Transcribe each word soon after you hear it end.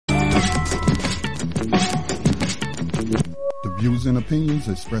The views and opinions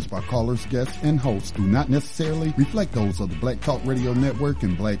expressed by callers, guests, and hosts do not necessarily reflect those of the Black Talk Radio Network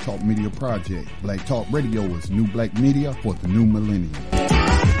and Black Talk Media Project. Black Talk Radio is new black media for the new millennium.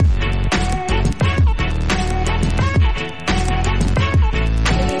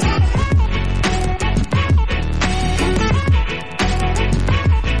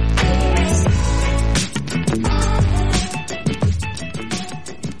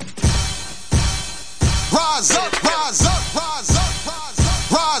 Rise up, rise up, rise up,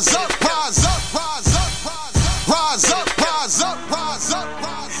 rise up, rise up, rise up, rise up, rise up, rise up,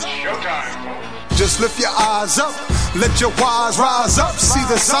 rise up. Showtime. Just lift your eyes up. Let your wise rise up. See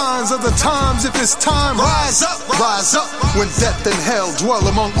the signs of the times. If it's time, rise up, rise up. When death and hell dwell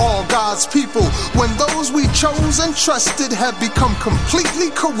among all God's people, when those we chose and trusted have become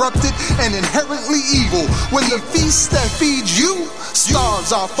completely corrupted and inherently evil, when the feast that feeds you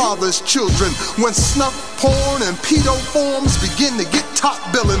starves our father's children, when snuff, porn, and pedo forms begin to get top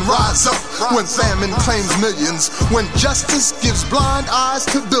billing, rise up. When famine claims millions, when justice gives blind eyes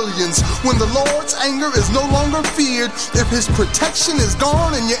to billions, when the Lord's anger is no longer feared, if his protection is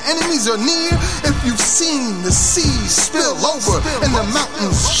gone and your enemies are near, if you've seen the seas spill over and the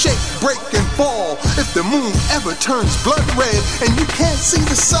mountains shake, break, and fall, if the moon ever turns blood red and you can't see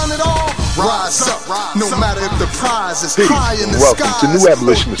the sun at all, rise up. No matter if the prize is high in the sky. Welcome to New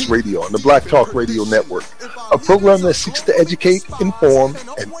Abolitionist Radio on the Black Talk Radio Network, a program that seeks to educate, inform,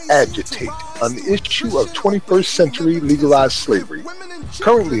 and agitate on the issue of 21st century legalized slavery.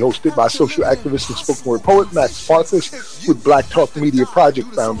 Currently hosted by social activist and spoken word poet Max Parthas with Black Talk Media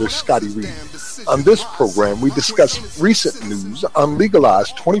Project founder Scotty Reed. On this program, we discuss recent news on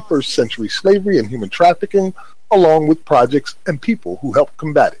legalized 21st century slavery and human trafficking, along with projects and people who help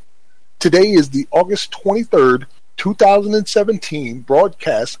combat it. Today is the August 23rd, 2017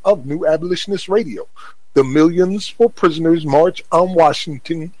 broadcast of New Abolitionist Radio. The Millions for Prisoners March on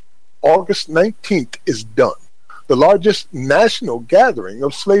Washington, August 19th, is done. The largest national gathering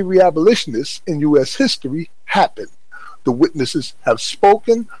of slavery abolitionists in U.S. history happened. The witnesses have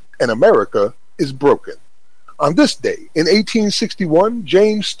spoken, and America is broken. On this day, in 1861,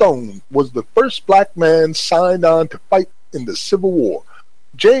 James Stone was the first black man signed on to fight in the Civil War.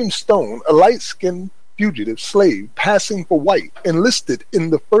 James Stone, a light-skinned fugitive slave passing for white, enlisted in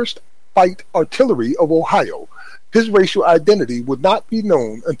the 1st Fight Artillery of Ohio. His racial identity would not be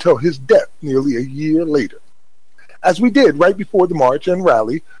known until his death nearly a year later. As we did right before the march and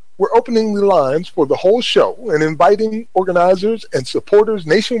rally, we're opening the lines for the whole show and inviting organizers and supporters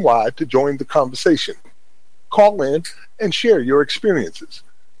nationwide to join the conversation. Call in and share your experiences.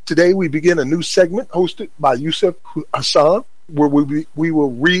 Today we begin a new segment hosted by Yusuf Hassan, where we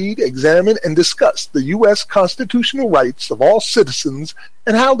will read, examine, and discuss the U.S. constitutional rights of all citizens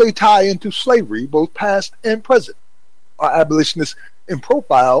and how they tie into slavery, both past and present. Our Abolitionist in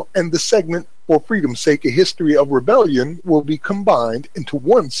Profile and the segment For Freedom's Sake, A History of Rebellion will be combined into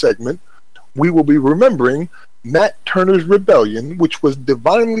one segment. We will be remembering Nat Turner's Rebellion, which was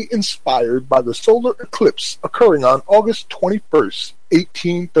divinely inspired by the solar eclipse occurring on August 21st,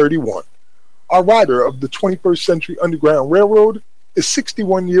 1831. Our rider of the 21st Century Underground Railroad is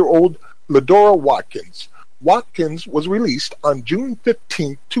 61-year-old Ladora Watkins. Watkins was released on June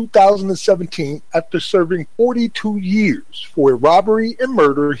 15, 2017 after serving 42 years for a robbery and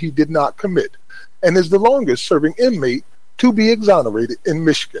murder he did not commit, and is the longest serving inmate to be exonerated in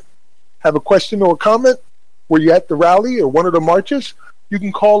Michigan. Have a question or a comment? Were you at the rally or one of the marches? You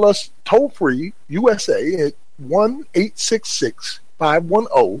can call us toll-free USA at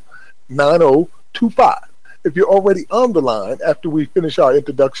 1-866-510-9025. If you're already on the line after we finish our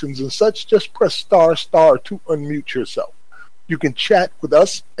introductions and such, just press ** to unmute yourself. You can chat with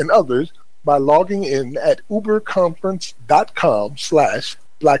us and others by logging in at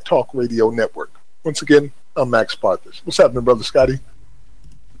uberconference.com/Black Talk Radio Network. Once again, I'm Max Parthas. What's happening, Brother Scotty?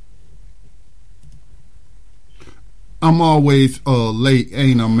 I'm always late,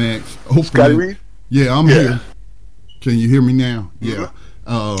 ain't I, Max? Hopefully, Scotty Reed? Yeah, I'm here. Can you hear me now? Yeah.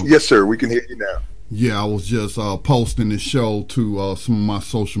 Yes, sir. We can hear you now. Yeah, I was just posting the show to some of my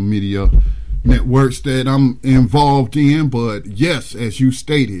social media networks that I'm involved in. But yes, as you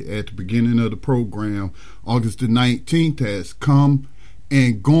stated at the beginning of the program, August the 19th has come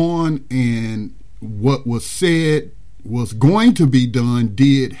and gone, and what was said was going to be done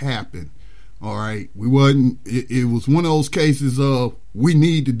did happen. All right, it was one of those cases of we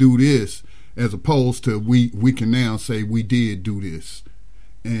need to do this, as opposed to we can now say we did do this.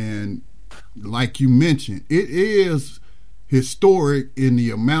 And like you mentioned, it is historic in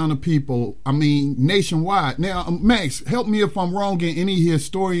the amount of people, I mean, nationwide. Now, Max, help me if I'm wrong, and any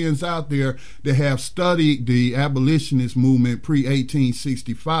historians out there that have studied the abolitionist movement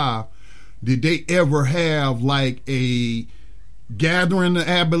pre-1865, did they ever have like a gathering of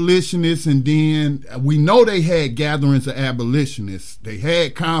abolitionists? And then we know they had gatherings of abolitionists. They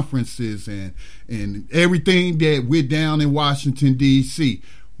had conferences and everything that went down in Washington, D.C.,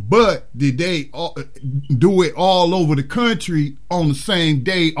 but did they do it all over the country on the same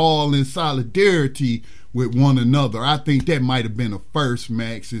day, all in solidarity with one another? I think that might have been a first,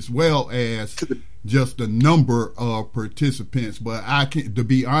 Max, as well as just the number of participants. But to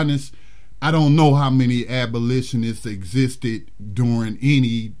be honest, I don't know how many abolitionists existed during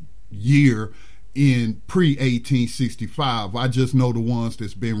any year in pre-1865. I just know the ones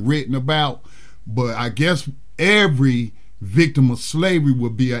that's been written about. But I guess every victim of slavery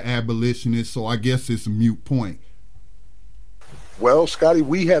would be an abolitionist, so I guess it's a moot point. Well, Scotty,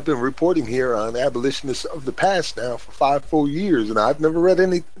 we have been reporting here on abolitionists of the past now for 5 full years, and I've never read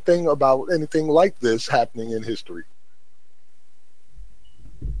anything about anything like this happening in history.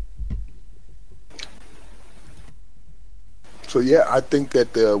 So yeah, I think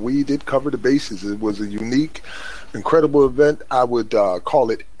that we did cover the bases. It was a unique, incredible event. I would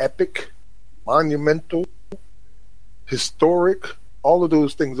call it epic, monumental, historic. All of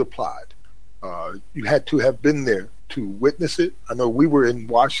those things applied. You had to have been there to witness it. I know we were in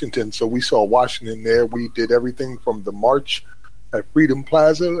Washington, so we saw Washington there. We did everything from the march at Freedom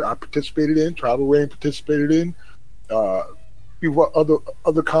Plaza. I participated in. Travel Rain participated in. Other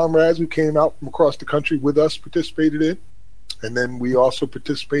comrades who came out from across the country with us participated in. And then we also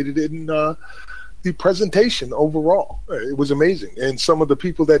participated in the presentation overall. It was amazing. And some of the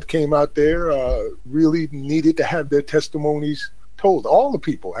people that came out there really needed to have their testimonies told. All the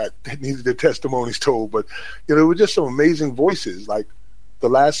people needed their testimonies told. But, it were just some amazing voices. Like the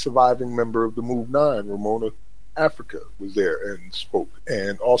last surviving member of the Move 9, Ramona Africa, was there and spoke.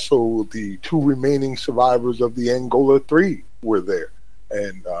 And also the 2 remaining survivors of the Angola 3 were there.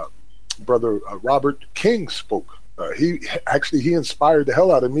 And Brother Robert King spoke. He inspired the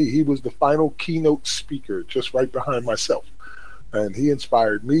hell out of me. He was the final keynote speaker, just right behind myself. And he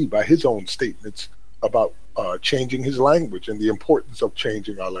inspired me by his own statements about changing his language and the importance of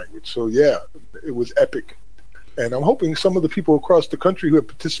changing our language. So yeah, it was epic. And I'm hoping some of the people across the country who have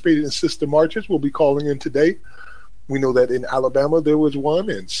participated in sister marches will be calling in today. We know that in Alabama there was one,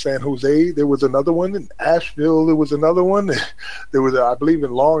 in San Jose there was another one, in Asheville there was another one, there was, I believe,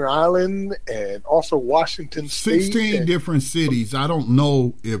 in Long Island, and also Washington State. 16 different cities. I don't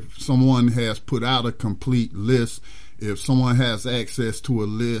know if someone has put out a complete list. If someone has access to a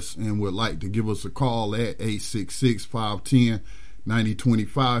list and would like to give us a call at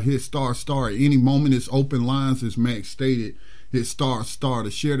 866-510-9025, hit star at any moment. It's open lines, as Max stated. Hit star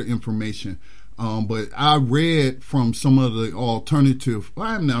to share the information. But I read from some of the alternative,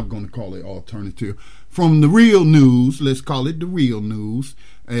 I'm not going to call it alternative, from the real news, let's call it the real news,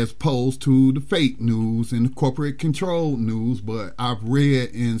 as opposed to the fake news and the corporate controlled news. But I've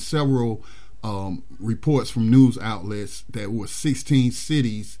read in several reports from news outlets that were 16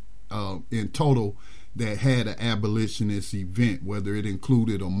 cities in total that had an abolitionist event, whether it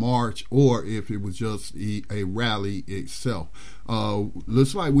included a march or if it was just a rally itself.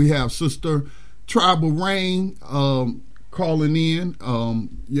 Looks like we have Sister Tribal Rain calling in.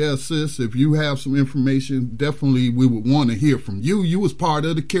 Yes, sis, if you have some information, definitely we would want to hear from you. You was part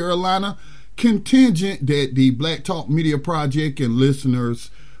of the Carolina contingent that the Black Talk Media Project and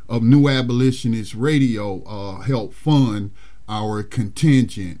listeners of New Abolitionist Radio helped fund our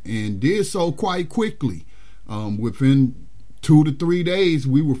contingent, and did so quite quickly. Within 2 to 3 days,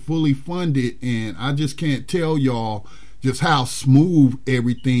 we were fully funded, and I just can't tell y'all just how smooth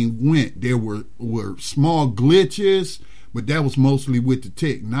everything went. There were small glitches, but that was mostly with the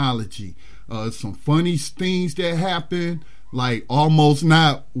technology. Some funny things that happened, like almost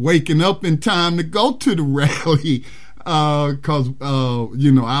not waking up in time to go to the rally, because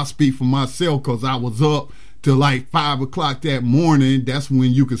I'll speak for myself, because I was up till like 5 o'clock that morning. That's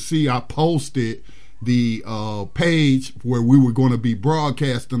when you could see I posted the page where we were going to be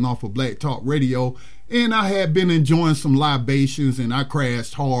broadcasting off of Black Talk Radio. And I had been enjoying some libations, and I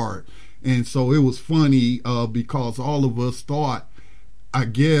crashed hard. And so it was funny because all of us thought, I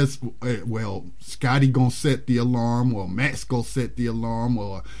guess, well, Scotty gonna set the alarm, or Max gonna set the alarm,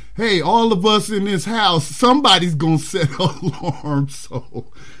 or hey, all of us in this house, somebody's gonna set an alarm.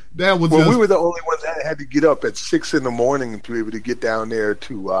 So that was we were the only ones that had to get up at 6 a.m. to be able to get down there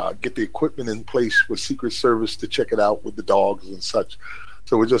to get the equipment in place with Secret Service to check it out with the dogs and such.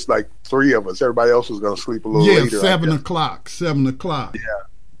 So it was just like 3 of us. Everybody else was going to sleep a little later. 7 o'clock. 7 o'clock.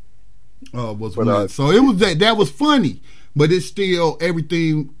 Yeah. Was when. So it was that was funny, but it's still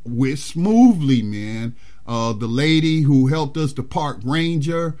everything went smoothly, man. The lady who helped us, the park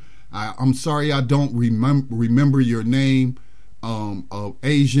ranger. I'm sorry I don't remember your name.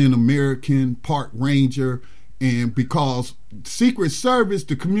 Asian American park ranger, and because Secret Service,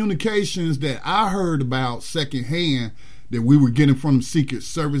 the communications that I heard about secondhand that we were getting from the Secret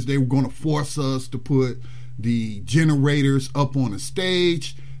Service, they were going to force us to put the generators up on a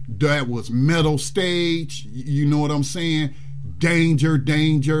stage that was metal stage. You know what I'm saying? Danger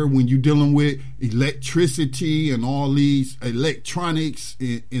when you're dealing with electricity and all these electronics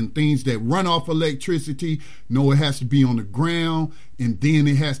and things that run off electricity. No, it has to be on the ground, and then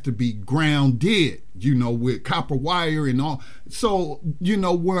it has to be grounded, with copper wire and all. So,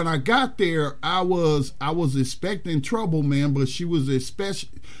 when I got there, I was expecting trouble, man, but she was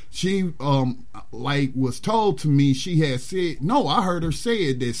was told to me, she had said, no, I heard her say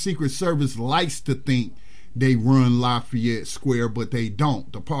it, that Secret Service likes to think they run Lafayette Square, but they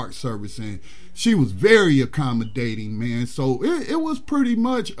don't, the Park Service. And she was very accommodating, man. So it was pretty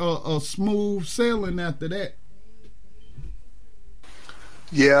much a smooth sailing after that.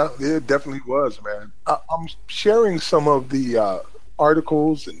 Yeah, it definitely was, man. I'm sharing some of the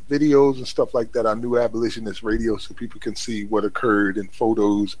articles and videos and stuff like that on New Abolitionist Radio so people can see what occurred in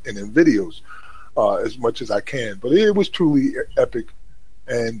photos and in videos as much as I can. But it was truly epic,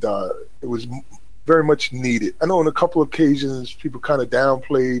 and it was very much needed. I know on a couple of occasions people kind of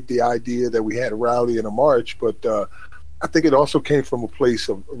downplayed the idea that we had a rally and a march, but I think it also came from a place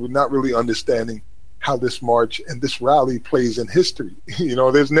of not really understanding how this march and this rally plays in history.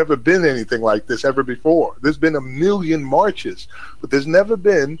 There's never been anything like this ever before. There's been a million marches, but there's never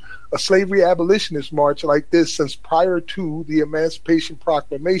been a slavery abolitionist march like this since prior to the Emancipation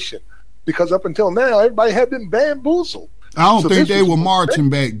Proclamation, because up until now, everybody had been bamboozled. I don't think they were marching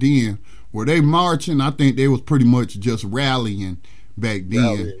back then. Were they marching? I think they was pretty much just rallying back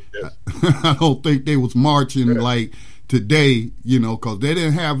then. Yes. I don't think they was marching like today, because they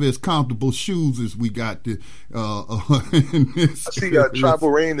didn't have as comfortable shoes as we got. I see Tribal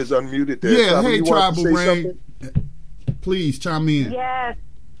Rain is unmuted there. Yeah, hey, Tribal Rain. Please chime in.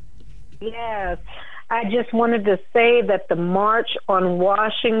 Yes. I just wanted to say that the March on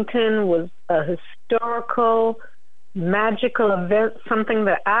Washington was a historical, magical event, something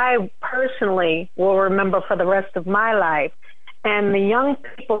that I personally will remember for the rest of my life. And the young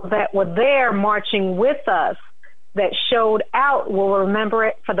people that were there marching with us that showed out will remember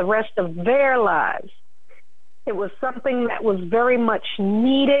it for the rest of their lives. It was something that was very much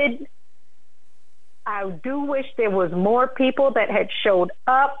needed. I do wish there was more people that had showed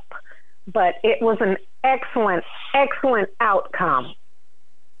up, but it was an excellent, excellent outcome.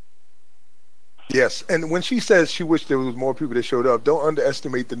 Yes, and when she says she wished there was more people that showed up, don't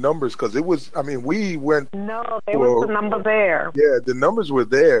underestimate the numbers, because it was, we went... No, there was a number there. Yeah, the numbers were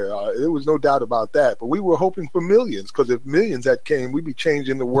there. There was no doubt about that. But we were hoping for millions, because if millions that came, we'd be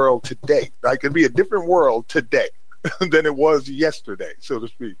changing the world today. Like, it'd be a different world today than it was yesterday, so to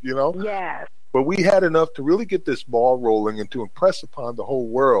speak, Yes. But we had enough to really get this ball rolling and to impress upon the whole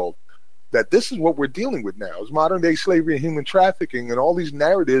world that this is what we're dealing with now, is modern-day slavery and human trafficking, and all these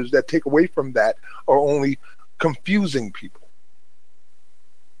narratives that take away from that are only confusing people.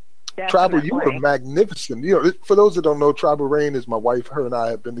 Definitely. Tribal, you were magnificent. For those that don't know, Tribal Rain is my wife. Her and I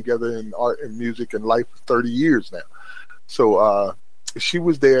have been together in art and music and life for 30 years now. So she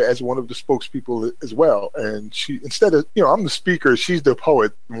was there as one of the spokespeople as well. And she, instead of, I'm the speaker, she's the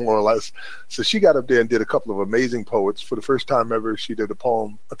poet, more or less. So she got up there and did a couple of amazing poets. For the first time ever, she did a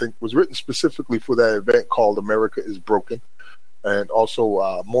poem, I think was written specifically for that event, called America is Broken. And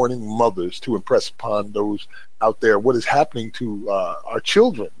also Mourning Mothers, to impress upon those out there what is happening to our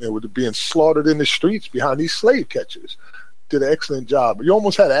children. They were being slaughtered in the streets behind these slave catchers. Did an excellent job. You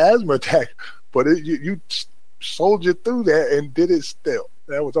almost had an asthma attack, but you soldiered through that and did it still.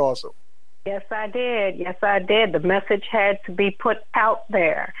 That was awesome. Yes, I did. The message had to be put out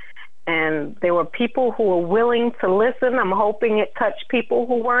there. And there were people who were willing to listen. I'm hoping it touched people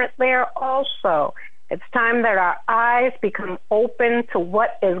who weren't there also. It's time that our eyes become open to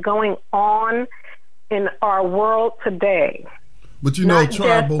what is going on in our world today. But Not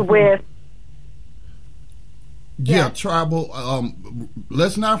Tribal... just with... Yeah, Tribal.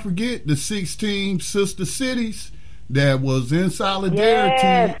 Let's not forget the 16 sister cities that was in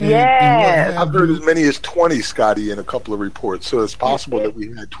solidarity. Yes. I've heard as many as 20, Scotty, in a couple of reports. So it's possible that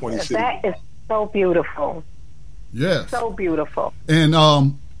we had 20 cities. That is so beautiful. Yes. So beautiful. And,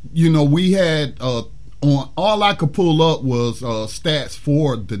 we had on all I could pull up was stats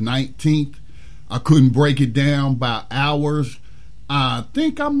for the 19th. I couldn't break it down by hours. I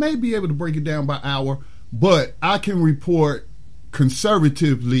think I may be able to break it down by hour, but I can report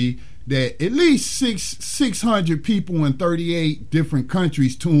conservatively that at least 600 people in 38 different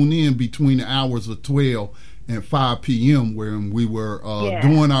countries tune in between the hours of 12 and 5 p.m. when we were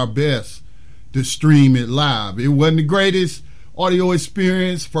doing our best to stream it live. It wasn't the greatest audio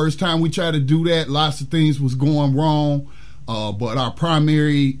experience. First time we tried to do that, lots of things was going wrong. But my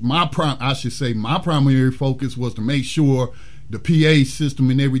primary focus was to make sure the PA system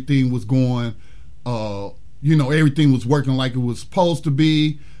and everything was going, everything was working like it was supposed to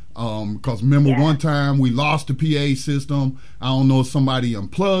be. Because remember one time we lost the PA system. I don't know if somebody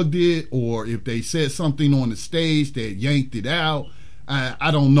unplugged it or if they said something on the stage that yanked it out.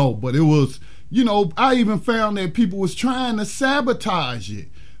 I don't know, but it was, I even found that people was trying to sabotage it.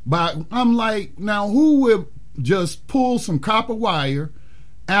 But I'm like, now who would just pull some copper wire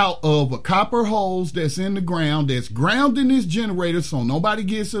out of a copper hose that's in the ground, that's grounding this generator so nobody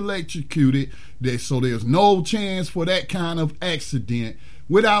gets electrocuted, so there's no chance for that kind of accident,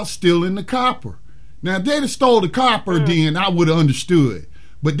 without stealing the copper? Now, if they'd have stole the copper, then I would have understood.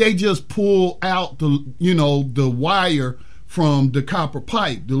 But they just pull out the wire from the copper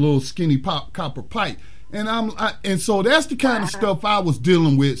pipe, the little skinny copper pipe. And so that's the kind of stuff I was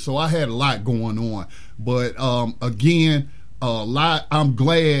dealing with. So I had a lot going on. But again, I'm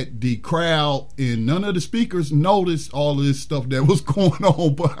glad the crowd and none of the speakers noticed all of this stuff that was going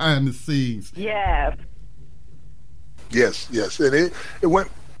on behind the scenes. Yes. Yes, and it went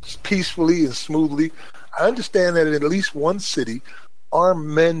peacefully and smoothly. I understand that in at least one city, armed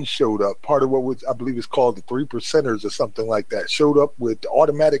men showed up. Part of what I believe is called the 3%ers or something like that, showed up with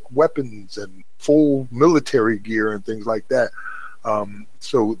automatic weapons and full military gear and things like that.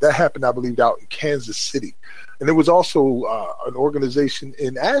 So that happened, I believe, out in Kansas City. And there was also an organization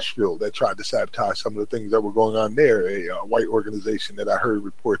in Asheville that tried to sabotage some of the things that were going on there, a white organization that I heard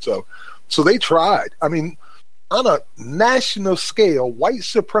reports of. So they tried. I mean, on a national scale, white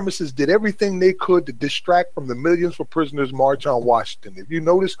supremacists did everything they could to distract from the Millions for Prisoners March on Washington. If you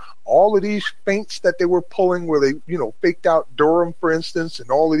notice, all of these feints that they were pulling where they, faked out Durham, for instance, and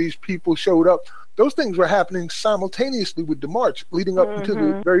all of these people showed up, those things were happening simultaneously with the march leading up until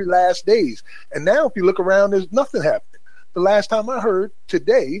the very last days. And now if you look around, there's nothing happening. The last time I heard,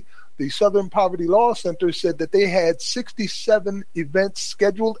 today, the Southern Poverty Law Center said that they had 67 events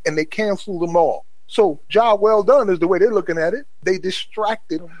scheduled and they canceled them all. So, job well done is the way they're looking at it. They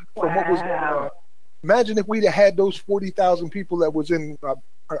distracted from what was going on. Imagine if we'd have had those 40,000 people that was in, I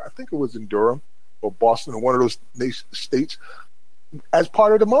think it was in Durham or Boston or one of those states, as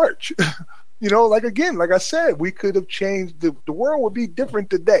part of the march. Like I said, we could have changed. The world would be different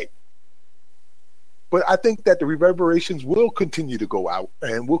today. But I think that the reverberations will continue to go out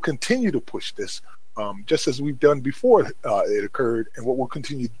and we'll continue to push this. Just as we've done before it occurred, and what we'll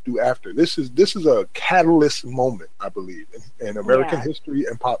continue to do after. This is a catalyst moment, I believe, in American history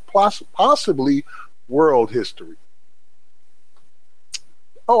and possibly world history.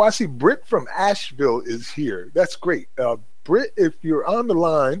 Oh, I see Britt from Asheville is here. That's great. Britt, if you're on the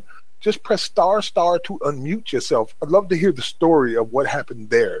line, just press ** to unmute yourself. I'd love to hear the story of what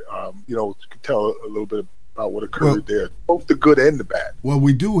happened there. You could tell a little bit about what occurred there, both the good and the bad. Well,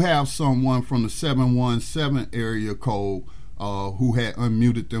 we do have someone from the 717 area code who had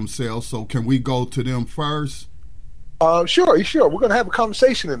unmuted themselves. So can we go to them first? Sure. We're going to have a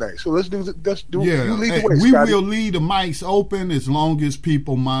conversation tonight. So let's do. Yeah, you lead the way, we Scotty. will leave the mics open as long as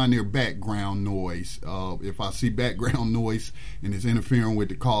people mind their background noise. If I see background noise and it's interfering with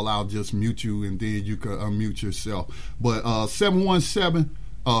the call, I'll just mute you and then you can unmute yourself. But 717.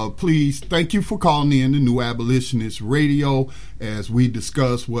 Please, thank you for calling in the New Abolitionist Radio as we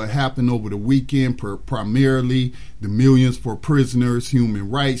discuss what happened over the weekend, primarily the Millions for Prisoners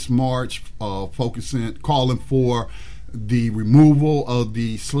Human Rights March, calling for the removal of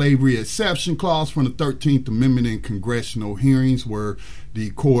the slavery exception clause from the 13th Amendment in congressional hearings were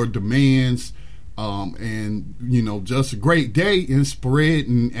the core demands. And just a great day in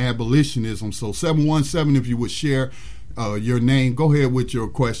spreading abolitionism. So 717, if you would share your name. Go ahead with your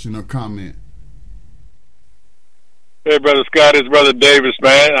question or comment. Hey, Brother Scott, it's Brother Davis,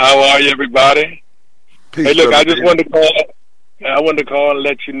 man. How are you, everybody? Peace, hey, look, I just Davis. wanted to call. I wanted to call and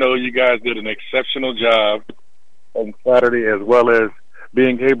let you know you guys did an exceptional job on Saturday, as well as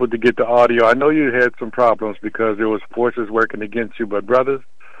being able to get the audio. I know you had some problems because there was forces working against you, but brothers,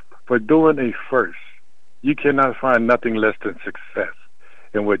 for doing a first, you cannot find nothing less than success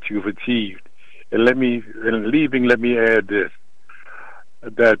in what you've achieved. And let me add this,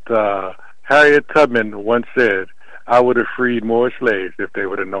 that Harriet Tubman once said, "I would have freed more slaves if they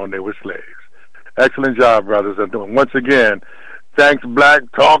would have known they were slaves." Excellent job, brothers. And once again, thanks, Black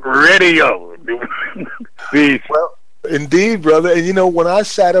Talk Radio. Peace. Well, indeed, brother. And you know, when I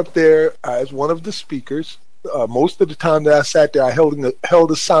sat up there as one of the speakers, most of the time that I sat there, I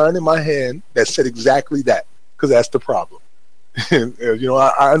held a sign in my hand that said exactly that, because that's the problem. And, you know,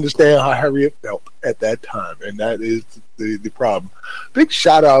 I understand how Harriet felt at that time, and that is the problem. Big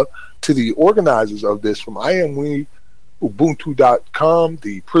shout out to the organizers of this from IamWe, Ubuntu.com,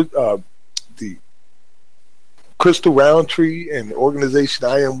 the Crystal Roundtree and the organization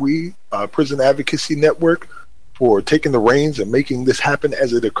IamWe, Prison Advocacy Network, for taking the reins and making this happen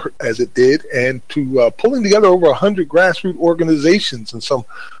as it did, and to pulling together over 100 grassroots organizations and some,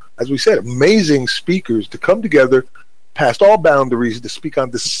 as we said, amazing speakers to come together past all boundaries to speak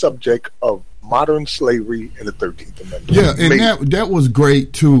on this subject of modern slavery and the 13th Amendment. Yeah, and that was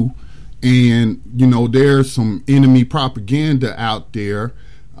great too. And you know, there's some enemy propaganda out there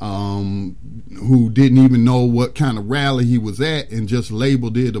who didn't even know what kind of rally he was at and just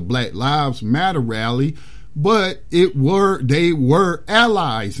labeled it a Black Lives Matter rally. But they were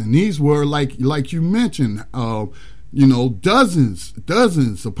allies, and these were like you mentioned, you know,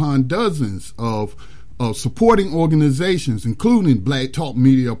 dozens upon dozens of supporting organizations, including Black Talk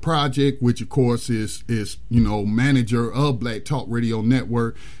Media Project, which of course is you know, manager of Black Talk Radio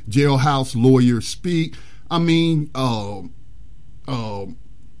Network, Jailhouse Lawyers Speak. I mean, I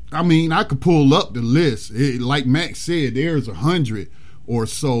could pull up the list. Like Max said, there's 100 or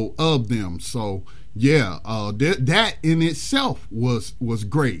so of them. So yeah, that in itself was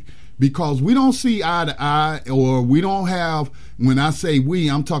great, because we don't see eye to eye, or we don't have, when I say we,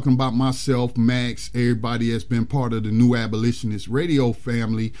 I'm talking about myself, Max, everybody that's been part of the New Abolitionist Radio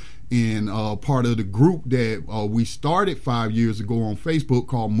family, and part of the group that we started 5 years ago on Facebook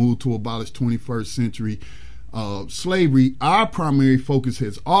called Move to Abolish 21st Century Slavery. Our primary focus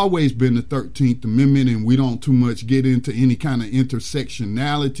has always been the 13th Amendment, and we don't too much get into any kind of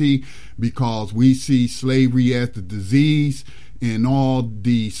intersectionality, because we see slavery as the disease and all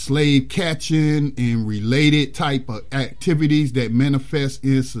the slave catching and related type of activities that manifest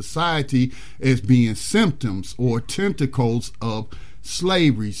in society as being symptoms or tentacles of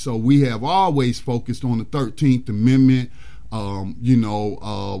slavery. So we have always focused on the 13th Amendment,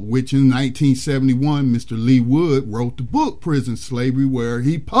 which in 1971, Mr. Lee Wood wrote the book Prison Slavery, where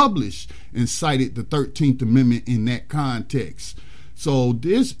he published and cited the 13th Amendment in that context. So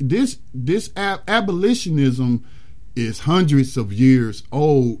this abolitionism is hundreds of years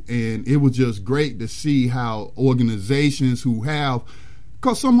old, and it was just great to see how organizations who have,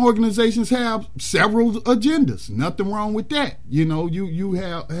 because some organizations have several agendas, nothing wrong with that. You know, you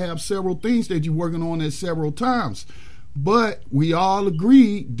have several things that you're working on at several times. But we all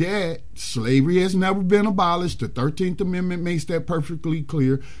agree that slavery has never been abolished. The 13th Amendment makes that perfectly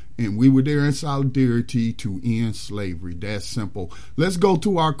clear, and we were there in solidarity to end slavery. That's simple. Let's go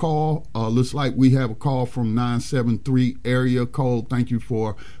to our call. Looks like we have a call from 973 area code. Thank you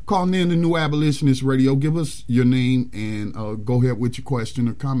for calling in the New Abolitionist Radio. Give us your name and go ahead with your question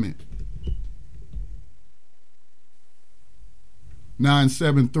or comment.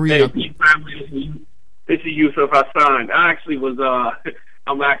 973. Hey, this is Yusuf Hassan.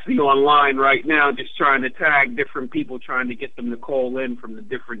 I'm actually online right now, just trying to tag different people, trying to get them to call in from the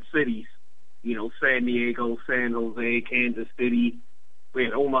different cities. You know, San Diego, San Jose, Kansas City. We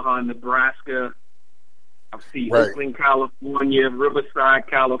had Omaha, Nebraska. I've seen Oakland, California, Riverside,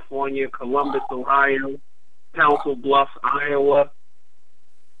 California, Columbus, Ohio, Council Bluffs, Iowa.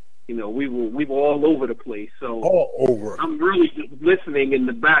 You know, we were all over the place. So all over. I'm really just listening in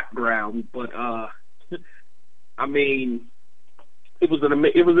the background, but I mean, it was an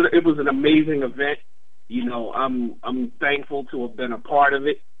amazing event. You know, I'm thankful to have been a part of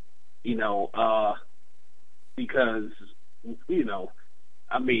it. You know, because you know,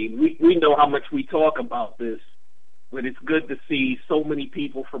 I mean, we know how much we talk about this, but it's good to see so many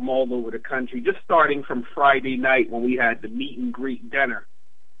people from all over the country. Just starting from Friday night when we had the meet and greet dinner.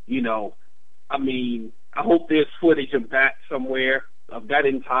 You know, I mean, I hope there's footage of that somewhere, of that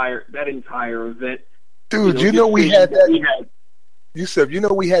entire event. Dude, you know we had that. Yusuf, you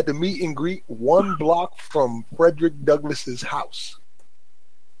know we had the meet and greet one block from Frederick Douglass's house.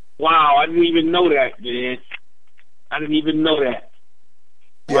 Wow, I didn't even know that, man. I didn't even know that.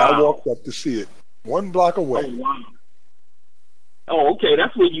 Yeah, wow. I walked up to see it. 1 block away. Oh, wow. Oh, okay,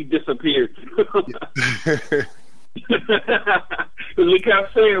 that's where you disappeared. Because we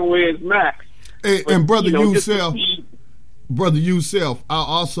kept saying, where's Max? Hey, but, and Brother Yusuf, I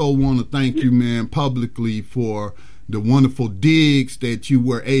also want to thank you, man, publicly for the wonderful digs that you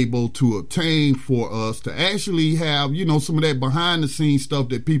were able to obtain for us to actually have, some of that behind the scenes stuff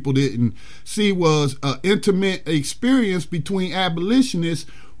that people didn't see was an intimate experience between abolitionists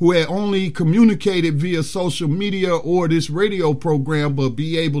who had only communicated via social media or this radio program, but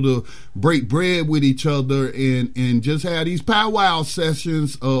be able to break bread with each other and just have these powwow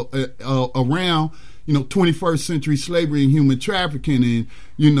sessions around 21st century slavery and human trafficking. And,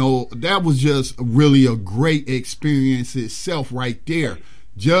 that was just really a great experience itself right there.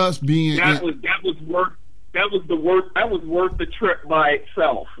 Just being that was worth the trip by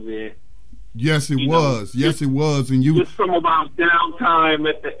itself, man. Yes, it was. Yes, it was. And you just some of our downtime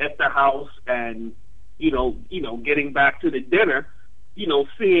at the house, and getting back to the dinner,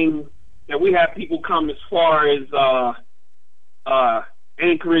 seeing that we had people come as far as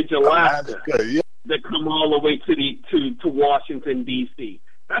Anchorage, Alaska, yeah. That come all the way to Washington D.C.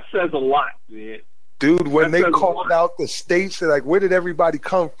 That says a lot, man. Dude, when they called out the states, they're like, where did everybody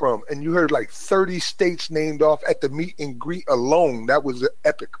come from? And you heard like 30 states named off at the meet and greet alone. That was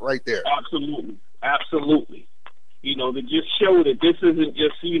epic right there. Absolutely. Absolutely. To just show that this isn't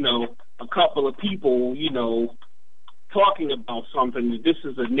just, a couple of people, talking about something. That this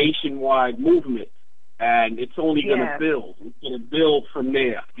is a nationwide movement, and it's only going to build. It's going to build from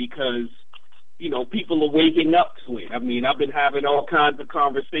there because people are waking up to it. I mean, I've been having all kinds of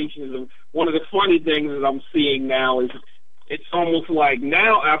conversations, and one of the funny things that I'm seeing now is it's almost like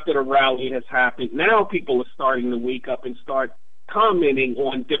now after the rally has happened, now people are starting to wake up and start commenting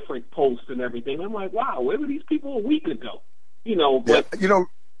on different posts and everything. I'm like, wow, where were these people a week ago? But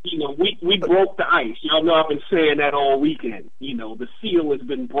we broke the ice. Y'all know I've been saying that all weekend. The seal has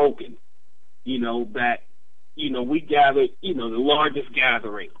been broken. That we gathered, the largest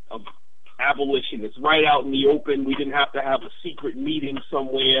gathering of abolitionists right out in the open. We didn't have to have a secret meeting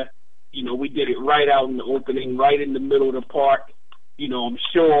somewhere. We did it right out in the opening, right in the middle of the park. I'm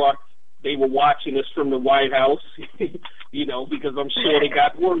sure they were watching us from the White House, because I'm sure they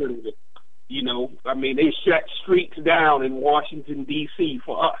got word of it. They shut streets down in Washington, D.C.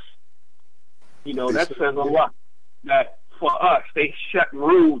 for us. That says a lot. That for us, they shut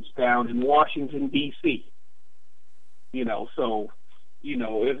roads down in Washington, D.C. So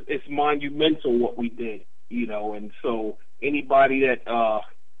it's monumental what we did, and so anybody that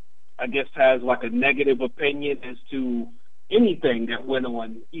I guess has like a negative opinion as to anything that went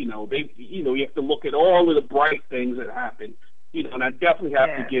on, you have to look at all of the bright things that happened, and I definitely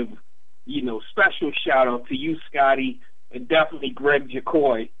have to give, special shout out to you, Scotty, and definitely Greg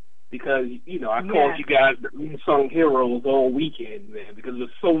Jacoy, because, I called you guys the unsung heroes all weekend, man, because there's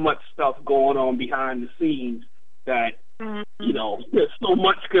so much stuff going on behind the scenes that, so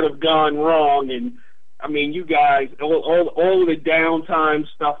much could have gone wrong. And I mean, you guys, all the downtime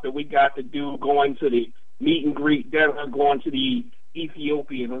stuff that we got to do, going to the meet and greet dinner, going to the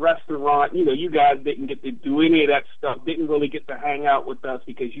Ethiopian restaurant, you guys didn't get to do any of that stuff, didn't really get to hang out with us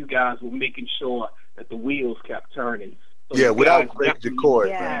because you guys were making sure that the wheels kept turning. So without Greg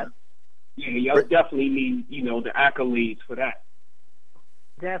Jacoy. Y'all definitely need, the accolades for that.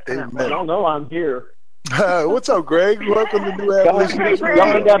 Definitely. Amen. I don't know, I'm here. What's up, Greg? Welcome to New Abolition.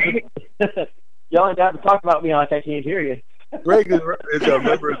 Y'all ain't got to talk about me like I can't hear you. Greg is a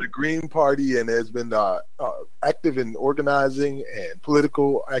member of the Green Party and has been active in organizing and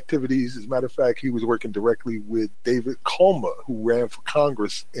political activities. As a matter of fact, he was working directly with David Culmer, who ran for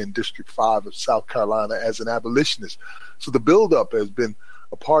Congress in District 5 of South Carolina as an abolitionist. So the buildup has been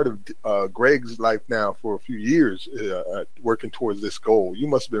a part of Greg's life now for a few years, working towards this goal. You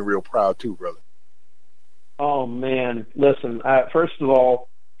must have been real proud too, brother. Oh, man. Listen, first of all,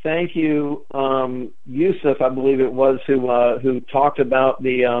 thank you, Yusuf, I believe it was, who talked about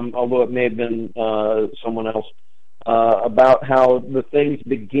the, although it may have been someone else, about how the things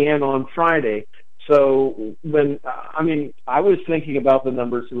began on Friday. So I was thinking about the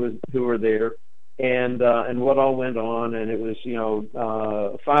numbers who were there and what all went on, and it was,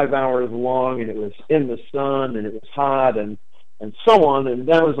 5 hours long, and it was in the sun, and it was hot, and so on. And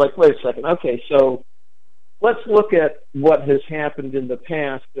then I was like, wait a second, okay, so let's look at what has happened in the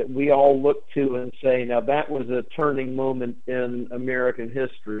past that we all look to and say, now that was a turning moment in American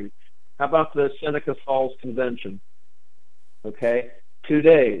history. How about the Seneca Falls Convention? Okay, 2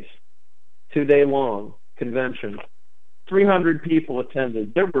 days, 2-day long convention. 300 people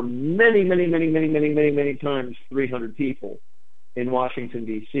attended. There were many times 300 people in Washington,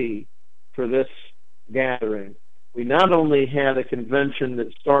 D.C. for this gathering. We not only had a convention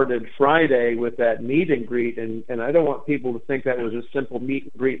that started Friday with that meet and greet, and I don't want people to think that was a simple meet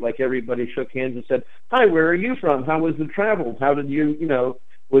and greet like everybody shook hands and said, hi, where are you from? How was the travel? How did you,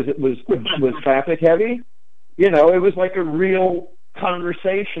 was traffic heavy? it was like a real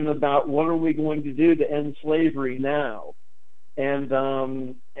conversation about what are we going to do to end slavery now, and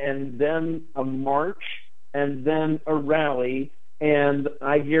then a march, and then a rally. And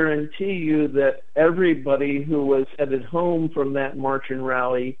I guarantee you that everybody who was headed home from that march and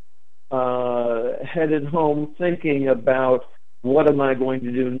rally headed home thinking about, what am I going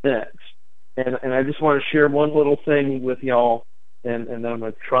to do next? And I just want to share one little thing with y'all, and then I'm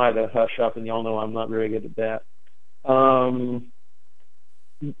going to try to hush up, and y'all know I'm not very good at that.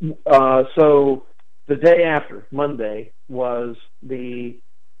 So the day after, Monday, was the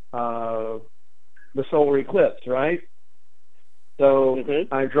solar eclipse, right? So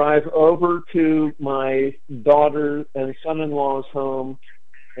I drive over to my daughter and son-in-law's home,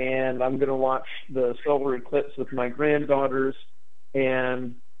 and I'm going to watch the solar eclipse with my granddaughters.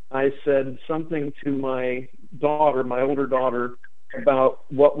 And I said something to my daughter, my older daughter, about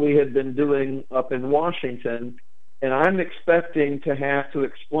what we had been doing up in Washington. And I'm expecting to have to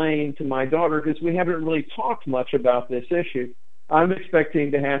explain to my daughter, because we haven't really talked much about this issue. I'm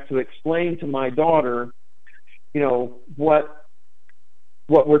expecting to have to explain to my daughter,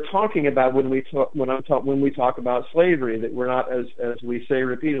 what we're talking about when we talk about slavery. That we're not, as we say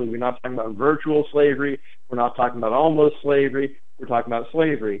repeatedly, we're not talking about virtual slavery. We're not talking about almost slavery. We're talking about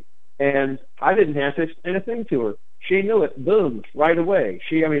slavery. And I didn't have to explain a thing to her. She knew it. Boom, right away.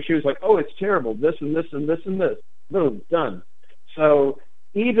 She was like, oh, it's terrible. This and this and this and this. Boom, done. So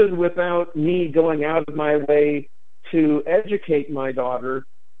even without me going out of my way to educate my daughter,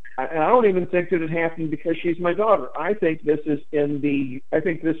 and I don't even think that it happened because she's my daughter. I think this is in the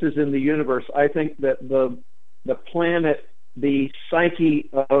universe. I think that the planet, the psyche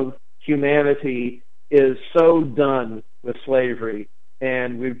of humanity is so done with slavery,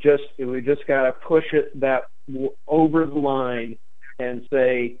 and we just got to push it over the line and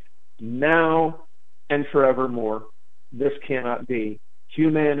say, now and forevermore, this cannot be.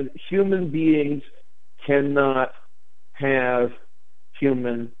 Human beings cannot have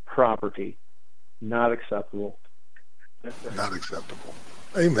human property. Not acceptable. Not acceptable.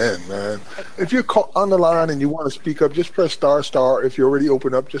 Amen, man. If you're on the line and you want to speak up, just press ***. If you already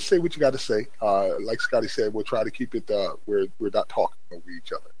open up, just say what you got to say. Like Scotty said, we'll try to keep it where we're not talking over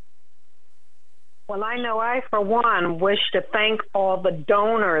each other. Well, I know I, for one, wish to thank all the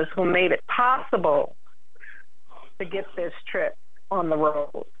donors who made it possible to get this trip on the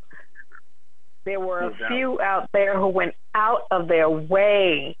road. There were a few out there who went out of their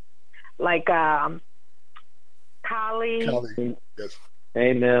way, like Kali. Yes.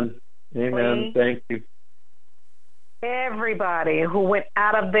 Amen. Thank you. Everybody who went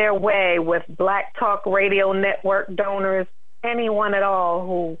out of their way with Black Talk Radio Network donors, anyone at all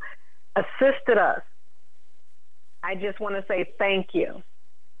who assisted us. I just want to say thank you,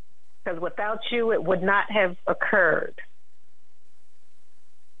 because without you, it would not have occurred.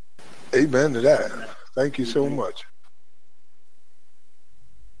 Amen to that. Thank you so much.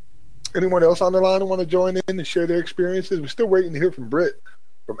 Anyone else on the line who want to join in and share their experiences? We're still waiting to hear from Britt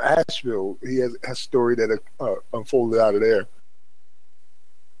from Asheville. He has a story that unfolded out of there.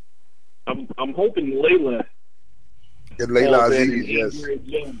 I'm hoping Layla. And Layla Aziz, yes.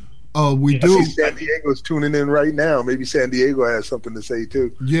 We do. I see San Diego's tuning in right now. Maybe San Diego has something to say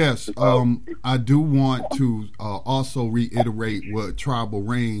too. Yes, I do want to also reiterate what Tribal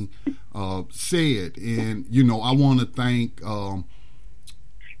Rain said, and I want to thank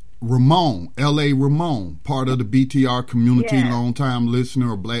Ramon, L.A. Ramon, part of the BTR community, longtime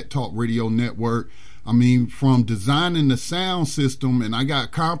listener of Black Talk Radio Network. I mean, from designing the sound system, and I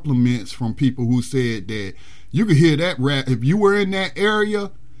got compliments from people who said that you could hear that rap if you were in that area.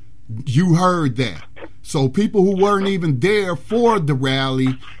 You heard that. So people who weren't even there for the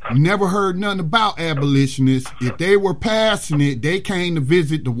rally never heard nothing about abolitionists. If they were passing it, they came to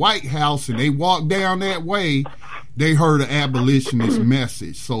visit the White House and they walked down that way, they heard an abolitionist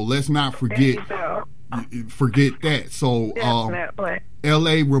message. So let's not forget that. So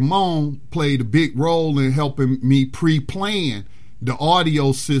L.A. Ramon played a big role in helping me pre-plan the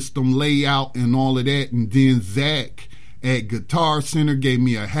audio system layout and all of that. And then Zach at Guitar Center gave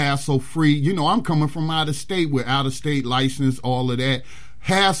me a hassle-free, I'm coming from out of state with out-of-state license, all of that,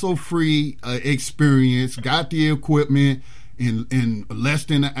 hassle-free experience, got the equipment in less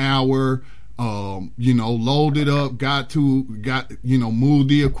than an hour, loaded up, moved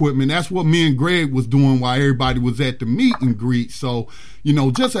the equipment. That's what me and Greg was doing while everybody was at the meet and greet. So,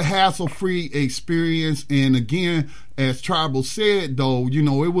 just a hassle-free experience. And again, as Tribal said, though,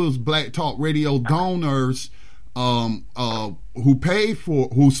 it was Black Talk Radio donors who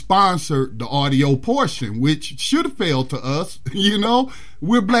sponsored the audio portion, which should have failed to us. You know,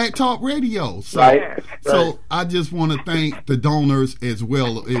 we're Black Talk Radio. So, Right. so I just want to thank the donors as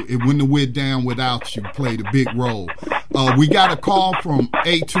well. It wouldn't have went down without you. Played a big role. We got a call from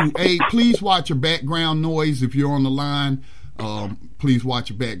 828. Please watch your background noise if you're on the line. Please watch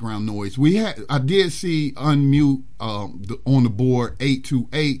your background noise. I did see unmute on the board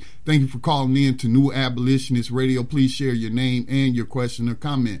 828. Thank you for calling in to New Abolitionist Radio. Please share your name and your question or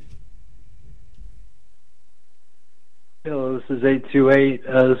comment. Hello, this is 828.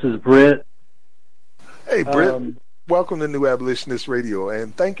 This is Britt. Hey, Britt. Welcome to New Abolitionist Radio,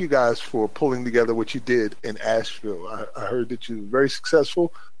 and thank you guys for pulling together what you did in Asheville. I heard that you were very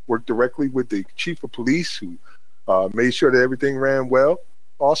successful, worked directly with the chief of police who made sure that everything ran well.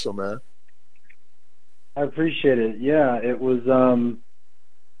 Awesome, man. I appreciate it. Yeah, it was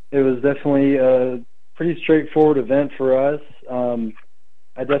definitely a pretty straightforward event for us. I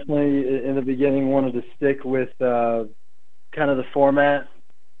definitely, in the beginning, wanted to stick with kind of the format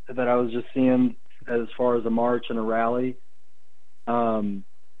that I was just seeing as far as a march and a rally. But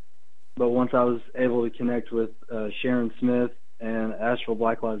once I was able to connect with Sharon Smith and Asheville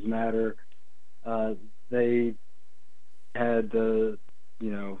Black Lives Matter, they had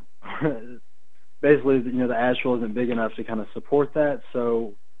basically, the Asheville isn't big enough to kind of support that,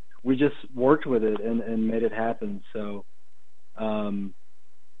 so we just worked with it and made it happen. So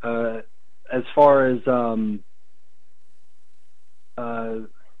as far as I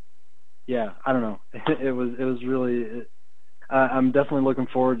don't know. It was really. I'm definitely looking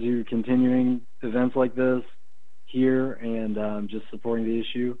forward to continuing events like this here and just supporting the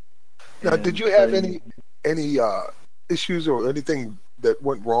issue. Now, did you have any issues or anything that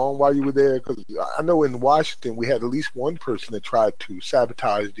went wrong while you were there? Because I know in Washington we had at least one person that tried to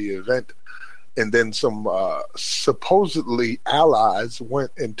sabotage the event, and then some supposedly allies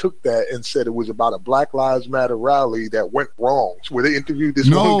went and took that and said it was about a Black Lives Matter rally that went wrong. So where they interviewed this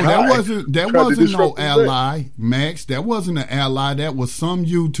one guy. That wasn't no ally, Max. That wasn't an ally. That was some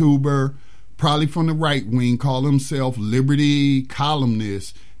YouTuber, probably from the right wing, called himself Liberty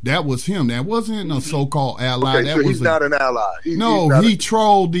Columnist. That was him. That wasn't a so-called ally. Okay, so he's not an ally. He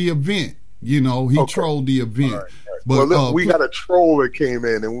trolled the event. He trolled the event. All right. But well, we got a troll that came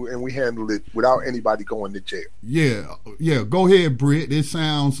in, and we handled it without anybody going to jail. Yeah. Go ahead, Britt. It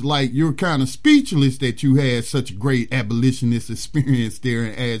sounds like you're kind of speechless that you had such a great abolitionist experience there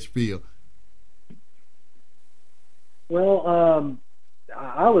in Asheville. Well,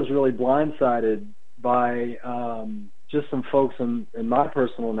 I was really blindsided by just some folks in my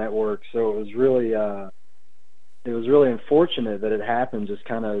personal network, so it was really unfortunate that it happened just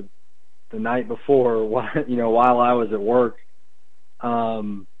kind of the night before, while I was at work.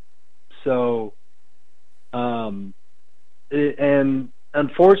 And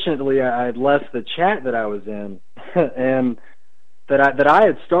unfortunately, I had left the chat that I was in, and that I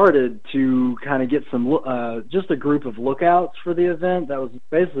had started to kind of get some just a group of lookouts for the event. That was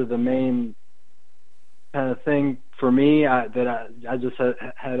basically the main kind of thing for me. I just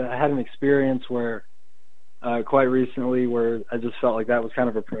had an experience where quite recently where I just felt like that was kind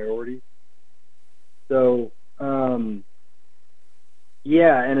of a priority. So, and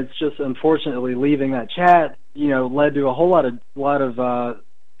it's just unfortunately leaving that chat, led to a whole lot of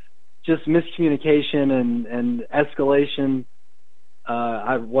just miscommunication and escalation.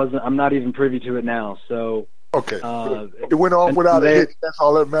 I'm not even privy to it now. So okay, it went off without a hit. That's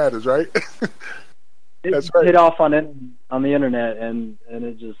all that matters, right? That's right. Hit off on the internet, and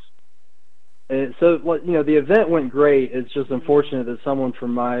it just. The event went great. It's just unfortunate that someone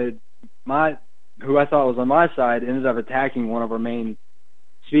from my who I thought was on my side ended up attacking one of our main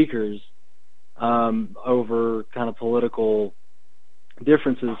speakers over kind of political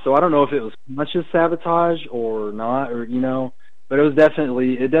differences. So I don't know if it was much of sabotage or not, but it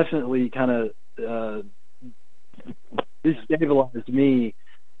definitely kind of destabilized me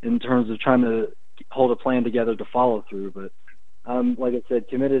in terms of trying to hold a plan together to follow through. But like I said,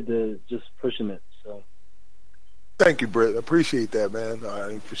 committed to just pushing it. So, thank you, Brett. I appreciate that, man,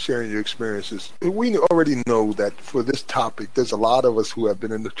 for sharing your experiences. We already know that for this topic, there's a lot of us who have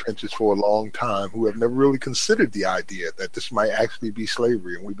been in the trenches for a long time who have never really considered the idea that this might actually be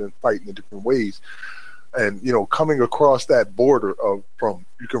slavery, and we've been fighting in different ways. And coming across that border from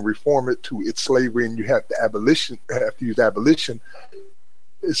you can reform it to it's slavery, and you have to use abolition,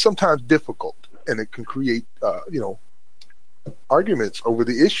 is sometimes difficult, and it can create arguments over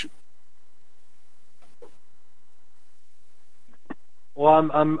the issue. Well,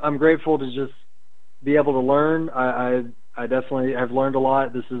 I'm grateful to just be able to learn. I definitely have learned a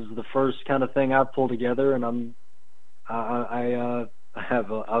lot. This is the first kind of thing I've pulled together, and I'm I have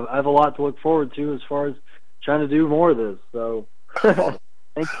a lot to look forward to as far as trying to do more of this. So thank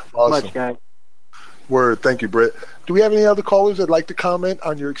you so much, guys. Word. Thank you, Brett. Do we have any other callers that'd like to comment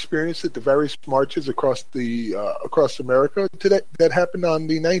on your experience at the various marches across America today that happened on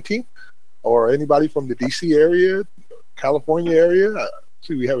the 19th? Or anybody from the D.C. area, California area?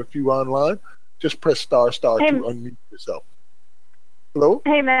 See, we have a few online. Just press star to unmute yourself. Hello?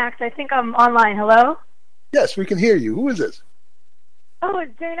 Hey, Max. I think I'm online. Hello? Yes, we can hear you. Who is this? Oh,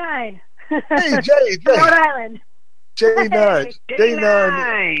 it's J9. Hey, Jay. Rhode Island. J9. Hey,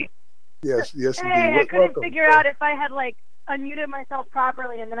 J9. Yes, hey, indeed. I couldn't figure out if I had, unmuted myself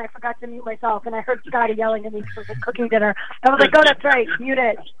properly, and then I forgot to mute myself, and I heard Scotty yelling at me for cooking dinner. I was like, oh, that's right. Mute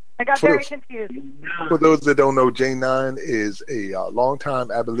it. I got very confused. For those that don't know, J9 is a longtime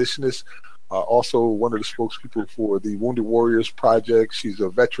abolitionist, also one of the spokespeople for the Wounded Warriors Project. She's a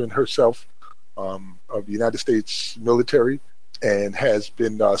veteran herself of the United States military and has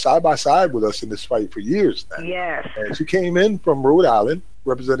been side by side with us in this fight for years now. Yes. And she came in from Rhode Island,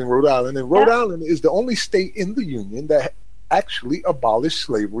 representing Rhode Island, and Rhode Island is the only state in the Union that actually abolished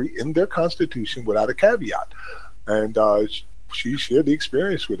slavery in their constitution without a caveat. And she shared the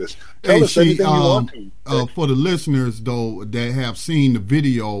experience with us. Tell us anything you want to. For the listeners, though, that have seen the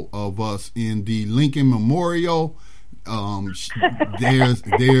video of us in the Lincoln Memorial, there's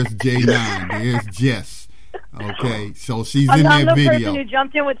J9, there's Jess. Okay, so she's in that I'm the video. person who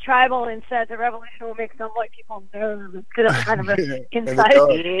jumped in with tribal and said the revolution will make some white people nervous because that's kind of an inside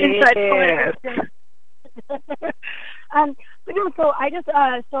information. So I just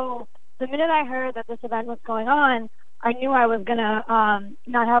so the minute I heard that this event was going on, I knew I was gonna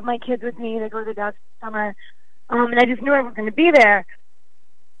not have my kids with me. They go to the Dutch summer, and I just knew I was going to be there.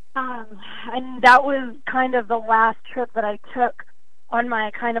 And that was kind of the last trip that I took on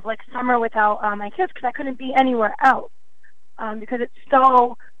my kind of summer without my kids, because I couldn't be anywhere else because it's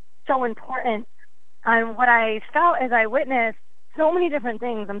so important. And what I felt as I witnessed so many different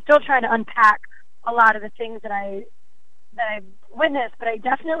things. I'm still trying to unpack a lot of the things that I witnessed, but I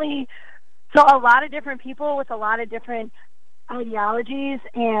definitely saw a lot of different people with a lot of different ideologies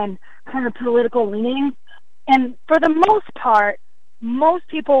and kind of political leanings. And for the most part, most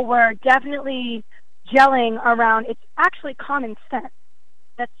people were definitely gelling around it's actually common sense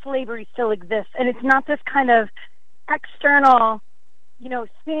that slavery still exists, and it's not this kind of external,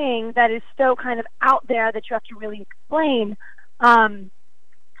 thing that is so kind of out there that you have to really explain. And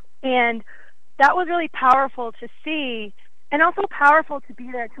that was really powerful to see, and also powerful to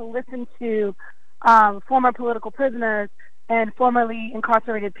be there to listen to former political prisoners and formerly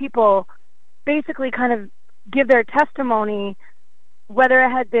incarcerated people basically kind of give their testimony, whether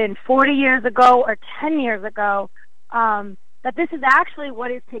it had been 40 years ago or 10 years ago, that this is actually what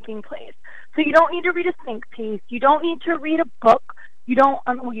is taking place. So you don't need to read a think piece. You don't need to read a book. You don't,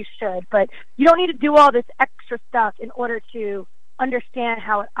 well, you should, but you don't need to do all this extra stuff in order to understand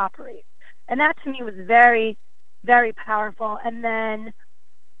how it operates. And that to me was very, very powerful. And then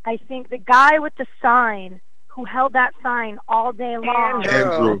I think the guy with the sign who held that sign all day long.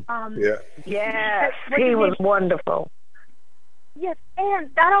 Andrew. Yes, he was wonderful. Yes, and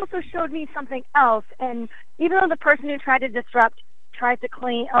that also showed me something else. And even though the person who tried to disrupt tried to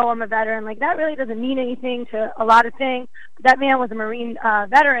claim, oh, I'm a veteran, that really doesn't mean anything to a lot of things. That man was a Marine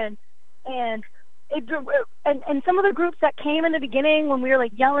veteran. And and some of the groups that came in the beginning when we were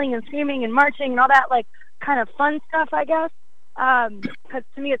yelling and screaming and marching and all that kind of fun stuff, I guess, because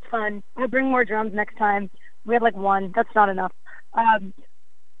to me it's fun. I'll bring more drums next time. We had one. That's not enough.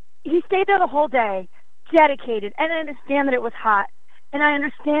 He stayed there the whole day, dedicated, and I understand that it was hot, and I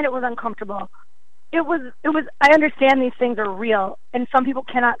understand it was uncomfortable. It was. I understand these things are real, and some people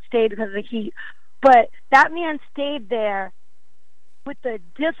cannot stay because of the heat. But that man stayed there with the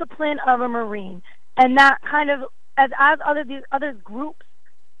discipline of a Marine, and that kind of these other groups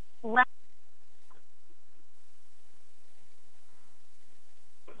left.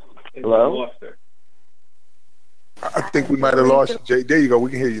 Hello? I think we might have lost you, Jay. There you go.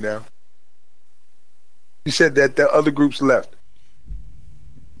 We can hear you now. You said that the other groups left.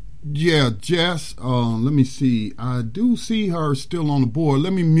 Yeah, Jess, let me see. I do see her still on the board.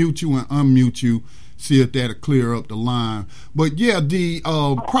 Let me mute you and unmute you, see if that'll clear up the line. But yeah, the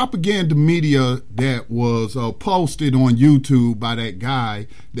propaganda media that was posted on YouTube by that guy,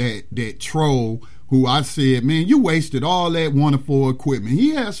 that troll, who I said, man, you wasted all that wonderful equipment.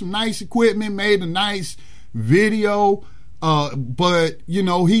 He had some nice equipment, made a nice video, but,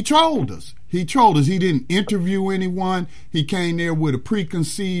 he trolled us. He didn't interview anyone. He came there with a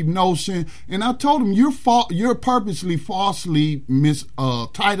preconceived notion. And I told him, you're purposely falsely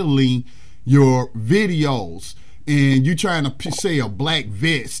titling your videos. and you trying to say a black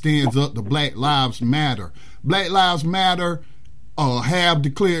vet stands up to Black Lives Matter. Black Lives Matter have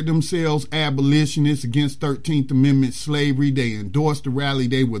declared themselves abolitionists against 13th Amendment slavery. They endorsed the rally.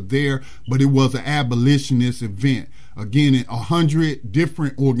 They were there, but it was an abolitionist event. Again, 100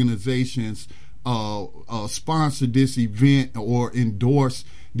 different organizations sponsored this event or endorsed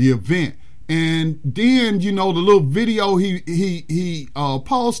the event. And then, the little video he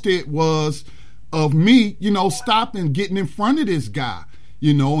posted was of me, stopping, getting in front of this guy,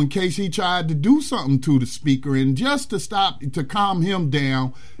 in case he tried to do something to the speaker, and just to calm him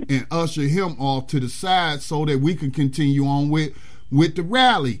down and usher him off to the side so that we could continue on with the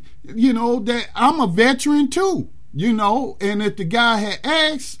rally. That I'm a veteran too, and if the guy had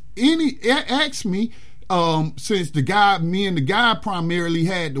asked me, since me and the guy primarily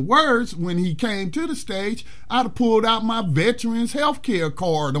had the words when he came to the stage, I'd have pulled out my veterans healthcare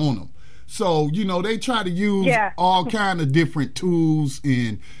card on him. So, they try to use all kind of different tools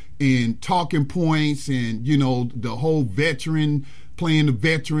and talking points and, the whole veteran, playing the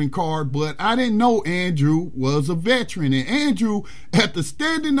veteran card. But I didn't know Andrew was a veteran. And Andrew, after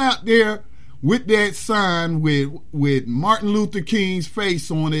standing out there with that sign with Martin Luther King's face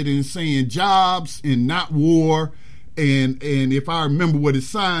on it and saying jobs and not war, and if I remember what his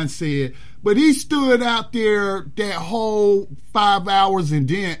sign said, but he stood out there that whole 5 hours and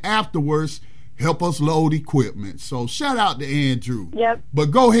then afterwards help us load equipment. So shout out to Andrew. Yep. But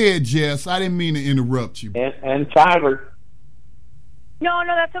go ahead, Jess. I didn't mean to interrupt you. And Tyler. No,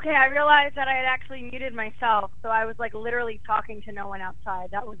 that's okay. I realized that I had actually muted myself, so I was literally talking to no one outside.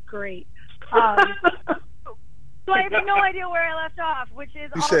 That was great. So I have no idea where I left off, which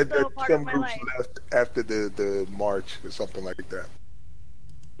is you also said that part some of my groups life. left after the march or something like that.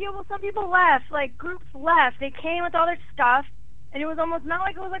 Yeah, well, some people left. Groups left. They came with all their stuff, and it was almost not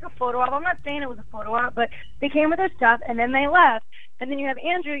like it was a photo op. I'm not saying it was a photo op, but they came with their stuff, and then they left. And then you have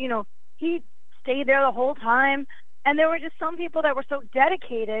Andrew, he stayed there the whole time, and there were just some people that were so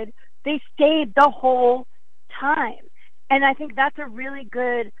dedicated, they stayed the whole time. And I think that's a really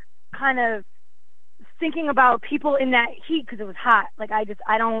good kind of thinking about people in that heat, because it was hot.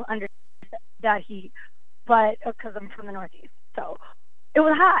 I don't understand that heat, but because I'm from the Northeast, so it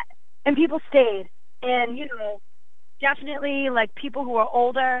was hot, and people stayed. And definitely people who are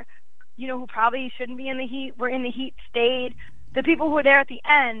older, who probably shouldn't be in the heat, were in the heat, stayed. The people who were there at the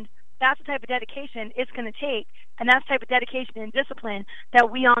end, that's the type of dedication it's going to take, and that's the type of dedication and discipline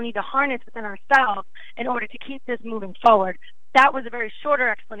that we all need to harness within ourselves in order to keep this moving forward. That was a very shorter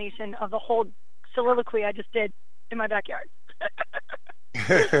explanation of the whole soliloquy I just did in my backyard.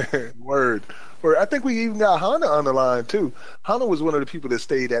 Word. I think we even got Hannah on the line too. Hannah was one of the people that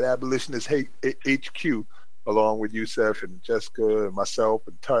stayed at Abolitionist HQ along with Yusef and Jessica and myself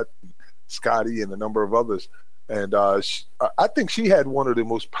and Tut and Scotty and a number of others. And I think she had one of the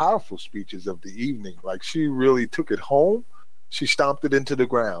most powerful speeches of the evening. She really took it home. She stomped it into the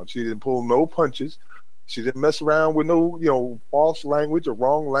ground. She didn't pull no punches. She didn't mess around with no, false language or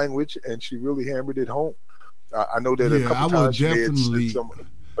wrong language, and she really hammered it home. I know that a couple times she had some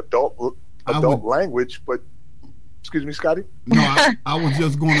adult language, but excuse me, Scotty? No, I was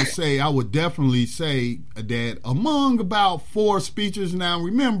just going to say, I would definitely say that among about 4 speakers, now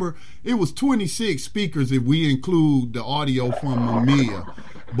remember, it was 26 speakers if we include the audio from Mamiya.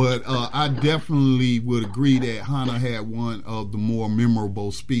 But I definitely would agree that Hannah had one of the more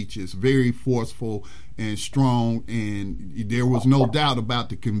memorable speeches, very forceful and strong, and there was no doubt about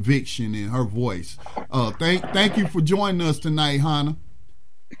the conviction in her voice. Thank you for joining us tonight, Hannah.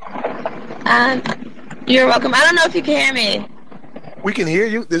 You're welcome. I don't know if you can hear me. We can hear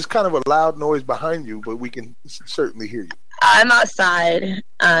you. There's kind of a loud noise behind you, but we can certainly hear you. I'm outside,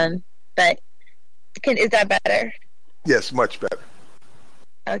 but is that better? Yes, much better.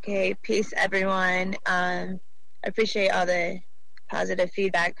 Okay, peace, everyone. I appreciate all the positive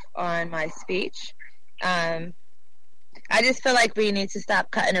feedback on my speech. I just feel like we need to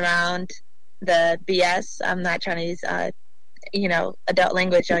stop cutting around the BS. I'm not trying to use, adult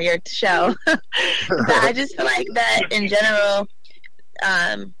language on your show. But I just feel like that in general,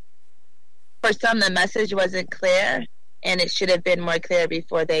 for some, the message wasn't clear, and it should have been more clear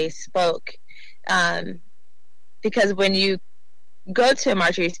before they spoke. Because when you go to a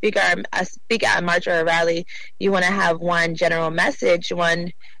march or you speak at a march or a rally, you want to have one general message,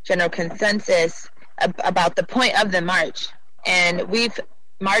 one general consensus about the point of the march. And we've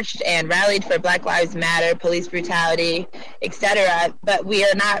marched and rallied for Black Lives Matter, police brutality, etc., but we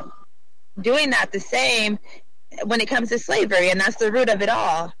are not doing that the same when it comes to slavery, and that's the root of it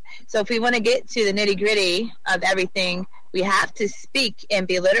all. So if we want to get to the nitty-gritty of everything, we have to speak and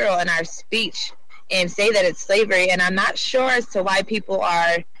be literal in our speech and say that it's slavery. And I'm not sure as to why people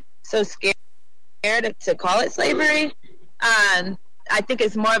are so scared to call it slavery. I think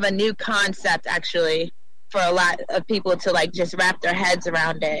it's more of a new concept, actually, for a lot of people to like just wrap their heads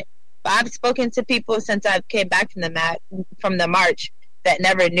around it. But I've spoken to people since I came back from the march that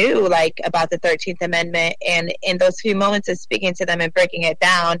never knew like about the 13th Amendment, and in those few moments of speaking to them and breaking it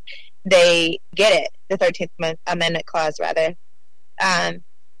down, they get it. The 13th Amendment clause, rather. I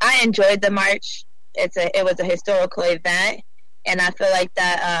enjoyed the march. It was a historical event, and I feel like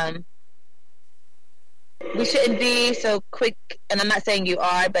that we shouldn't be so quick. And I'm not saying you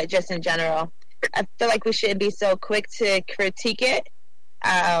are, but just in general, I feel like we shouldn't be so quick to critique it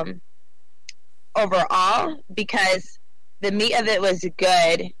overall, because the meat of it was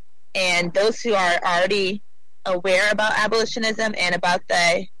good, and those who are already aware about abolitionism and about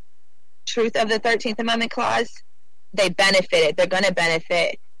the truth of the 13th Amendment clause, they benefited. They're going to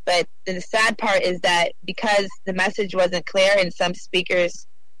benefit. But the sad part is that because the message wasn't clear in some speakers,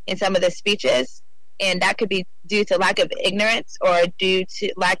 in some of the speeches, and that could be due to lack of ignorance or due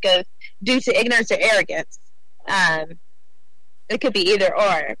to ignorance or arrogance. It could be either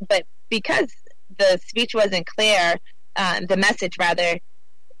or. But because the speech wasn't clear, the message rather,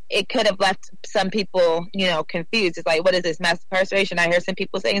 it could have left some people, confused. It's like, what is this mass incarceration? I hear some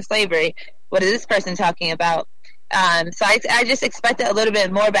people saying slavery. What is this person talking about? So I just expected a little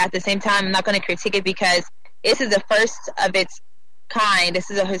bit more, but at the same time, I'm not going to critique it because this is the first of its kind. This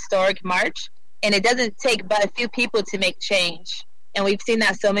is a historic march, and it doesn't take but a few people to make change. And we've seen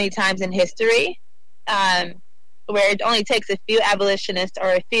that so many times in history, where it only takes a few abolitionists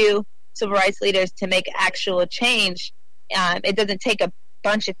or a few civil rights leaders to make actual change. It doesn't take a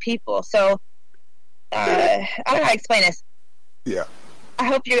bunch of people. So I don't know how to explain this. Yeah. I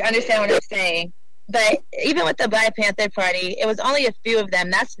hope you understand what I'm saying. But even with the Black Panther Party, it was only a few of them.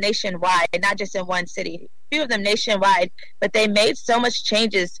 That's nationwide, not just in one city. A few of them nationwide, but they made so much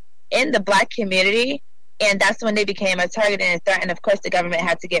changes in the Black community, and that's when they became a target and a threat. And of course, the government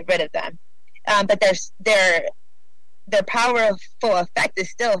had to get rid of them. But their powerful effect is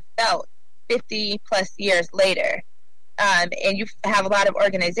still felt 50 plus years later. And you have a lot of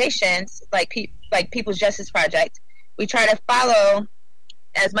organizations like People's Justice Project. We try to follow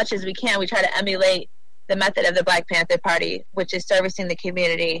as much as we can. We try to emulate the method of the Black Panther Party, which is servicing the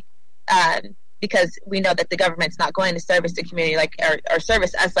community, because we know that the government's not going to service the community or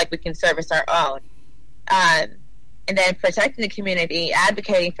service us like we can service our own. And then protecting the community,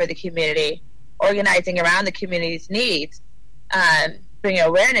 advocating for the community, organizing around the community's needs, bringing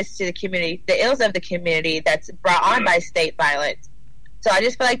awareness to the community, the ills of the community that's brought on by state violence. So I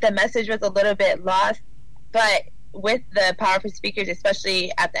just feel like the message was a little bit lost, but with the powerful speakers,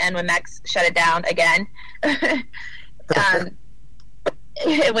 especially at the end when Max shut it down again,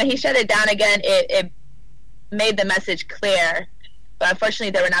 when he shut it down again, it made the message clear. But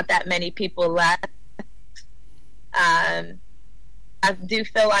unfortunately, there were not that many people left. I do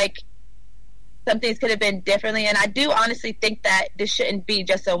feel like some things could have been differently, and I do honestly think that this shouldn't be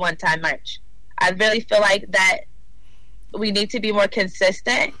just a one-time march. I really feel like that we need to be more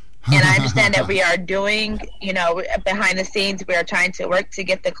consistent. And I understand that we are doing, behind the scenes, we are trying to work to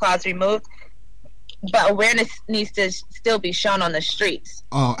get the clause removed. But awareness needs to still be shown on the streets.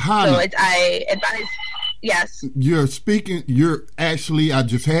 Hannah, so I advise, yes. I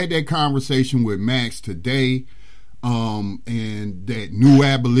just had that conversation with Max today, and that new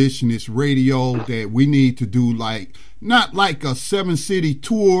abolitionist radio that we need to do, not like a 7-city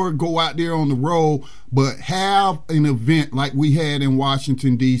tour, go out there on the road, but have an event like we had in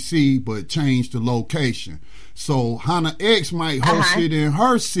Washington, D.C., but change the location. So Hannah X might host it in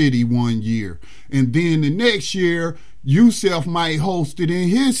her city one year, and then the next year, Yusef might host it in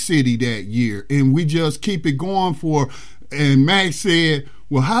his city that year, and we just keep it going and Max said,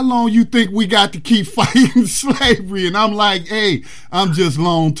 well, how long you think we got to keep fighting slavery? And I'm like, hey, I'm just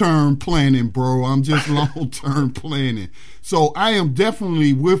long-term planning, bro. I'm just long-term planning. So I am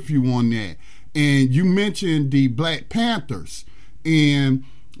definitely with you on that. And you mentioned the Black Panthers. And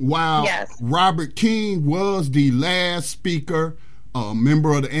while Robert King was the last speaker,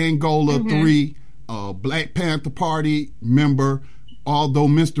 member of the Angola 3, Black Panther Party member, although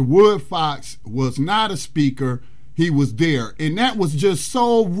Mr. Woodfox was not a speaker, he was there. And that was just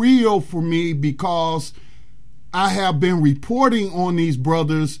so real for me because I have been reporting on these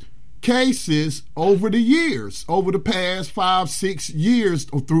brothers' cases over the years, over the past 5-6 years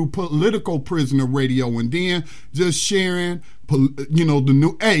through Political Prisoner Radio, and then just sharing, the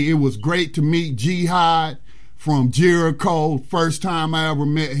new, it was great to meet Jihad from Jericho. First time I ever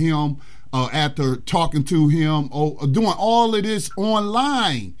met him, after talking to him, doing all of this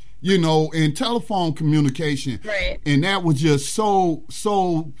online. in telephone communication. Right. And that was just so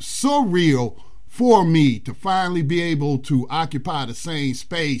surreal for me to finally be able to occupy the same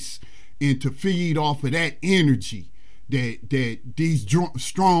space and to feed off of that energy that these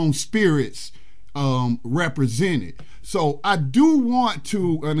strong spirits represented. So I do want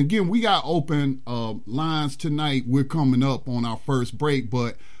to, and again, we got open lines tonight. We're coming up on our first break,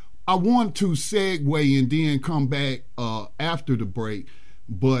 but I want to segue and then come back after the break.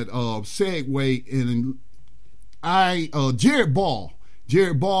 But segue, and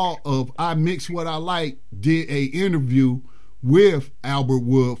Jared Ball of I Mix What I Like did a interview with Albert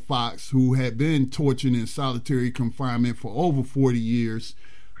Wood Fox, who had been tortured in solitary confinement for over 40 years.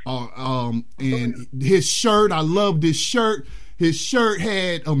 And his shirt, I love this shirt. His shirt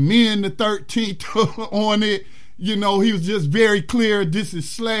had Amend the 13th on it. He was just very clear, this is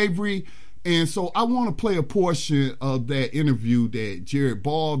slavery. And so I want to play a portion of that interview that Jared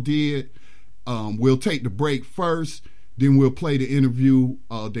Ball did. We'll take the break first. Then we'll play the interview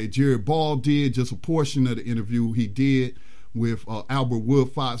that Jared Ball did, just a portion of the interview he did with Albert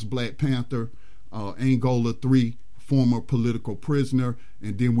Wood Fox, Black Panther, Angola 3, former political prisoner,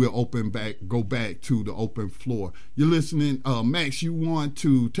 and then we'll go back to the open floor. You're listening. Max, you want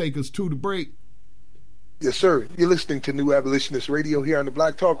to take us to the break? Yes, sir. You're listening to New Abolitionist Radio here on the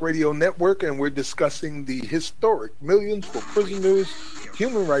Black Talk Radio Network, and we're discussing the historic Millions for Prisoners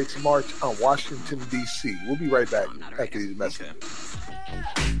Human Rights March on Washington, D.C. We'll be right back after these messages.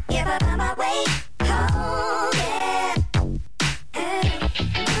 If I find my way home, yeah.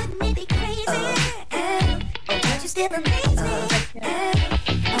 Wouldn't it be crazy? Would you still amaze me?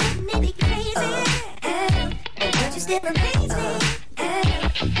 Wouldn't it be crazy? Would you still amaze me?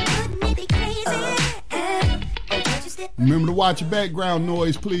 Wouldn't it be crazy? Remember to watch your background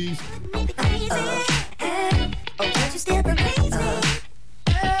noise, please. No,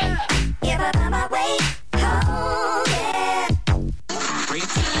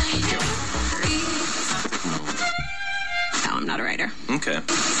 I'm not a writer. Okay.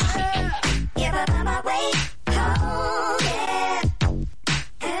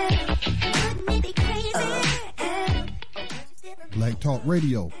 Black Talk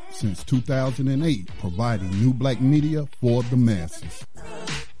Radio, since 2008, providing new black media for the masses.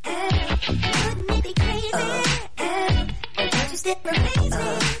 In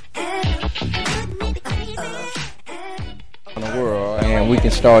the world, and we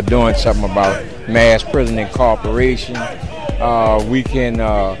can start doing something about mass prison incarceration. We can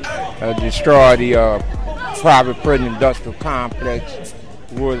destroy the private prison industrial complex,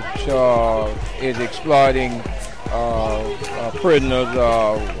 which is exploiting prisoners,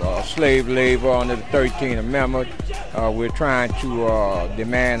 slave labor under the 13th Amendment. We're trying to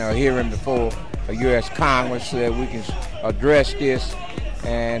demand a hearing before a U.S. Congress so that we can address this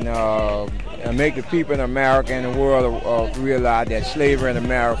and make the people in America and the world realize that slavery in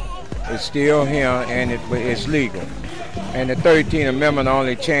America is still here and it's legal. And the 13th Amendment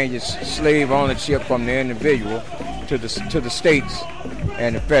only changes slave ownership from the individual to the states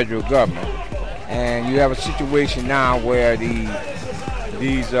and the federal government. And you have a situation now where these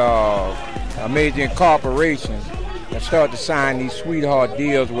major corporations have started to sign these sweetheart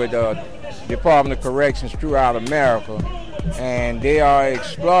deals with Department of Corrections throughout America, and they are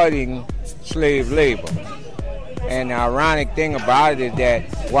exploiting slave labor. And the ironic thing about it is that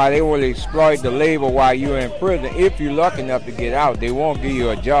while they will exploit the labor while you're in prison, if you're lucky enough to get out, they won't give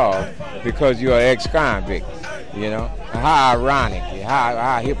you a job because you're an ex-convict, How ironic,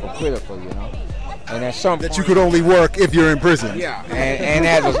 how hypocritical, And at some that you could only work if you're in prison. Yeah, and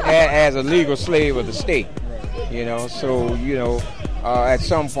as a legal slave of the state, So at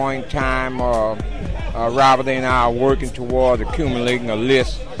some point in time, Robert and I are working towards accumulating a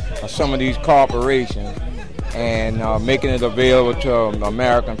list of some of these corporations and making it available to the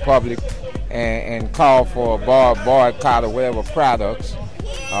American public, and call for a boycott of whatever products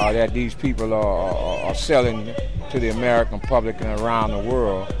that these people are selling to the American public and around the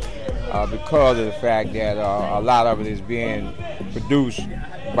world. Because of the fact that a lot of it is being produced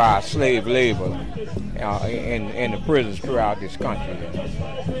by slave labor in the prisons throughout this country.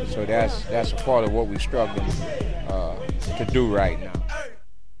 So that's a part of what we're struggling to do right now.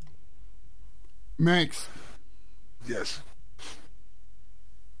 Max? Yes.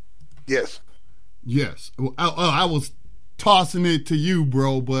 Well, I was tossing it to you,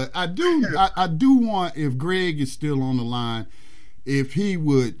 bro, but I do want, if Greg is still on the line, if he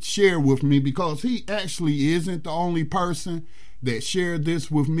would share with me, because he actually isn't the only person that shared this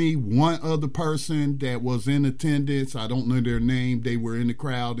with me. One other person that was in attendance, I don't know their name, they were in the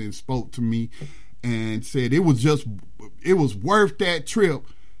crowd and spoke to me and said it was worth that trip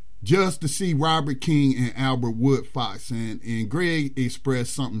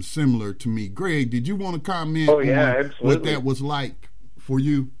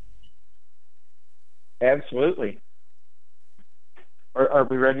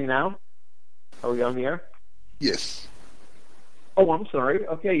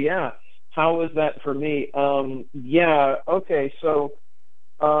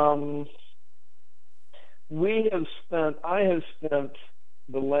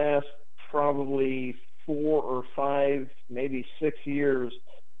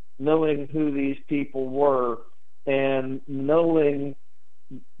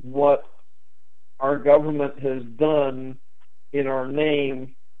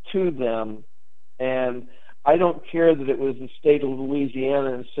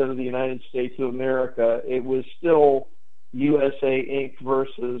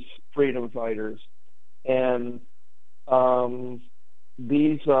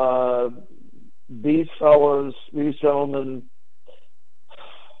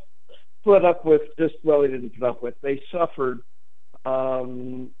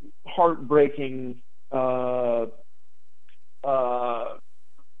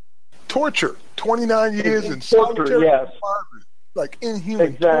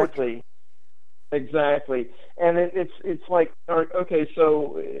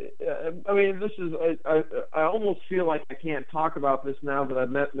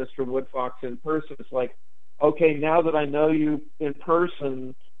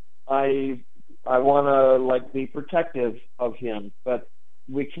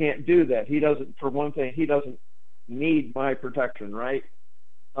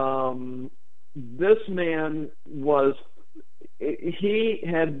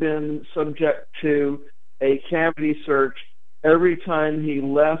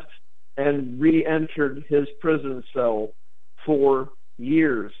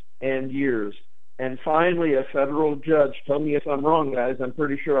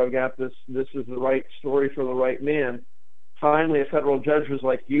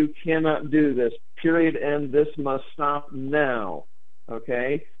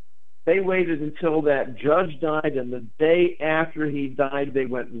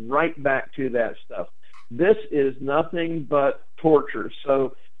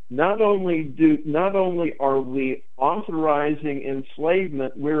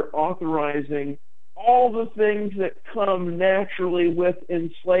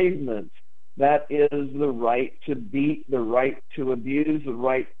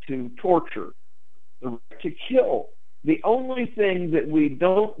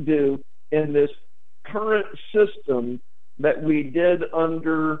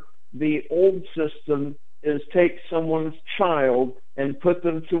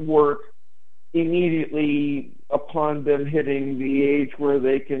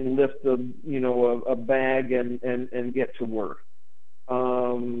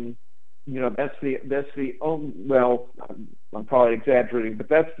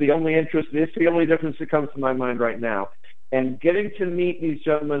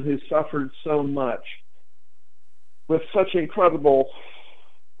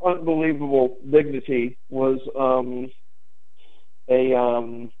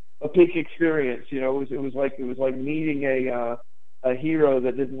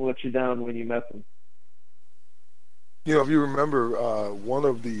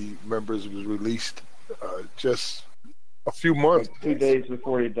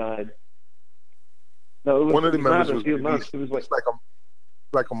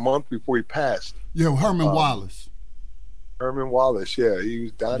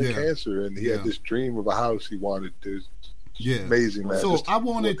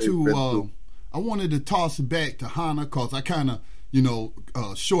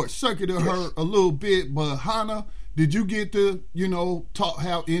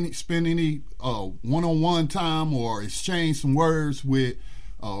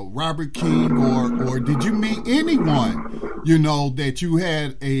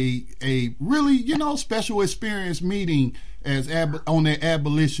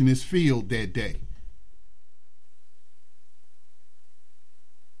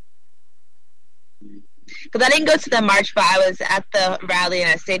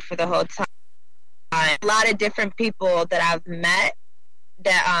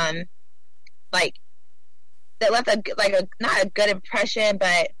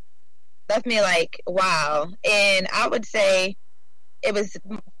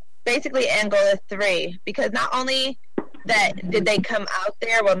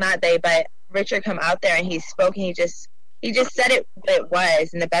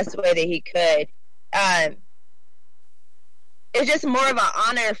it's just more of an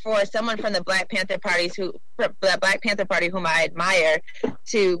honor for someone from the Black Panther Party whom I admire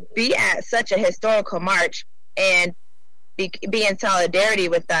to be at such a historical march and be in solidarity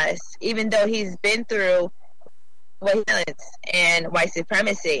with us, even though he's been through violence and white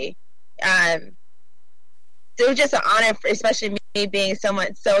supremacy. So it was just an honor, especially me being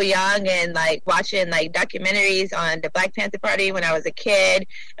someone so young and like watching like documentaries on the Black Panther Party when I was a kid.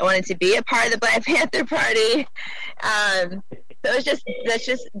 I wanted to be a part of the Black Panther Party. So it's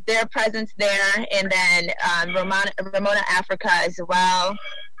just their presence there, and then Ramona Africa as well,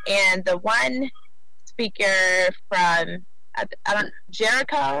 and the one speaker from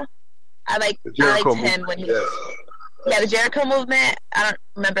Jericho. I liked him when he the Jericho movement. I don't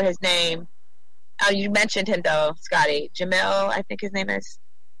remember his name. You mentioned him though, Scotty. Jamil, I think his name is.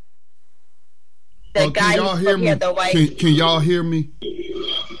 The guy who spoke here, the white. Can y'all hear me?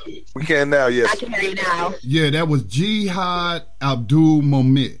 We can now, yes. I can hear you now. Yeah, that was Jihad Abdul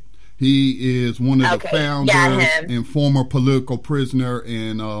Mohammed. He is one of the founders and former political prisoner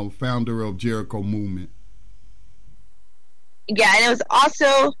and founder of Jericho movement. Yeah, and it was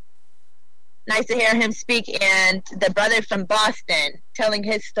also nice to hear him speak, and the brother from Boston telling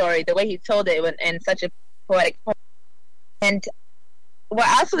his story, the way he told it in such a poetic form. And what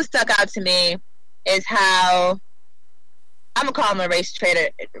also stuck out to me is how I'm gonna call him a race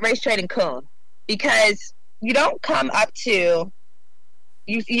trading coon, because you don't come up to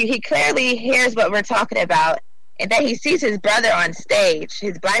he clearly hears what we're talking about, and then he sees his brother on stage,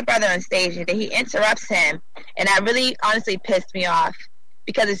 his black brother on stage, and then he interrupts him, and that really honestly pissed me off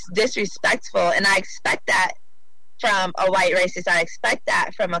because it's disrespectful, and I expect that from a white racist. I expect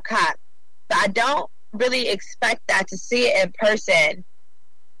that from a cop, but I don't really expect that to see it in person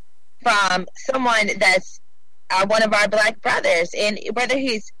from someone that's one of our black brothers. And whether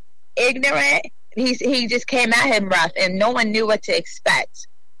he's ignorant, he just came at him rough, and no one knew what to expect.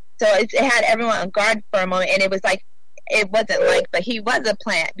 So it had everyone on guard for a moment, and it was like, it wasn't like, but he was a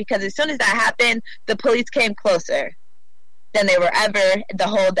plant, because as soon as that happened, the police came closer than they were ever the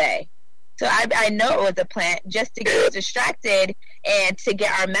whole day. So I know it was a plant just to get distracted and to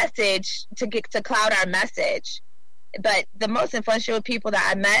get our message, to cloud our message. But the most influential people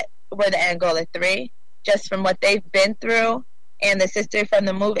that I met were the Angola 3, just from what they've been through, and the sister from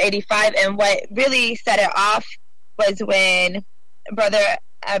the Move 85. And what really set it off was when brother,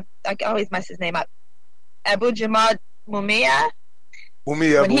 I always mess his name up, Abu Jamal Mumia.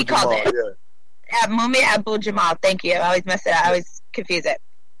 Mumia Abu Jamal, Mumia Abu Jamal, thank you. I always mess it up. I always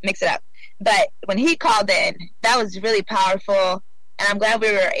mix it up. But when he called in, that was really powerful, and I'm glad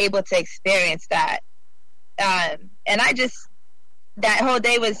we were able to experience that. And that whole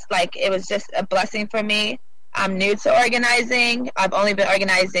day was like, it was just a blessing for me. I'm new to organizing. I've only been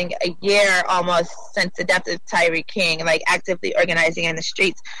organizing a year almost since the death of Tyree King, like actively organizing in the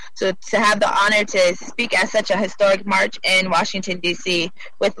streets. So to have the honor to speak at such a historic march in Washington, D.C.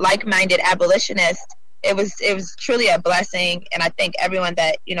 with like-minded abolitionists, it was truly a blessing. And I thank everyone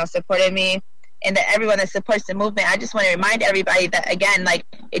that, supported me, and that everyone that supports the movement. I just want to remind everybody that, again, like,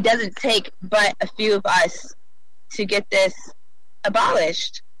 it doesn't take but a few of us to get this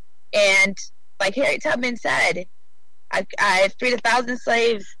abolished. And like Harriet Tubman said, I freed 1,000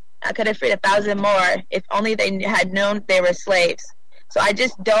 slaves. I could have freed 1,000 more if only they had known they were slaves. So I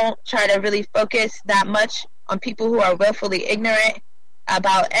just don't try to really focus that much on people who are willfully ignorant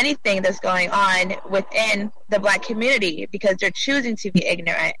about anything that's going on within the black community, because they're choosing to be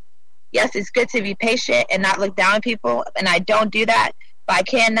ignorant. Yes, it's good to be patient and not look down on people, and I don't do that, but I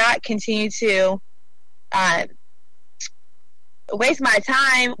cannot continue to waste my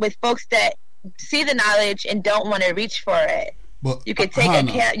time with folks that see the knowledge and don't want to reach for it. But you could take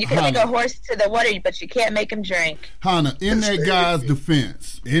a horse to the water, but you can't make him drink. Hannah, in that guy's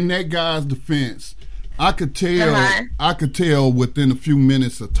defense, I could tell within a few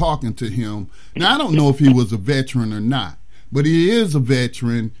minutes of talking to him. Now, I don't know if he was a veteran or not, but he is a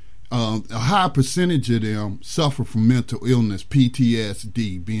veteran. A high percentage of them suffer from mental illness,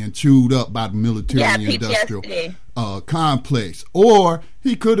 PTSD, being chewed up by the military-industrial complex. Or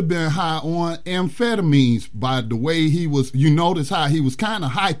he could have been high on amphetamines by the way he was. You notice how he was kind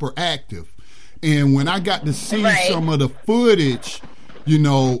of hyperactive. And when I got to see some of the footage,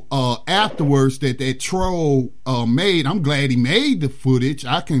 afterwards that troll made, I'm glad he made the footage.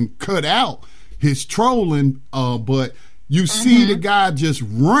 I can cut out his trolling, but you see the guy just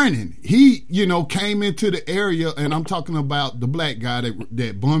running. He, came into the area, and I'm talking about the black guy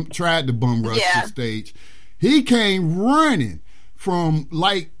that tried to bum rush the stage. He came running from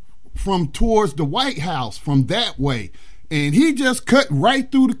towards the White House, from that way. And he just cut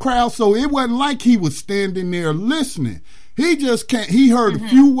right through the crowd, so it wasn't like he was standing there listening. He just can't. He heard a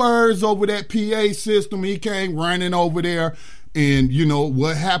few words over that PA system. He came running over there, and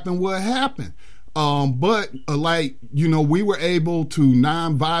what happened. But we were able to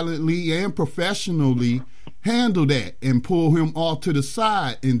non-violently and professionally handle that and pull him off to the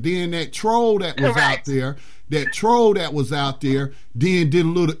side. And then that troll that was out there, then did a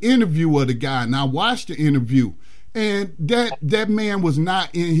little interview of the guy. And I watched the interview, and that man was not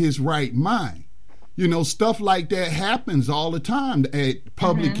in his right mind. Stuff like that happens all the time at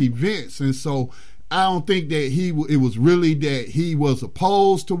public events. And so I don't think that it was really that he was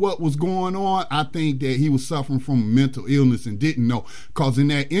opposed to what was going on. I think that he was suffering from mental illness and didn't know. Because in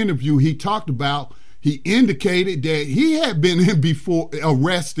that interview, he indicated that he had been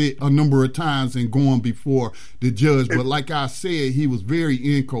arrested a number of times and going before the judge. But like I said, he was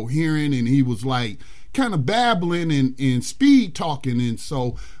very incoherent, and he was like kind of babbling and speed talking. And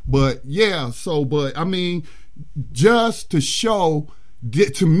but I mean, just to show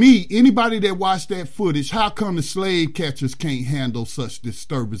to me, anybody that watched that footage, how come the slave catchers can't handle such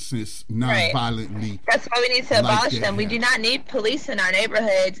disturbances non-violently? Right. That's why we need to abolish them. We do not need police in our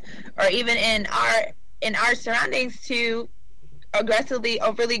neighborhoods or even in our surroundings to overtly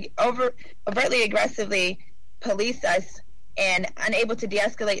aggressively police us and unable to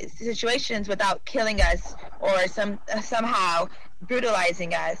de-escalate situations without killing us or somehow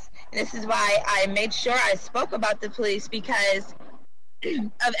brutalizing us. And this is why I made sure I spoke about the police, because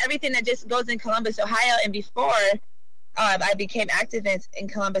of everything that just goes in Columbus, Ohio, and before I became activist in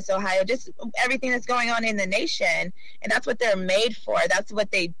Columbus, Ohio, just everything that's going on in the nation. And that's what they're made for. That's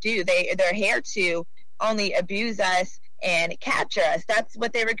what they do. They're here to only abuse us and capture us. That's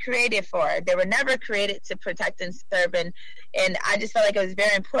what they were created for. They were never created to protect and serve. And I just felt like it was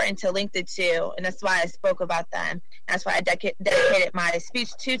very important to link the two. And that's why I spoke about them. That's why I dedicated my speech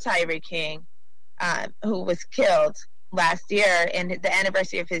to Tyree King, who was killed last year. And the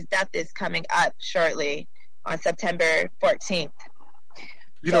anniversary of his death is coming up shortly on September 14th.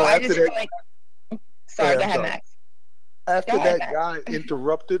 Go ahead, Max. After that guy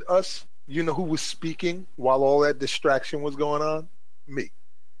interrupted us, you know who was speaking while all that distraction was going on? Me.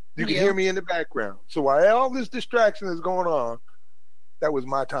 You can hear me in the background. So while all this distraction is going on, that was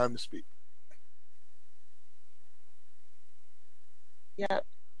my time to speak. Yep.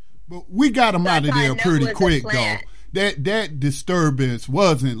 But we got him out of there pretty quick, though. That disturbance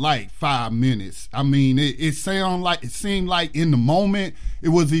wasn't like 5 minutes. I mean, it seemed like in the moment it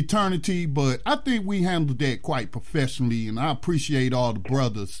was eternity, but I think we handled that quite professionally, and I appreciate all the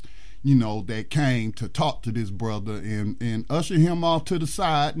brothers, that came to talk to this brother and usher him off to the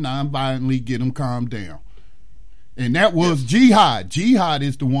side, non-violently get him calmed down. And that was Jihad. Jihad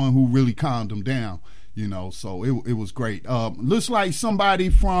is the one who really calmed him down, so it was great. Looks like somebody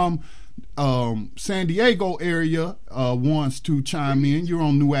from San Diego area wants to chime in. You're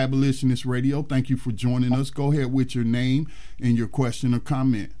on New Abolitionist Radio. Thank you for joining us. Go ahead with your name and your question or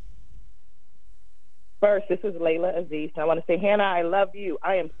comment. First, this is Layla Aziz. I want to say, Hannah, I love you.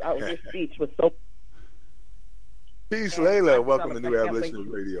 Your speech was so... Peace, Layla. Welcome to New Abolitionist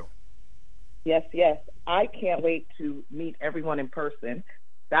Radio. Yes. I can't wait to meet everyone in person.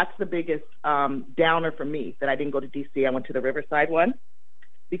 That's the biggest downer for me, that I didn't go to D.C. I went to the Riverside one,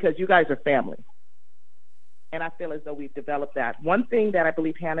 because you guys are family. And I feel as though we've developed that. One thing that I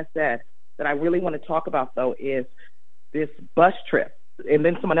believe Hannah said that I really want to talk about, though, is this bus trip. And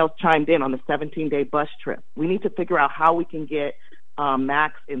then someone else chimed in on the 17-day bus trip. We need to figure out how we can get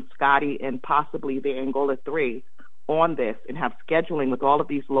Max and Scotty and possibly the Angola 3 on this and have scheduling with all of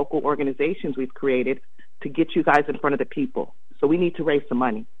these local organizations we've created to get you guys in front of the people. So we need to raise some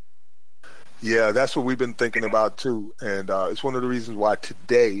money. Yeah, that's what we've been thinking about, too. And it's one of the reasons why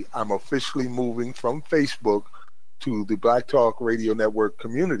today I'm officially moving from Facebook to the Black Talk Radio Network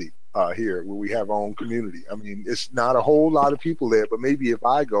community here, where we have our own community. I mean, it's not a whole lot of people there, but maybe if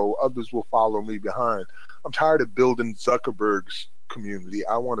I go, others will follow me behind. I'm tired of building Zuckerberg's community.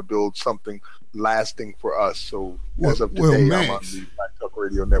 I want to build something lasting for us. So as of today, Max, I'm on the Black Talk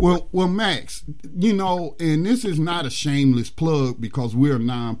Radio Network. Well, Max, and this is not a shameless plug because we're a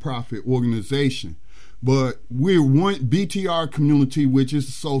nonprofit organization, but we're one BTR community, which is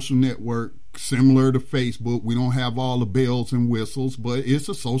a social network similar to Facebook. We don't have all the bells and whistles, but it's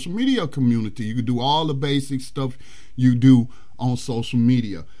a social media community. You can do all the basic stuff you do on social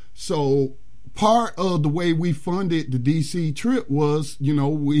media. So part of the way we funded the DC trip was,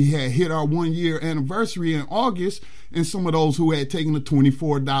 we had hit our 1-year anniversary in August, and some of those who had taken a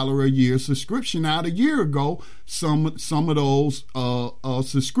 $24 a year subscription out a year ago, some of those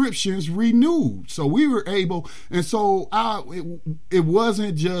subscriptions renewed. So we were able, and so it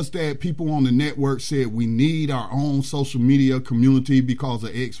wasn't just that people on the network said we need our own social media community because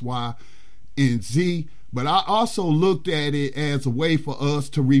of X, Y, and Z, but I also looked at it as a way for us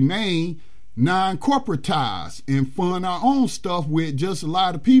to remain non-corporatized and fund our own stuff with just a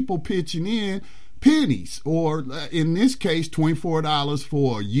lot of people pitching in pennies, or in this case, $24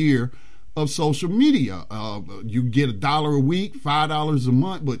 for a year of social media. You get $1 a week, $5 a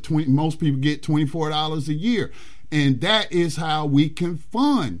month, but most people get $24 a year. And that is how we can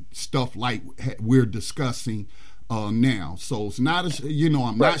fund stuff like we're discussing now. So it's not,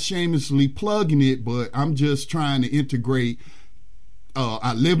 I'm not shamelessly plugging it, but I'm just trying to integrate.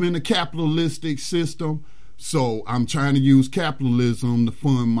 I live in a capitalistic system, so I'm trying to use capitalism to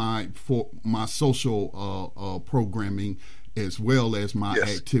fund my social programming, as well as my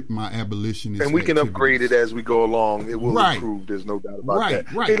abolitionist. And we can upgrade it as we go along. It will improve. There's no doubt about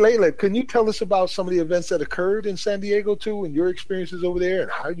that. Right. Hey, Layla, can you tell us about some of the events that occurred in San Diego too, and your experiences over there,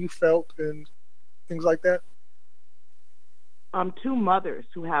 and how you felt and things like that? Two mothers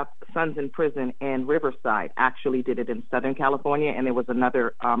who have sons in prison in Riverside actually did it in Southern California, and there was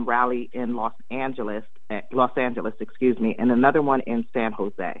another rally in Los Angeles, and another one in San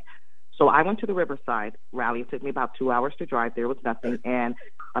Jose. So I went to the Riverside rally. It took me about 2 hours to drive. There was nothing, and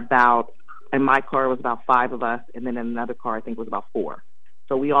in my car it was about 5 of us, and then in another car I think it was about 4.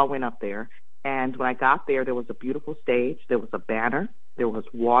 So we all went up there, and when I got there was a beautiful stage. There was a banner, there was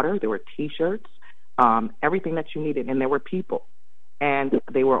water, there were T-shirts. Everything that you needed, and there were people, and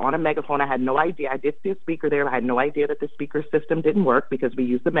they were on a megaphone. I had no idea. I did see a speaker there. I had no idea that the speaker system didn't work because we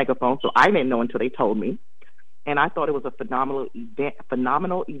used the megaphone, so I didn't know until they told me. And I thought it was a phenomenal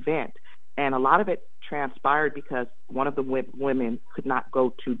event, and a lot of it transpired because one of the women could not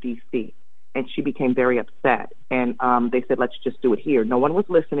go to D.C., and she became very upset, and they said, let's just do it here. No one was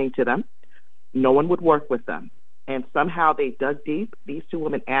listening to them. No one would work with them, and somehow they dug deep, these two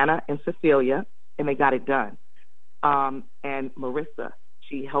women, Anna and Cecilia, and they got it done. And Marissa,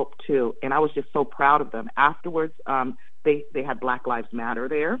 she helped too. And I was just so proud of them. Afterwards, they had Black Lives Matter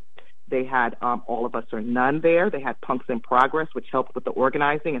there. They had All of Us or None there. They had Punks in Progress, which helped with the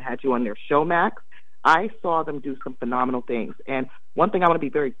organizing and had you on their show, Max. I saw them do some phenomenal things. And one thing I want to be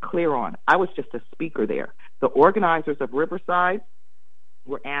very clear on, I was just a speaker there. The organizers of Riverside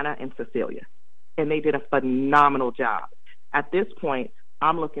were Anna and Cecilia, and they did a phenomenal job. At this point,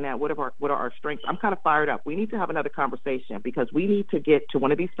 I'm looking at what are our strengths. I'm kind of fired up. We need to have another conversation because we need to get to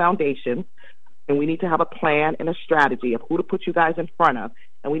one of these foundations, and we need to have a plan and a strategy of who to put you guys in front of,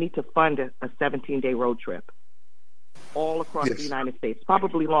 and we need to fund a 17-day road trip all across the United States,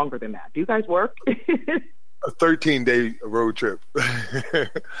 probably longer than that. Do you guys work? A 13-day road trip.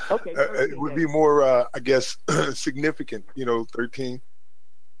 Okay. It would be more, I guess, significant, 13.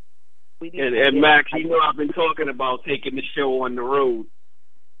 And Max, I've been talking about taking the show on the road.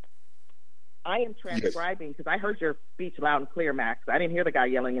 I am transcribing because I heard your speech loud and clear, Max. I didn't hear the guy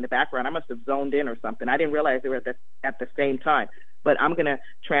yelling in the background. I must have zoned in or something. I didn't realize they were at the same time. But I'm going to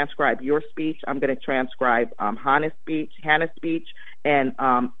transcribe your speech. I'm going to transcribe Hannah's speech, and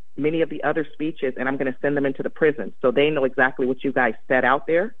many of the other speeches, and I'm going to send them into the prison so they know exactly what you guys said out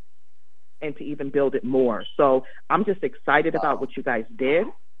there and to even build it more. So I'm just excited about what you guys did.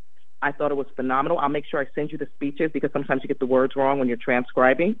 I thought it was phenomenal. I'll make sure I send you the speeches because sometimes you get the words wrong when you're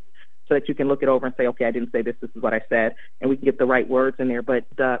transcribing, so that you can look it over and say, okay, I didn't say this, this is what I said, and we can get the right words in there. But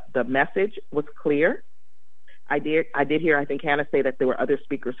the message was clear. I did hear, I think, Hannah say that there were other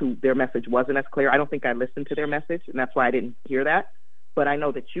speakers who their message wasn't as clear. I don't think I listened to their message, and that's why I didn't hear that. But I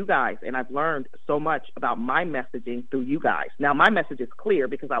know that you guys, and I've learned so much about my messaging through you guys. Now, my message is clear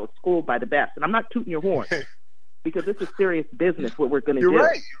because I was schooled by the best, and I'm not tooting your horn because this is serious business, what we're going to do. You're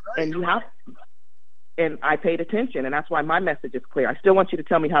right. And you have, and I paid attention, and that's why my message is clear. I still want you to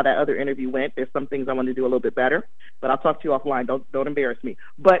tell me how that other interview went. There's some things I want to do a little bit better, but I'll talk to you offline. Don't embarrass me.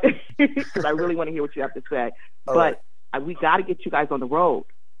 But because I really want to hear what you have to say. We got to get you guys on the road.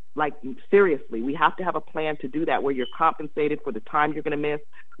 Like, seriously, we have to have a plan to do that where you're compensated for the time you're going to miss,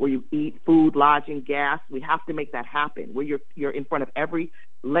 where you eat food, lodging, gas. We have to make that happen, where you're in front of every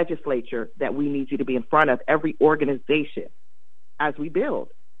legislature that we need you to be in front of, every organization as we build.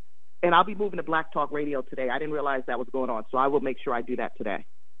 And I'll be moving to Black Talk Radio today. I didn't realize that was going on, so I will make sure I do that today.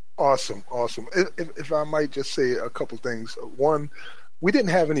 Awesome. If I might just say a couple things. One, we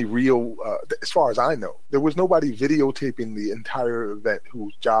didn't have any real, as far as I know, there was nobody videotaping the entire event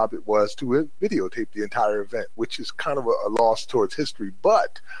whose job it was to videotape the entire event, which is kind of a loss towards history.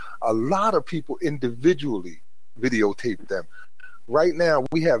 But a lot of people individually videotaped them. Right now,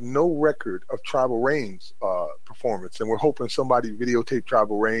 we have no record of Tribal Reign's performance, and we're hoping somebody videotaped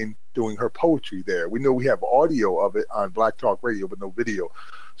Tribal Reign doing her poetry there. We know we have audio of it on Black Talk Radio, but no video.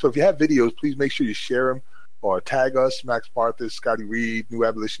 So if you have videos, please make sure you share them or tag us, Max Parthas, Scotty Reed, New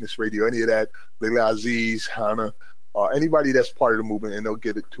Abolitionist Radio, any of that, Leila Aziz, Hannah, anybody that's part of the movement, and they'll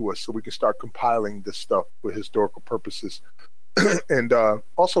get it to us so we can start compiling this stuff for historical purposes. And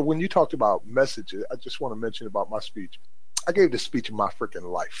also, when you talked about messages, I just want to mention about my speech. I gave this speech of my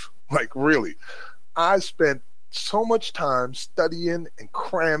freaking life. Like, really. I spent so much time studying and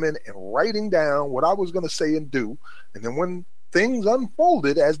cramming and writing down what I was going to say and do. And then when things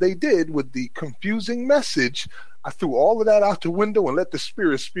unfolded as they did with the confusing message, I threw all of that out the window and let the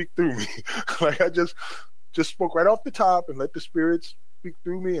Spirit speak through me. Like, I just spoke right off the top and let the Spirit speak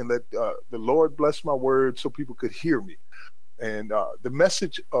through me and let the Lord bless my words so people could hear me. And the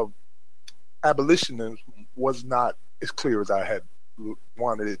message of abolitionism was not as clear as I had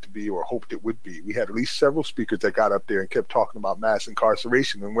wanted it to be or hoped it would be. We had at least several speakers that got up there and kept talking about mass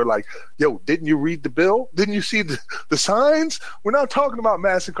incarceration, and we're like, yo, didn't you read the bill? Didn't you see the signs? We're not talking about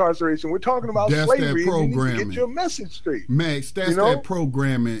mass incarceration. We're talking about slavery. You need to get your message straight. Max, that's that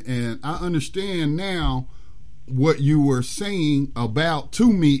programming, and I understand now what you were saying about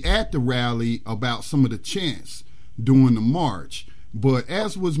to me at the rally about some of the chants during the march. But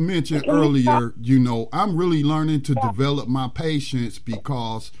as was mentioned earlier, I'm really learning to develop my patience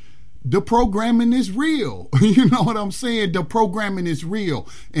because the programming is real. You know what I'm saying? The programming is real.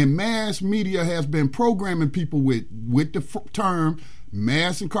 And mass media has been programming people with the term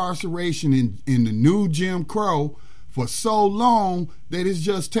mass incarceration in the new Jim Crow for so long that it's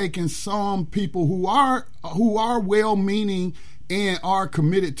just taken some people who are well-meaning and are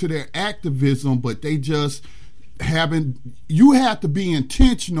committed to their activism, but they just you have to be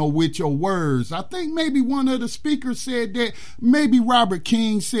intentional with your words. I think maybe one of the speakers said that, maybe Robert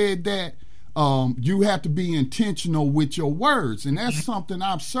King said that you have to be intentional with your words. And that's something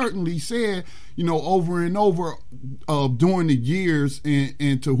I've certainly said, over and over during the years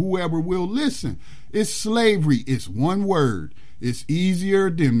and to whoever will listen. It's slavery. It's one word. It's easier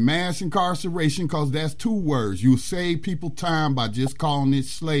than mass incarceration because that's two words. You save people time by just calling it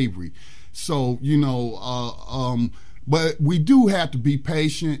slavery. So, but we do have to be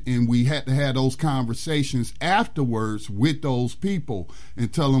patient, and we had to have those conversations afterwards with those people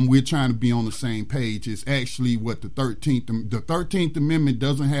and tell them we're trying to be on the same page. It's actually what the 13th Amendment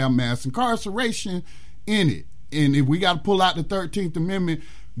doesn't have mass incarceration in it. And if we got to pull out the 13th Amendment,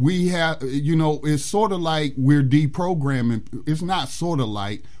 we have, it's sort of like we're deprogramming. It's not sort of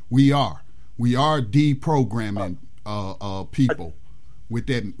like we are deprogramming people. With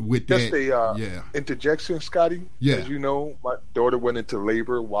that, interjection, Scotty. Yeah. As you know, my daughter went into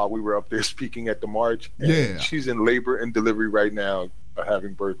labor while we were up there speaking at the march. And she's in labor and delivery right now,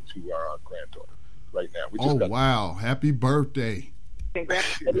 having birth to our granddaughter right now. Wow. Happy birthday.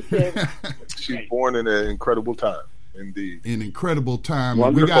 Congratulations. She's born in an incredible time, indeed. An incredible time.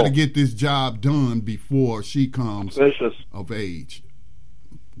 Wonderful. We got to get this job done before she comes of age.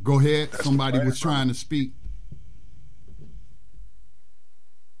 Go ahead. Somebody was trying to speak.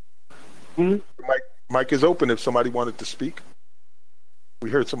 Mic is open if somebody wanted to speak.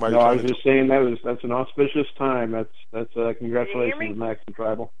 We heard somebody. No, I was just saying that's an auspicious time. That's congratulations, Max and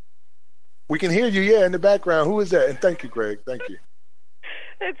Tribal. We can hear you, in the background. Who is that? And thank you, Greg. Thank you.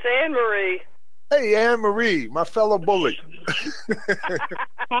 It's Anne Marie. Hey, Anne Marie, my fellow bully.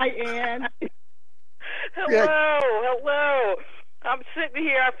 Hi, Anne. Hello. I'm sitting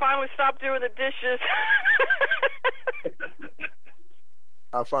here. I finally stopped doing the dishes.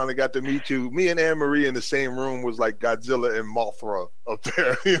 I finally got to meet you. Me and Anne Marie in the same room was like Godzilla and Mothra up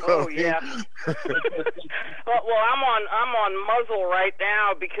there. Yeah. Well, I'm on muzzle right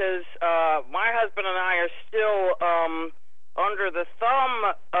now because my husband and I are still under the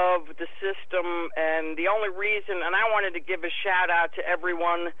thumb of the system, and the only reason, and I wanted to give a shout out to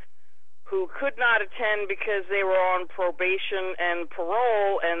everyone who could not attend because they were on probation and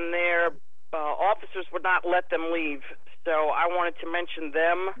parole, and their officers would not let them leave. So I wanted to mention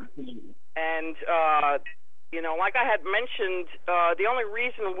them, and, like I had mentioned, the only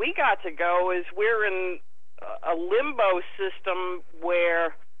reason we got to go is we're in a limbo system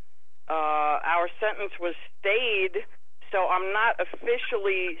where our sentence was stayed, so I'm not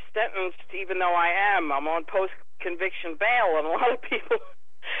officially sentenced, even though I am. I'm on post-conviction bail, and a lot of people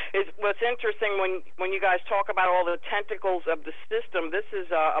what's interesting when you guys talk about all the tentacles of the system. This is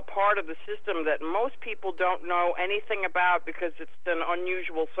a part of the system that most people don't know anything about because it's an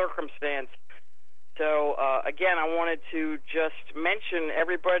unusual circumstance. So again, I wanted to just mention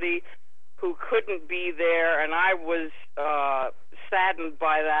everybody who couldn't be there, and I was saddened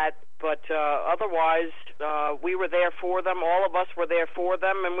by that. But otherwise, we were there for them. All of us were there for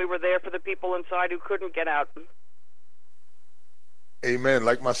them, and we were there for the people inside who couldn't get out. Amen.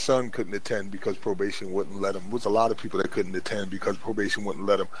 Like my son couldn't attend because probation wouldn't let him. There was a lot of people that couldn't attend because probation wouldn't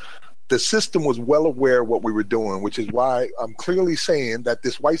let him. The system was well aware of what we were doing, which is why I'm clearly saying that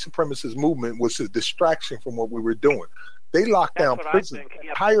this white supremacist movement was a distraction from what we were doing. They locked down prisons.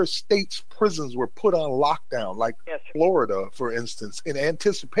 Entire states' prisons were put on lockdown, like Florida, for instance, in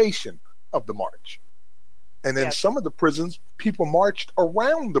anticipation of the march. And then some of the prisons, people marched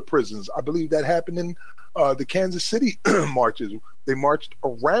around the prisons. I believe that happened in the Kansas City marches. They marched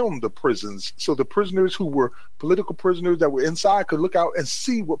around the prisons. So the prisoners who were political prisoners that were inside could look out and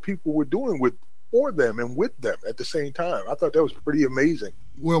see what people were doing for them and with them at the same time. I thought that was pretty amazing.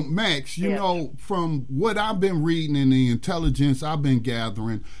 Well, Max, you know, from what I've been reading and the intelligence I've been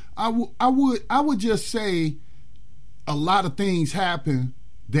gathering, I would just say a lot of things happened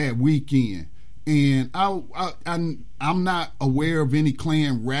that weekend. And I'm not aware of any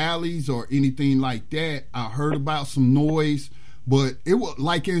Klan rallies or anything like that. I heard about some noise, but it was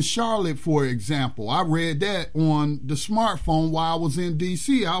like in Charlotte, for example. I read that on the smartphone while I was in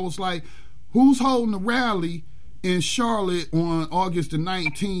D.C. I was like, who's holding a rally in Charlotte on August the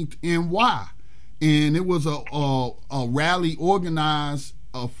 19th and why? And it was a rally organized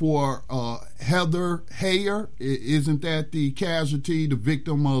for Heather Heyer. Isn't that the casualty, the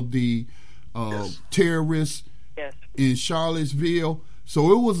victim of the terrorists in Charlottesville?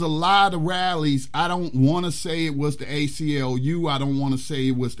 So it was a lot of rallies. I don't want to say it was the ACLU. I don't want to say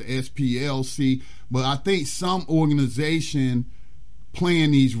it was the SPLC. But I think some organization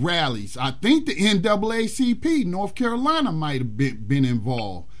playing these rallies. I think the NAACP, North Carolina, might have been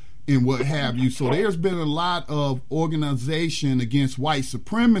involved in what have you. So there's been a lot of organization against white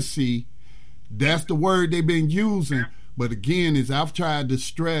supremacy. That's the word they've been using. But again, as I've tried to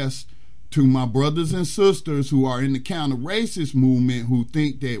stress to my brothers and sisters who are in the counter-racist movement, who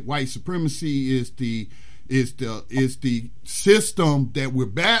think that white supremacy is the system that we're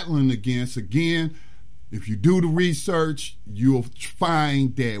battling against, again, if you do the research, you'll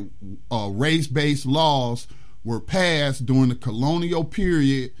find that race-based laws were passed during the colonial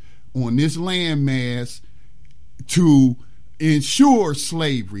period on this landmass to ensure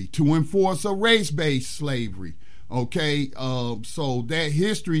slavery, to enforce a race-based slavery. Okay, so that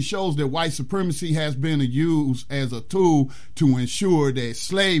history shows that white supremacy has been used as a tool to ensure that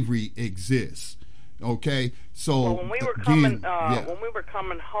slavery exists. Okay, so when we were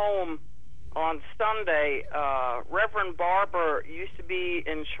coming home on Sunday, Reverend Barber used to be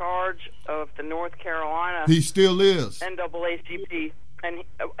in charge of the North Carolina. He still is. NAACP, and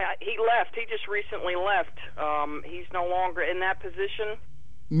he left. He just recently left. He's no longer in that position.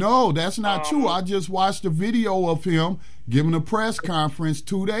 No, that's not true. I just watched a video of him giving a press conference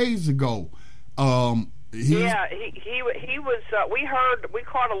 2 days ago. He was. We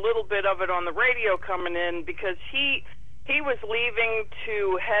caught a little bit of it on the radio coming in because he was leaving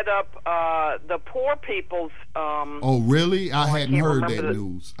to head up the poor people's. Oh, really? I hadn't heard that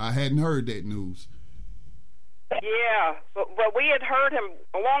news. I hadn't heard that news. Yeah, but we had heard him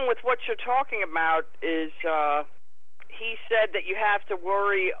along with what you're talking about is. He said that you have to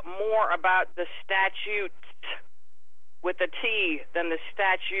worry more about the statutes with a T than the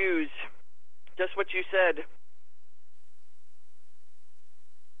statues. Just what you said.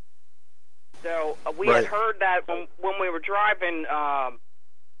 So we had heard that when we were driving.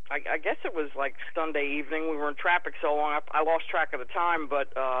 I guess it was like Sunday evening. We were in traffic so long I lost track of the time.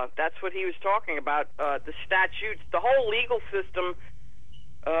 But that's what he was talking about. The statutes, the whole legal system.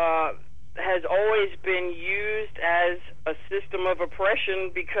 Has always been used as a system of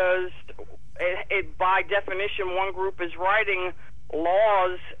oppression because it by definition one group is writing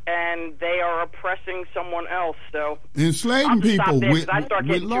laws and they are oppressing someone else. So enslaving people with I start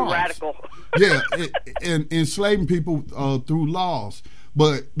getting laws. Too radical. Yeah, and enslaving people through laws.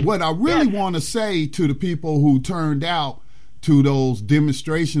 But what I really want to say to the people who turned out to those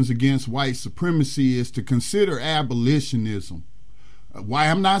demonstrations against white supremacy is to consider abolitionism. Why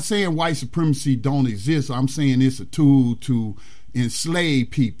I'm not saying white supremacy don't exist. I'm saying it's a tool to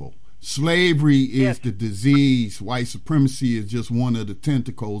enslave people. Slavery is the disease. White supremacy is just one of the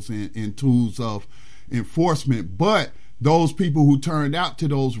tentacles and tools of enforcement. But those people who turned out to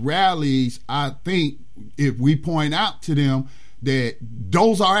those rallies, I think if we point out to them that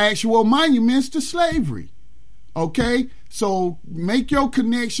those are actual monuments to slavery. Okay, so make your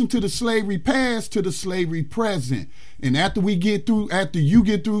connection to the slavery past to the slavery present. And after you get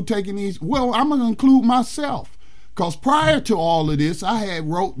through taking these, well, I'm going to include myself. Because prior to all of this, I had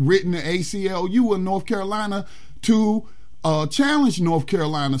written the ACLU in North Carolina to challenge North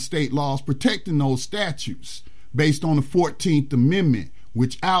Carolina state laws protecting those statutes based on the 14th Amendment,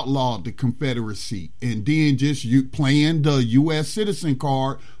 which outlawed the Confederacy. And then just you playing the U.S. citizen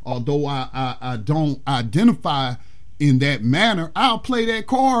card, although I don't identify in that manner, I'll play that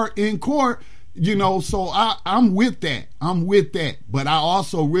card in court, so I'm with that. But I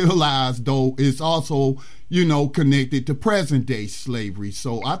also realize, though, it's also, connected to present day slavery.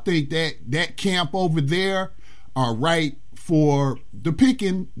 So I think that camp over there are right for the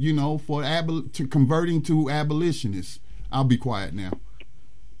picking, for to converting to abolitionists. I'll be quiet now.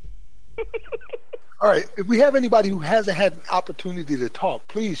 All right. If we have anybody who hasn't had an opportunity to talk,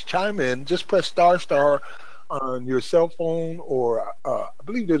 please chime in. Just press star on your cell phone, or I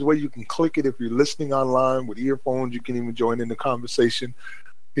believe there's a way you can click it if you're listening online with earphones. You can even join in the conversation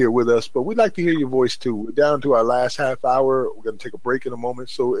here with us. But we'd like to hear your voice too. We're down to our last half hour. We're going to take a break in a moment.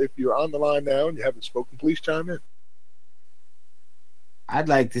 So if you're on the line now and you haven't spoken, please chime in. I'd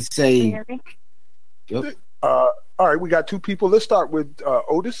like to say. All right, we got two people. Let's start with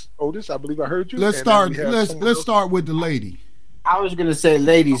Otis. Otis, I believe I heard you. Let's start with the lady. I was going to say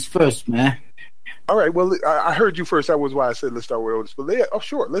ladies first, man. All right, well, I heard you first. That was why I said let's start with Otis. But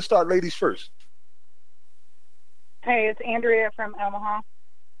sure, let's start ladies first. Hey, it's Andrea from Omaha.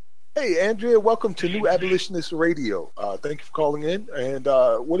 Hey, Andrea, welcome to New Abolitionist Radio. Thank you for calling in. And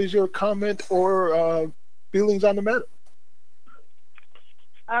what is your comment or feelings on the matter?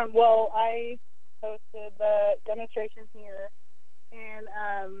 Well, I hosted the demonstration here, and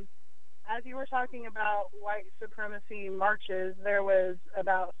as you were talking about white supremacy marches, there was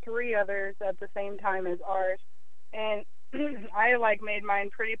about 3 others at the same time as ours, and I made mine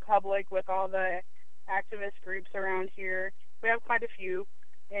pretty public with all the activist groups around here. We have quite a few,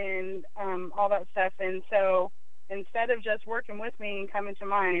 and all that stuff, and so instead of just working with me and coming to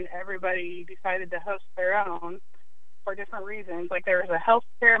mine, everybody decided to host their own for different reasons. Like, there was a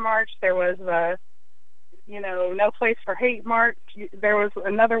healthcare march, there was a No Place for Hate march, there was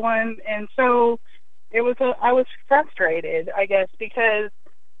another one, and so I was frustrated, I guess, because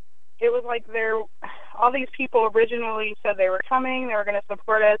it was like all these people originally said they were coming, they were going to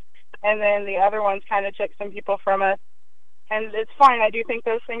support us, and then the other ones kind of took some people from us, and it's fine. I do think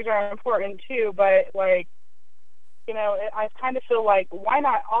those things are important too, but I kind of feel like, why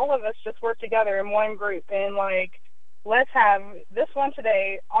not all of us just work together in one group and let's have this one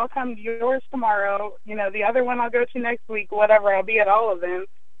today, I'll come to yours tomorrow, the other one I'll go to next week, whatever, I'll be at all of them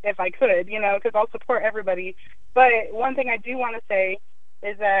if I could, because I'll support everybody. But one thing I do want to say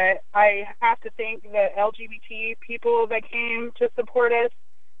is that I have to thank the LGBT people that came to support us,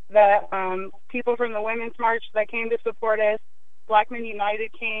 the people from the Women's March that came to support us, Black Men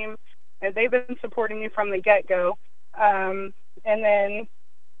United came, and they've been supporting me from the get-go. And then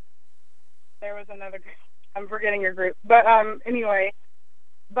there was another group. I'm forgetting your group. But anyway,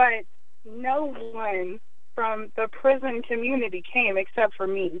 but no one from the prison community came except for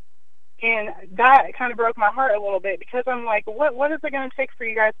me. And that kind of broke my heart a little bit, because I'm like, what is it going to take for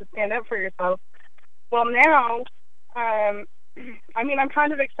you guys to stand up for yourself? Well, now, I'm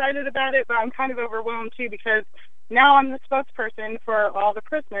kind of excited about it, but I'm kind of overwhelmed too, because now I'm the spokesperson for all the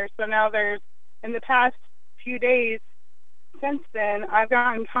prisoners. So now in the past few days, since then, I've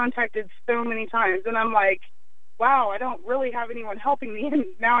gotten contacted so many times, and I'm like, wow, I don't really have anyone helping me, and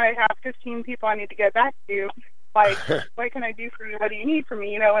now I have 15 people I need to get back to. What can I do for you? What do you need from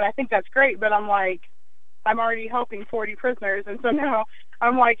me? And I think that's great, but I'm like, I'm already helping 40 prisoners, and so now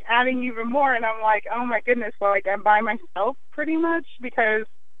I'm adding even more, and I'm like, oh my goodness, I'm by myself pretty much, because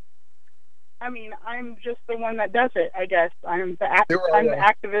I'm just the one that does it, I guess. I'm the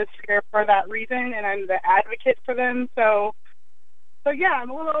activist here for that reason, and I'm the advocate for them. So yeah, I'm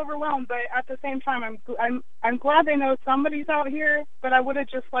a little overwhelmed, but at the same time, I'm glad they know somebody's out here. But I would have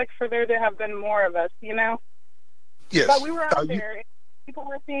just liked for there to have been more of us, Yes. But we were out there. People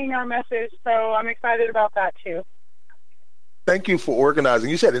were seeing our message, so I'm excited about that too. Thank you for organizing.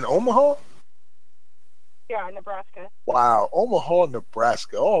 You said in Omaha? Yeah, Nebraska. Wow, Omaha,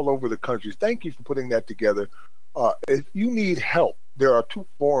 Nebraska, all over the country. Thank you for putting that together. If you need help, there are 2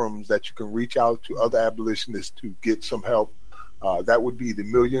 forums that you can reach out to other abolitionists to get some help. That would be the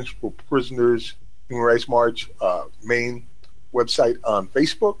Millions for Prisoners Human Rights March main website on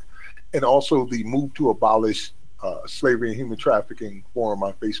Facebook, and also the Move to Abolish Slavery and Human Trafficking forum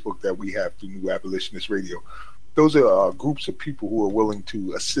on Facebook that we have through New Abolitionist Radio. those are groups of people who are willing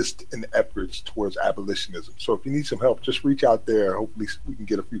to assist in efforts towards abolitionism. So if you need some help, just reach out there. Hopefully we can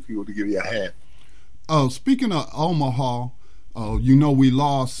get a few people to give you a hand. Speaking of Omaha, we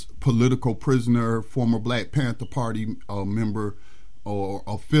lost political prisoner, former Black Panther Party member or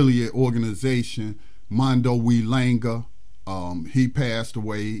affiliate organization, Mondo Wilanga. He passed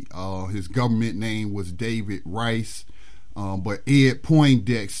away. His government name was David Rice. But Ed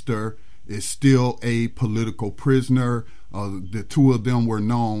Poindexter is still a political prisoner. The two of them were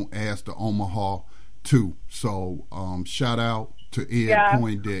known as the Omaha Two. So shout out to Ed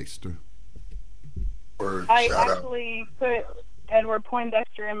Poindexter. I actually put Edward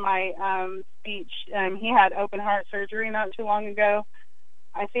Poindexter in my speech. He had open heart surgery not too long ago.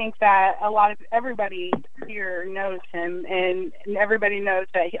 I think that everybody here knows him, and everybody knows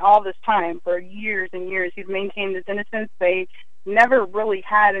that all this time, for years and years, he's maintained his innocence. They never really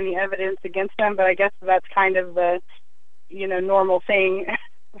had any evidence against him, but I guess that's kind of the, normal thing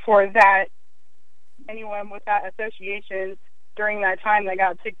for that. Anyone with that association during that time that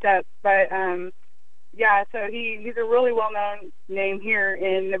got picked up. But, so he's a really well-known name here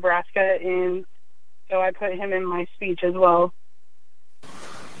in Nebraska, and so I put him in my speech as well.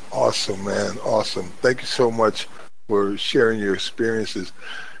 Awesome, man. Awesome. Thank you so much for sharing your experiences.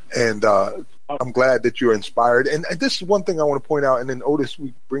 And I'm glad that you're inspired. And this is one thing I want to point out, and then Otis,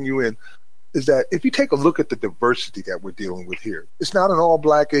 we bring you in, is that if you take a look at the diversity that we're dealing with here, it's not an all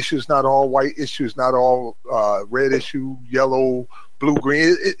black issue, it's not all white issue, it's not all red issue, yellow, blue,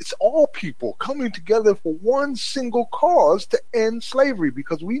 green. It's all people coming together for one single cause to end slavery,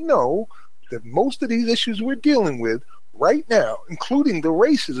 because we know that most of these issues we're dealing with right now, including the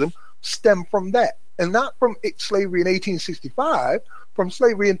racism, stem from that. And not from slavery in 1865, from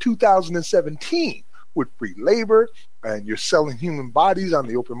slavery in 2017 with free labor, and you're selling human bodies on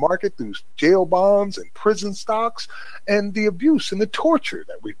the open market through jail bonds and prison stocks, and the abuse and the torture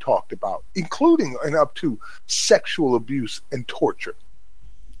that we've talked about, including and up to sexual abuse and torture.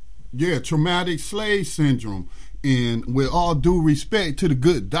 Yeah, traumatic slave syndrome. And with all due respect to the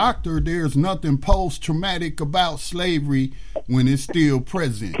good doctor, there's nothing post-traumatic about slavery when it's still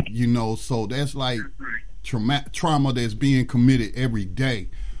present, so that's like trauma that's being committed every day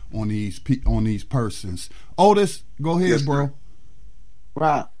on these persons. Otis, go ahead, yes, bro.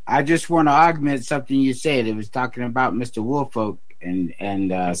 Well, I just want to augment something you said. It was talking about Mr. Woodfolk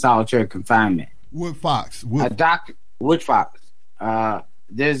and solitary confinement. Woodfox. Woodfox.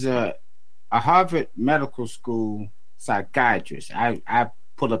 There's a Harvard Medical School psychiatrist. I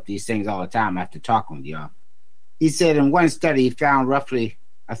pull up these things all the time after talking with y'all. He said in one study he found roughly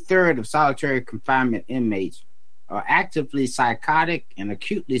a third of solitary confinement inmates are actively psychotic and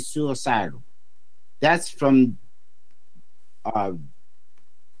acutely suicidal. That's from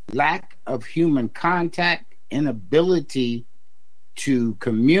lack of human contact, inability to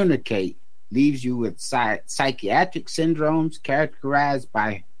communicate, leaves you with psychiatric syndromes characterized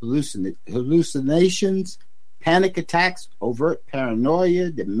by hallucinations, panic attacks, overt paranoia,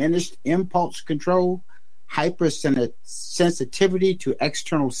 diminished impulse control, hypersensitivity to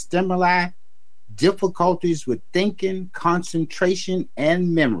external stimuli, difficulties with thinking, concentration,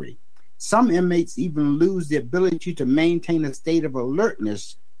 and memory. Some inmates even lose the ability to maintain a state of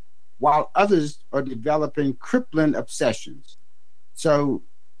alertness, while others are developing crippling obsessions. So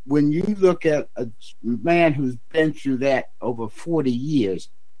when you look at a man who's been through that over 40 years,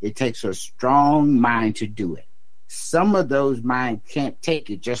 it takes a strong mind to do it. Some of those minds can't take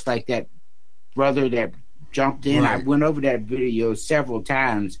it, just like that brother that jumped in. Right. I went over that video several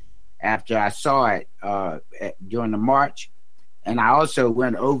times after I saw it during the march. And I also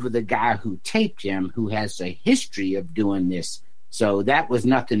went over the guy who taped him, who has a history of doing this. So that was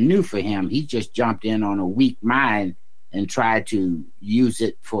nothing new for him. He just jumped in on a weak mind and tried to use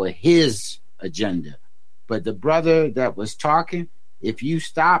it for his agenda. But the brother that was talking, if you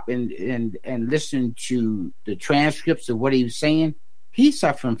stop and listen to the transcripts of what he was saying, he's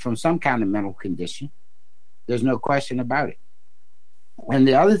suffering from some kind of mental condition. There's no question about it. And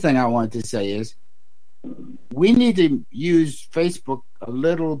the other thing I wanted to say is we need to use Facebook a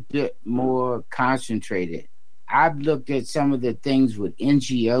little bit more concentrated. I've looked at some of the things with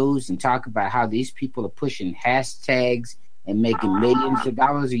NGOs and talk about how these people are pushing hashtags and making millions of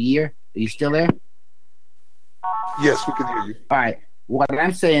dollars a year. Are you still there? Yes, we can hear you. All right. What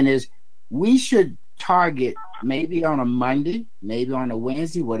I'm saying is we should target, maybe on a Monday, maybe on a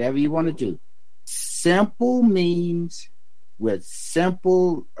Wednesday, whatever you want to do, simple memes with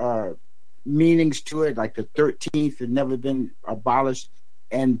simple meanings to it, like the 13th has never been abolished,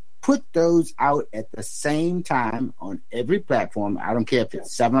 and put those out at the same time on every platform. I don't care if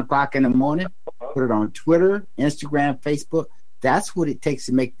it's 7 o'clock in the morning put it on Twitter, Instagram, Facebook. That's what it takes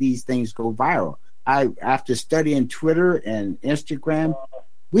to make these things go viral. After studying Twitter and Instagram,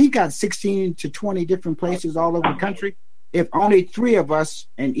 we've got 16 to 20 different places all over the country. If only 3 of us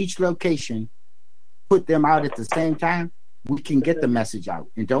in each location put them out at the same time, we can get the message out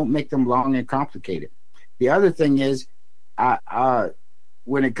and don't make them long and complicated. The other thing is,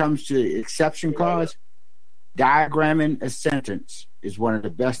 when it comes to exception clause, diagramming a sentence is one of the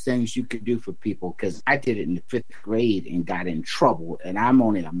best things you could do for people, because I did it in the 5th grade and got in trouble, and I'm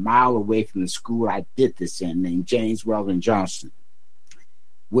only a mile away from the school I did this in, named James Weldon Johnson.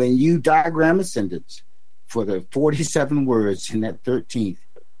 When you diagram a sentence for the 47 words in that 13th,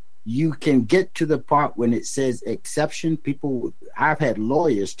 you can get to the part when it says exception. I've had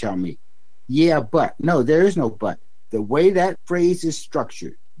lawyers tell me, yeah, but. No, there is no but. The way that phrase is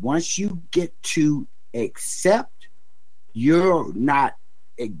structured, once you get to accept, you're not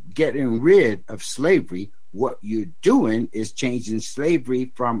getting rid of slavery. What you're doing is changing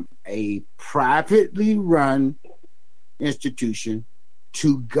slavery from a privately run institution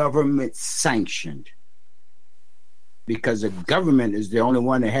to government sanctioned, because the government is the only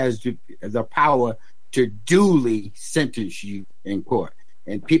one that has the power to duly sentence you in court,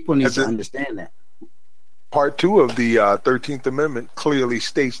 and people need to understand that. Part 2 of the 13th Amendment clearly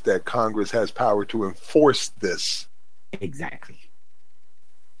states that Congress has power to enforce this. Exactly.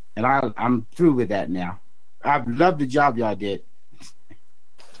 And I'm through with that now. I've loved the job y'all did.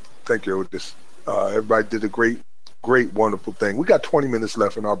 Thank you, Otis. Everybody did a great, wonderful thing. We got 20 minutes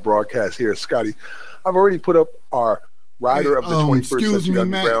left in our broadcast here. Scotty, I've already put up our Rider of the 21st Century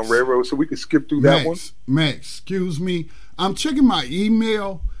Underground Railroad, so we can skip through that one. Max, excuse me. I'm checking my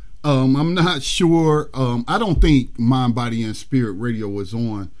email. I'm not sure. I don't think Mind, Body, and Spirit Radio is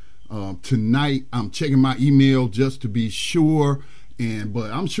on tonight. I'm checking my email just to be sure.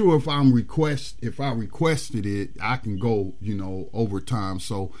 But I'm sure if I requested it, I can go, overtime.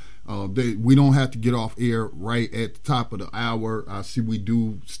 So we don't have to get off air right at the top of the hour. I see we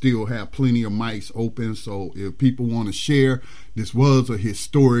do still have plenty of mics open. So if people want to share, this was a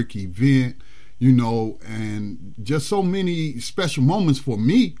historic event, and just so many special moments for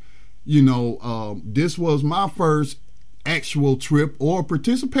me. This was my first actual trip or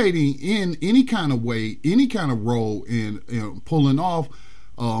participating in any kind of way, any kind of role in pulling off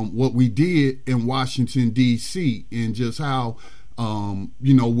what we did in Washington, D.C., and just how,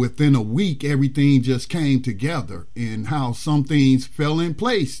 within a week, everything just came together, and how some things fell in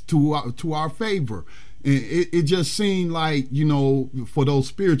place to our favor. And it just seemed like, for those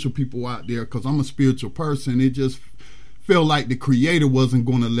spiritual people out there, because I'm a spiritual person, it just felt like the Creator wasn't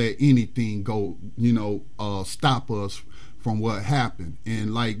going to let anything go, stop us from what happened.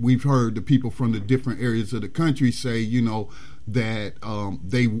 And like we've heard the people from the different areas of the country say, that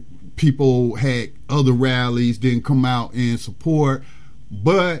people had other rallies, didn't come out and support,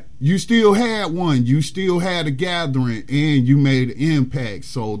 but you still had one, you still had a gathering, and you made an impact.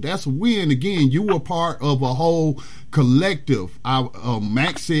 So that's a win. Again, you were part of a whole collective.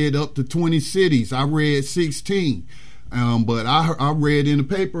 Max said up to 20 cities. I read 16. But I read in the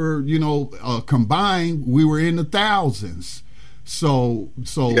paper, combined, we were in the thousands. So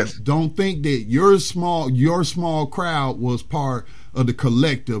yes. Don't think that your small crowd was part of the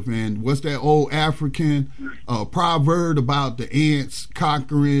collective. And what's that old African proverb about the ants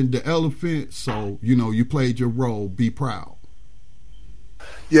conquering the elephant? So, you played your role. Be proud.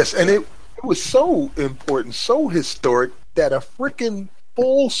 Yes, and it was so important, so historic, that a freaking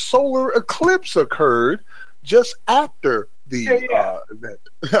full solar eclipse occurred just after the event.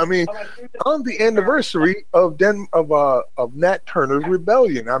 I mean, on the anniversary of Nat Turner's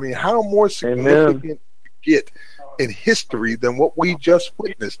rebellion. I mean, how more significant you get in history than what we just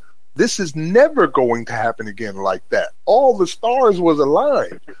witnessed? This is never going to happen again like that. All the stars was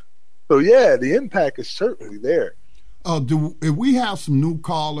aligned. So yeah, the impact is certainly there. If we have some new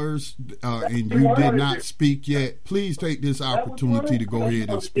callers and you did not speak yet, please take this opportunity to go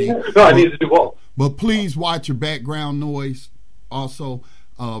ahead and speak. No, I need to do both. But please watch your background noise also.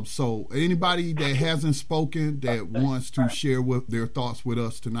 So anybody that hasn't spoken that wants to share their thoughts with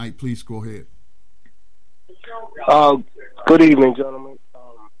us tonight, please go ahead. Good evening, gentlemen.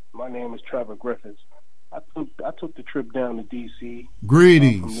 My name is Trevor Griffiths. I took the trip down to D.C.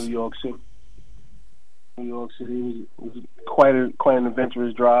 Greetings. From New York City. New York City was quite an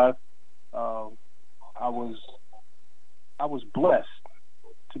adventurous drive. I was blessed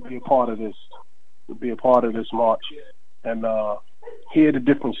to be a part of this march and hear the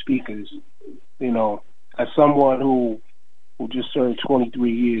different speakers. As someone who just served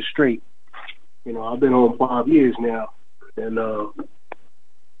 23 years straight, I've been home 5 years now, and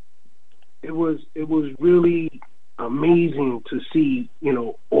it was really amazing to see,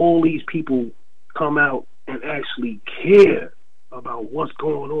 all these people come out and actually care about what's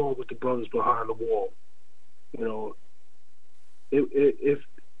going on with the brothers behind the wall. It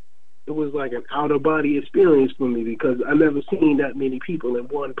was like an out-of-body experience for me, because I never seen that many people in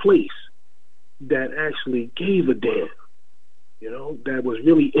one place that actually gave a damn, that was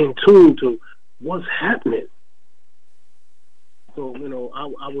really in tune to what's happening. So,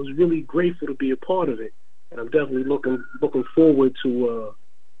 I was really grateful to be a part of it, and I'm definitely looking forward to,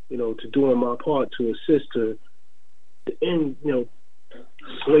 to doing my part to assist to end,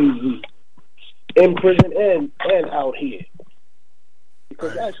 slavery in prison and out here.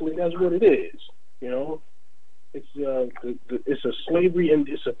 Because actually, that's what it is. It's a slavery, and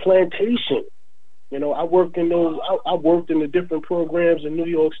it's a plantation. I worked in the different programs in New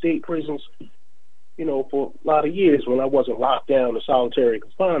York State prisons, for a lot of years when I wasn't locked down to solitary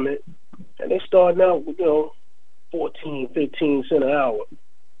confinement, and they starting out with 14, 15 cents an hour,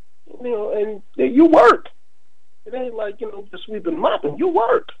 and you work. It ain't like just sweeping and mopping. You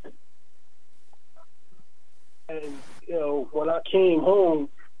work. And when I came home,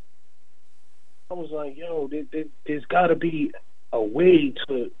 I was like, there's got to be a way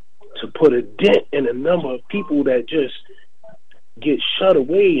to put a dent in the number of people that just get shut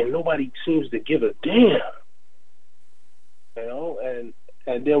away and nobody seems to give a damn.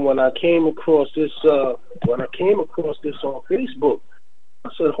 And then when I came across this on Facebook, I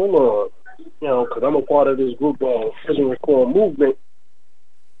said, hold on, because I'm a part of this group, Prison Reform Movement.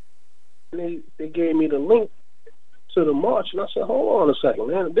 And they gave me the link to the march, and I said, hold on a second,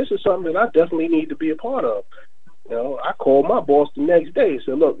 man, this is something that I definitely need to be a part of. I called my boss the next day and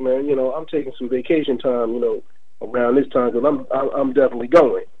said, look, man, I'm taking some vacation time, around this time, because I'm definitely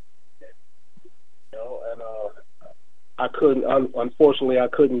going. And unfortunately, I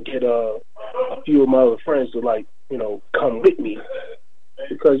couldn't get a few of my other friends to come with me,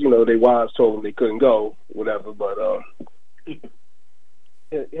 because their wives told them they couldn't go, whatever. But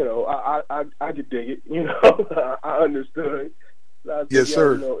I could dig it. I understood. I said, yes,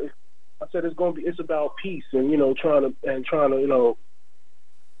 sir. I said it's about peace and trying to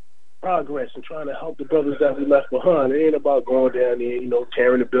progress and trying to help the brothers that we left behind. It ain't about going down there,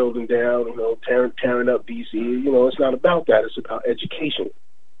 tearing the building down, tearing up DC. It's not about that. It's about education.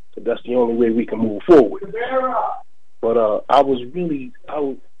 So that's the only way we can move forward. But I was really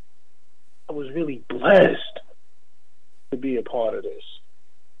blessed to be a part of this.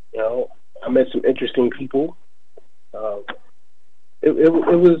 I met some interesting people. It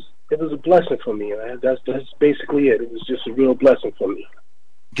was a blessing for me. That's basically it. It was just a real blessing for me.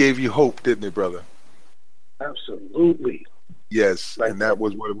 Gave you hope, didn't it, brother? Absolutely. Yes, and that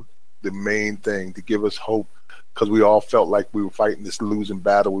was the main thing, to give us hope, because we all felt like we were fighting this losing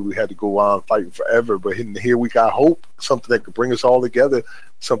battle where we had to go on fighting forever. But here we got hope, something that could bring us all together,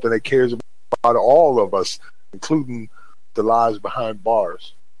 something that cares about all of us, including the lives behind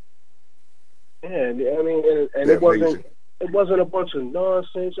bars. Yeah, it wasn't a bunch of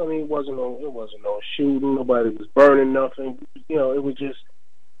nonsense. It wasn't no shooting. Nobody was burning nothing. It was just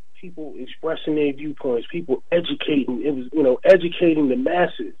people expressing their viewpoints, people educating. It was, educating the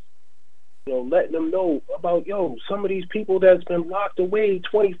masses, letting them know about, some of these people that's been locked away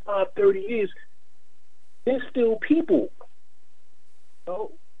 25, 30 years, they're still people.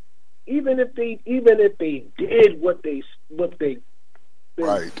 Even if they did what they've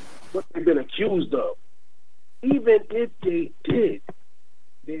been accused of, even if they did,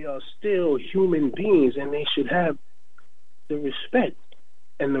 they are still human beings, and they should have the respect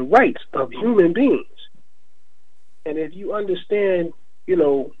and the rights of human beings. And if you understand,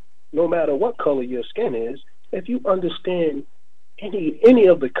 no matter what color your skin is, if you understand any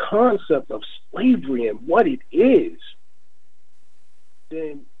of the concept of slavery and what it is,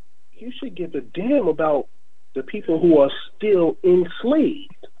 then you should give a damn about the people who are still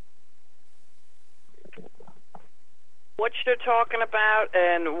enslaved. What you're talking about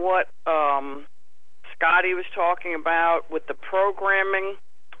and what Scotty was talking about with the programming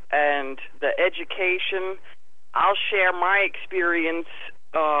and the education, I'll share my experience.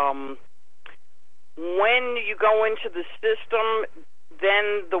 When you go into the system,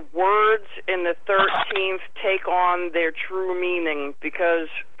 then the words in the 13th take on their true meaning, because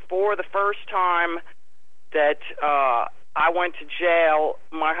for the first time that I went to jail,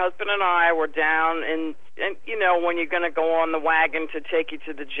 my husband and I were down in, and when you're going to go on the wagon to take you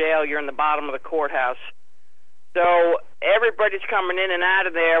to the jail, you're in the bottom of the courthouse. So everybody's coming in and out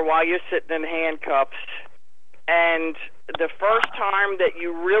of there while you're sitting in handcuffs. And the first time that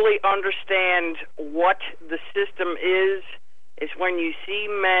you really understand what the system is when you see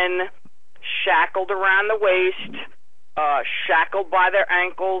men shackled around the waist, shackled by their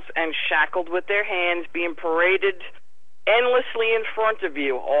ankles, and shackled with their hands, being paraded endlessly in front of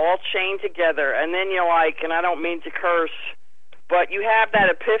you, all chained together. And then you're like, and I don't mean to curse, but you have that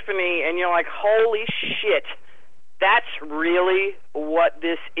epiphany, and you're like, holy shit, that's really what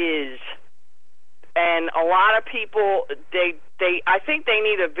this is. And a lot of people, I think they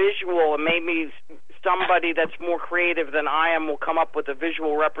need a visual, and maybe somebody that's more creative than I am will come up with a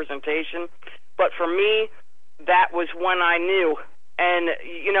visual representation. But for me, that was when I knew. And,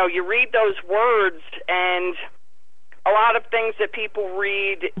 you know, you read those words, and a lot of things that people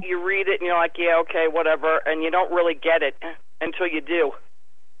read, you read it, and you're like, yeah, okay, whatever, and you don't really get it until you do.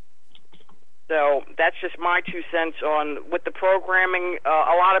 So that's just my 2 cents on with the programming.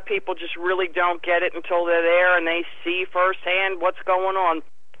 A lot of people just really don't get it until they're there and they see firsthand what's going on.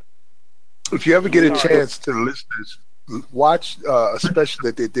 If you ever get a chance to listeners, watch a special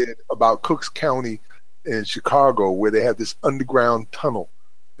that they did about Cooks County in Chicago, where they have this underground tunnel,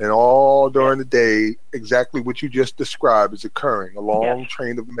 and all during the day, exactly what you just described is occurring. A long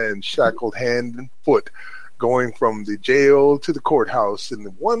train of men shackled hand and foot, going from the jail to the courthouse in the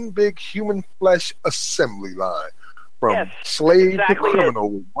one big human flesh assembly line, from slave to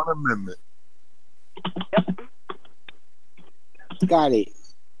criminal with one amendment. Scotty,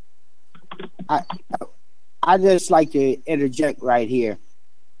 I just like to interject right here.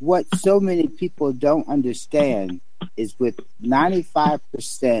 What so many people don't understand is with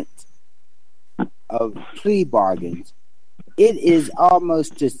 95% of plea bargains, it is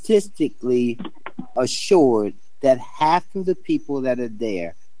almost statistically assured that half of the people that are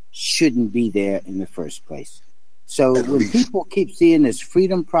there shouldn't be there in the first place. So when people keep seeing this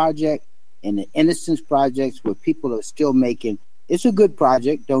Freedom Project and the Innocence Projects where people are still making, it's a good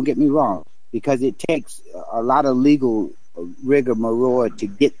project, don't get me wrong, because it takes a lot of legal rigmarole to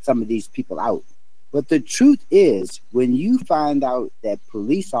get some of these people out. But the truth is, when you find out that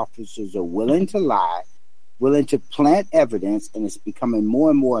police officers are willing to lie, willing to plant evidence, and it's becoming more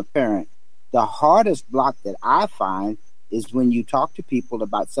and more apparent, the hardest block that I find is when you talk to people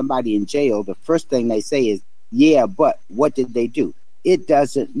about somebody in jail, the first thing they say is, yeah, but what did they do? It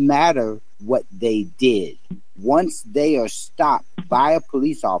doesn't matter what they did. Once they are stopped by a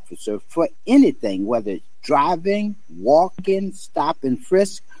police officer for anything, whether it's driving, walking, stop and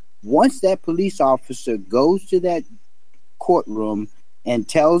frisk, once that police officer goes to that courtroom and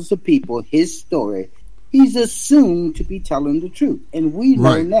tells the people his story, he's assumed to be telling the truth. And we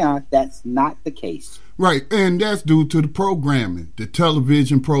know now that's not the case. Right, and that's due to the programming, the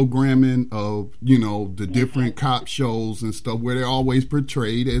television programming of, you know, the different cop shows and stuff where they're always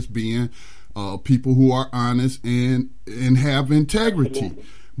portrayed as being people who are honest and have integrity.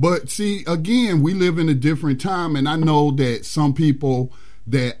 But see, again, we live in a different time, and I know that some people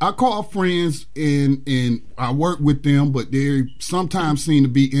that I call friends and I work with them, but they sometimes seem to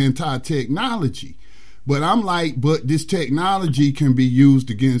be anti-technology. But I'm like, but this technology can be used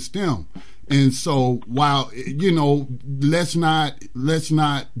against them. And so while, you know, let's not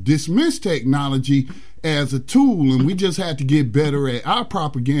dismiss technology as a tool, and we just have to get better at our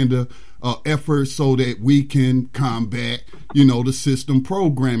propaganda efforts so that we can combat, you know, the system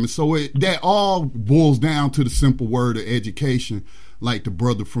programming. So that all boils down to the simple word of education, like the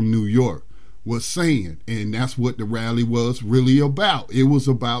brother from New York was saying. And that's what the rally was really about. It was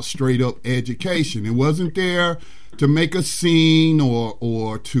about straight up education. It wasn't there to make a scene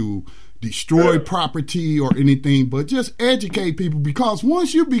or to destroy property or anything, but just educate people, because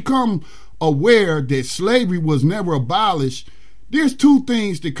once you become aware that slavery was never abolished, there's two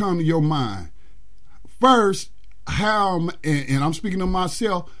things that come to your mind. First, how, and I'm speaking of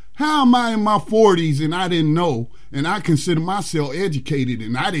myself, how am I in my 40s and I didn't know, and I consider myself educated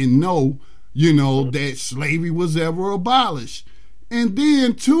and I didn't know, you know, that slavery was ever abolished. And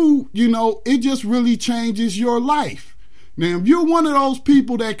then two, you know, it just really changes your life. Now, if you're one of those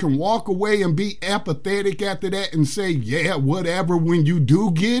people that can walk away and be apathetic after that and say, yeah, whatever, when you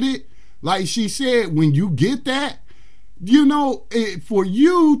do get it, like she said, when you get that, you know, for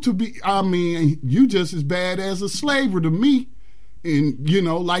you to be, I mean, you just as bad as a slaver to me. And, you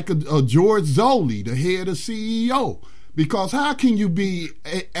know, like a George Zoley, the head of CEO. Because how can you be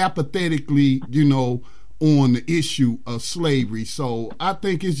apathetically, you know, on the issue of slavery? So I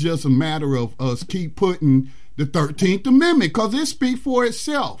think it's just a matter of us keep putting the 13th Amendment, because it speaks for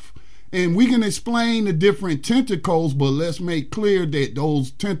itself. And we can explain the different tentacles, but let's make clear that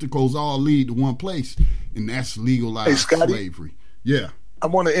those tentacles all lead to one place, and that's legalized slavery. Yeah. I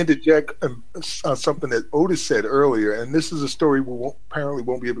want to interject something that Otis said earlier, and this is a story we apparently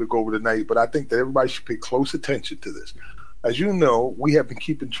won't be able to go over tonight, but I think that everybody should pay close attention to this. As you know, we have been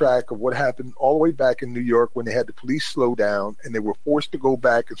keeping track of what happened all the way back in New York when they had the police slow down and they were forced to go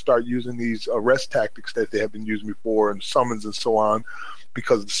back and start using these arrest tactics that they have been using before and summons and so on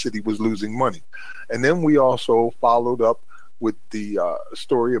because the city was losing money. And then we also followed up with the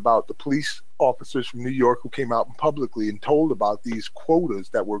story about the police officers from New York who came out publicly and told about these quotas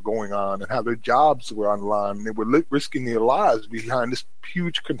that were going on and how their jobs were on the line. And they were risking their lives behind this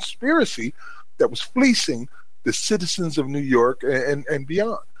huge conspiracy that was fleecing the citizens of New York and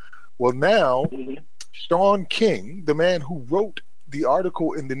beyond. Well, now, Shaun King, the man who wrote the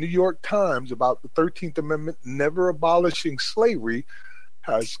article in the New York Times about the 13th Amendment never abolishing slavery,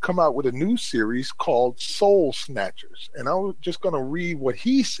 has come out with a new series called Soul Snatchers. And I'm just going to read what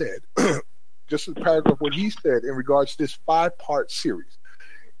he said, just a paragraph of what he said in regards to this 5-part series.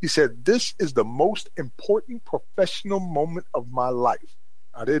 He said, "This is the most important professional moment of my life."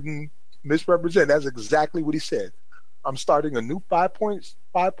 I didn't misrepresent. That's exactly what he said. "I'm starting a new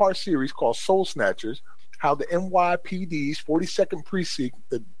 5-part series called Soul Snatchers, how the NYPD's 42nd Precinct,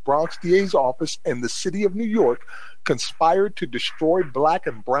 the Bronx DA's office, and the city of New York conspired to destroy black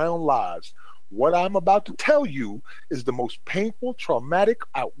and brown lives. What I'm about to tell you is the most painful, traumatic,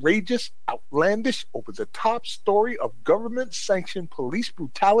 outrageous, outlandish, over-the-top story of government-sanctioned police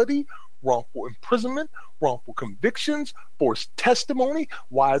brutality, wrongful imprisonment, wrongful convictions, forced testimony,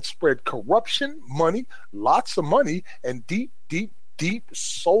 widespread corruption, money, lots of money, and deep, deep, deep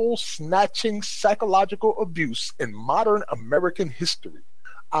soul-snatching psychological abuse in modern American history.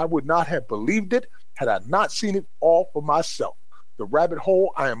 I would not have believed it had I not seen it all for myself. The rabbit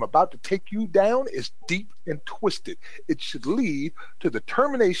hole I am about to take you down is deep and twisted. It should lead to the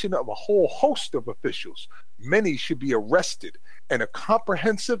termination of a whole host of officials. Many should be arrested, and a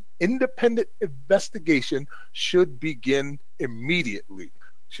comprehensive, independent investigation should begin immediately."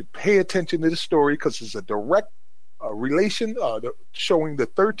 You should pay attention to the story because it's a direct relation showing the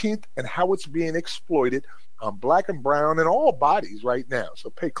 13th and how it's being exploited on black and brown and all bodies right now. So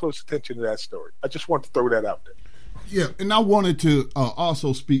pay close attention to that story. I just want to throw that out there. Yeah, and I wanted to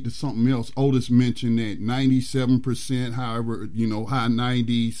also speak to something else. Otis mentioned that 97%, however, high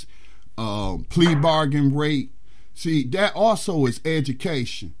 90s plea bargain rate. See, that also is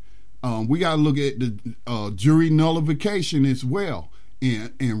education. We got to look at the jury nullification as well,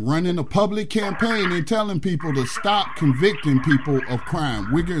 and running a public campaign and telling people to stop convicting people of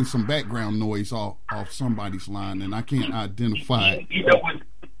crime. We're getting some background noise off somebody's line, and I can't identify it.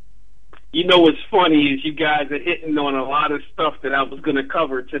 You know what's funny is you guys are hitting on a lot of stuff that I was going to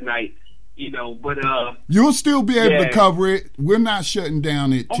cover tonight, but you'll still be able to cover it. We're not shutting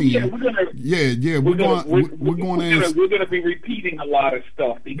down at 10. Yeah, we're going to be repeating a lot of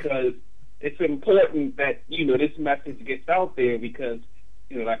stuff because it's important that this message gets out there because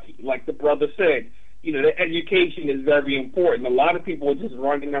like the brother said, the education is very important. A lot of people are just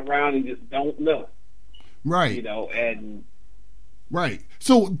running around and just don't know, right? And right.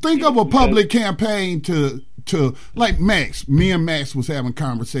 So think of a public campaign to like Max. Me and Max was having a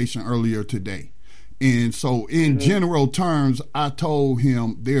conversation earlier today. And so in general terms, I told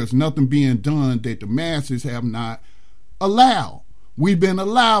him there's nothing being done that the masses have not allowed. We've been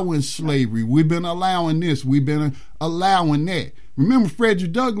allowing slavery. We've been allowing this. We've been allowing that. Remember,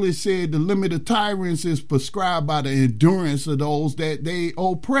 Frederick Douglass said the limit of tyrants is prescribed by the endurance of those that they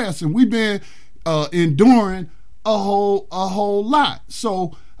oppress. And we've been enduring a whole lot.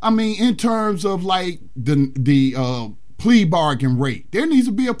 So, I mean, in terms of like the plea bargain rate, there needs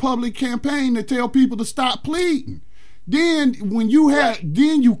to be a public campaign to tell people to stop pleading. Then when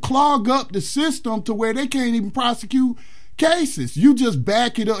then you clog up the system to where they can't even prosecute cases. You just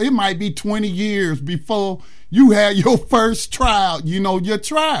back it up. It might be 20 years before you had your first trial, your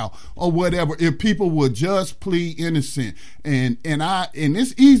trial or whatever, if people would just plead innocent. And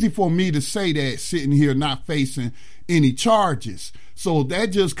it's easy for me to say that sitting here not facing any charges. So that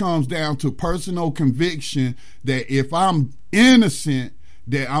just comes down to personal conviction that if I'm innocent,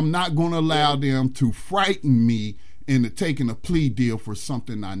 that I'm not going to allow them to frighten me into taking a plea deal for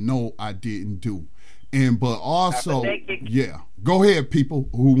something I know I didn't do. But also, go ahead, people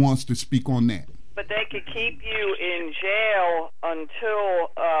who wants to speak on that. But they could keep you in jail until,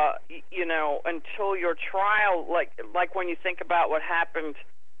 until your trial. Like when you think about what happened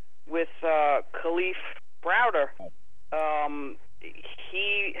with Kalief Browder,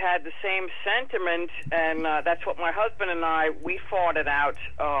 he had the same sentiment, and that's what my husband and we fought it out.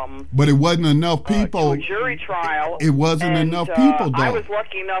 But it wasn't enough people. To a jury trial. It wasn't enough people, though. I was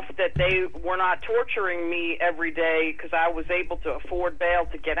lucky enough that they were not torturing me every day because I was able to afford bail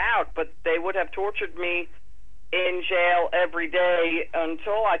to get out, but they would have tortured me in jail every day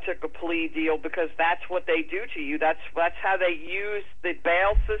until I took a plea deal, because that's what they do to you. That's how they use the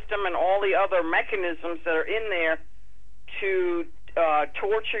bail system and all the other mechanisms that are in there to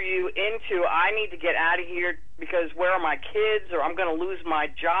torture you into, I need to get out of here because where are my kids, or I'm going to lose my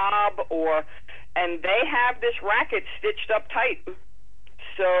job, and they have this racket stitched up tight.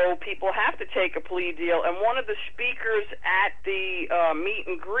 So people have to take a plea deal. And one of the speakers at the meet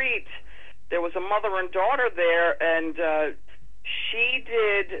and greet, there was a mother and daughter there, and she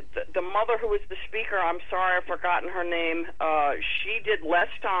did, the mother who was the speaker, I'm sorry, I've forgotten her name, she did less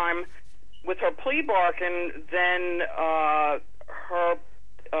time with her plea bargain than her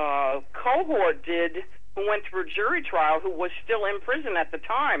cohort did, who went through a jury trial, who was still in prison at the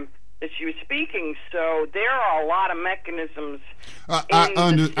time that she was speaking. So there are a lot of mechanisms.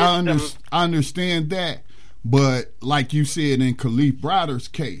 I understand that. But like you said in Kalief Browder's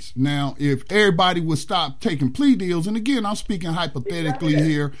case, now if everybody would stop taking plea deals, and again I'm speaking hypothetically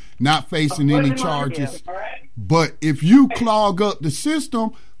here, not facing any charges, but if you clog up the system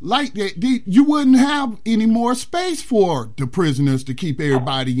like that, you wouldn't have any more space for the prisoners to keep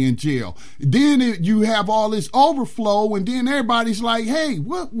everybody in jail. Then you have all this overflow, and then everybody's like, hey,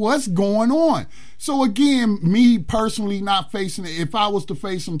 what's going on? So again, me personally not facing it, if I was to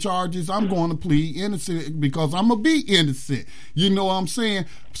face some charges, I'm going to plead innocent because I'm going to be innocent. You know what I'm saying?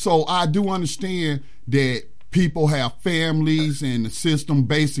 So I do understand that people have families and the system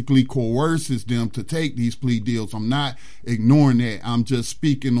basically coerces them to take these plea deals. I'm not ignoring that. I'm just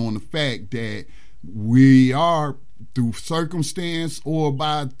speaking on the fact that we are, through circumstance or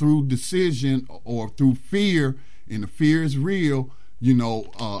through decision or through fear, and the fear is real,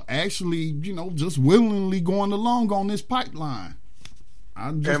 actually, just willingly going along on this pipeline.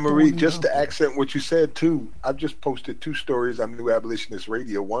 Anne-Marie, just to accent what you said, too, I've just posted 2 stories on New Abolitionist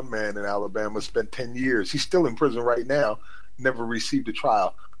Radio. One man in Alabama spent 10 years. He's still in prison right now, never received a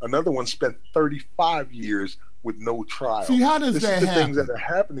trial. Another one spent 35 years with no trial. See, how does that happen? This is the things that are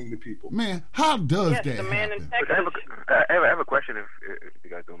happening to people. Man, how does that happen? I have a question, if you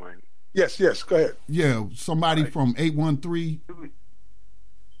guys don't mind. Yes, go ahead. Yeah, somebody from 813.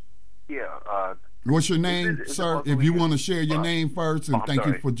 Yeah. What's your name, sir? If you want to share your name first, and thank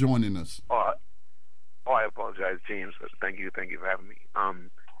you for joining us. I apologize, James. Thank you for having me.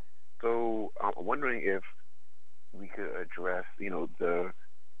 So I'm wondering if we could address, the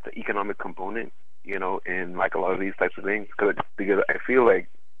economic component, in like a lot of these types of things, because I feel like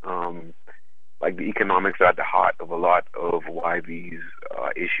the economics are at the heart of a lot of why these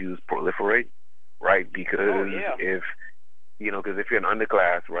issues proliferate, right? Because because if you're an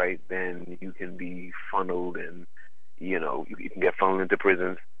underclass, right, then you can be funneled and, you can get funneled into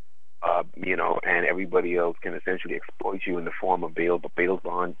prisons, and everybody else can essentially exploit you in the form of bail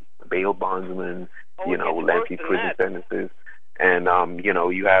bondsmen, lengthy prison sentences. And,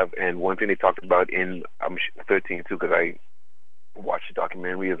 you have, and one thing they talked about in 13 too, because I watched the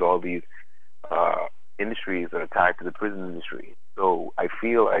documentary, is all these industries that are tied to the prison industry. So I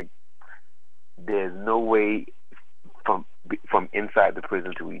feel like there's no way from inside the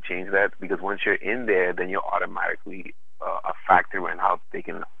prison to really change that, because once you're in there, then you're automatically a factor in how they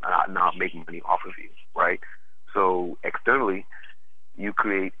can not make money off of you, right? So externally, you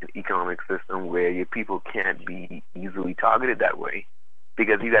create an economic system where your people can't be easily targeted that way,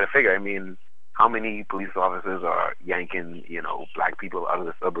 because you got to figure, how many police officers are yanking, black people out of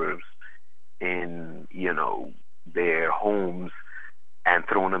the suburbs in, their homes and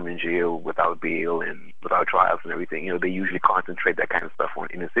throwing them in jail without bail and without trials and everything. They usually concentrate that kind of stuff on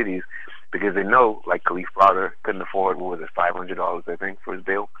inner cities because they know, like Kalief Browder couldn't afford, $500, I think, for his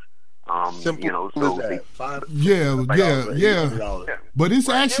bail. But it's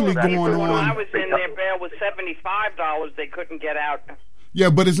actually going on. When I was in there, bail was $75. They couldn't get out.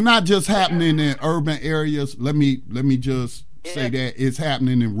 Yeah, but it's not just happening in urban areas. Let me just say that it's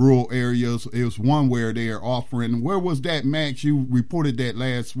happening in rural areas. It was one where they are offering. Where was that, Max? You reported that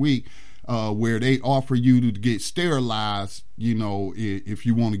last week, where they offer you to get sterilized. If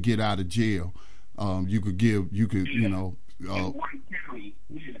you want to get out of jail,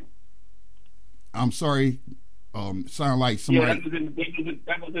 I'm sorry. Sound like somebody.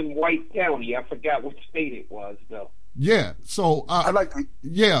 That was in White County. I forgot which state it was, though. Yeah, so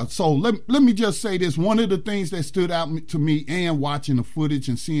so let me just say this. One of the things that stood out to me, and watching the footage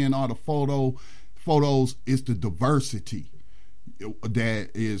and seeing all the photos, is the diversity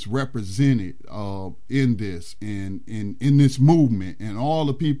that is represented in this and in this movement, and all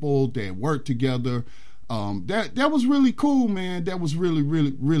the people that work together. That was really cool, man. That was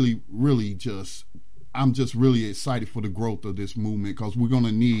really just. I'm just really excited for the growth of this movement, because we're going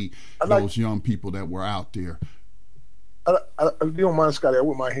to need those young people that were out there If you don't mind, Scotty, I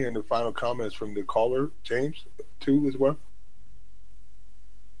wouldn't mind hearing the final comments from the caller, James, too, as well.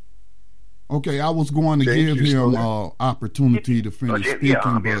 Okay, I was going to James, give him opportunity to finish speaking, but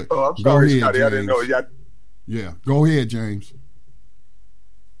I'm go sorry, ahead, Scotty. James. I didn't know. Yeah, go ahead, James.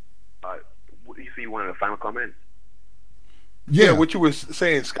 You see, you wanted a final comment? Yeah, what you were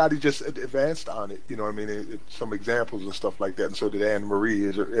saying, Scotty just advanced on it. You know what I mean? Some examples and stuff like that, and so did Anne Marie.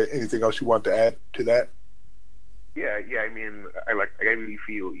 Is there anything else you want to add to that? Yeah. I mean, I really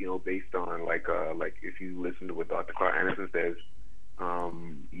feel, based on like if you listen to what Dr. Clark Anderson says,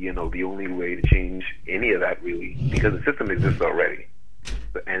 the only way to change any of that really, because the system exists already,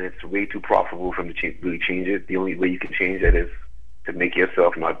 and it's way too profitable for them to really change it. The only way you can change it is to make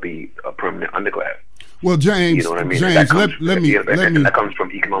yourself not be a permanent underclass. Well, James, you know what I mean? James, that comes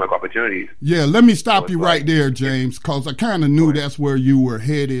from economic opportunities. Yeah, let me stop you right there, James, because I kind of knew that's where you were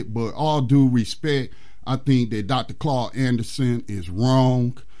headed. But all due respect, I think that Dr. Clark Anderson is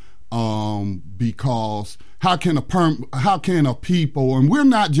wrong, because how can a people, and we're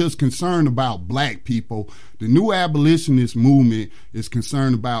not just concerned about black people. The new abolitionist movement is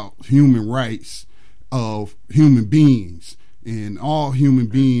concerned about human rights of human beings, and all human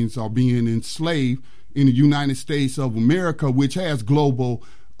beings are being enslaved in the United States of America, which has global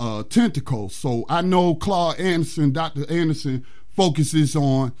tentacles. So I know Clark Anderson, Dr. Anderson, focuses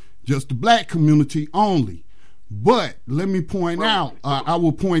on just the black community only. But let me point out, I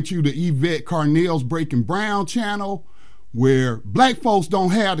will point you to Yvette Carnell's Breaking Brown channel, where black folks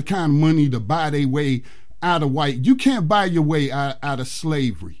don't have the kind of money to buy their way out of white. You can't buy your way out of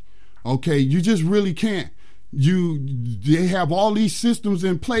slavery. Okay, you just really can't. They have all these systems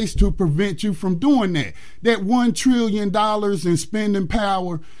in place to prevent you from doing that. That $1 trillion in spending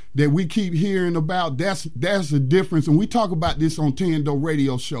power that we keep hearing about, that's the difference. And we talk about this on Tando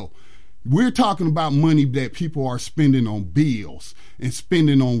Radio Show. We're talking about money that people are spending on bills and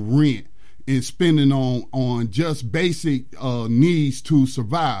spending on rent and spending on just basic needs to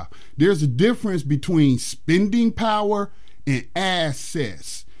survive. There's a difference between spending power and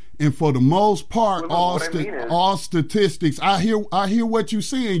assets. And for the most part, all statistics, I hear what you're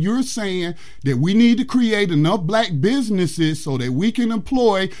saying. You're saying that we need to create enough black businesses so that we can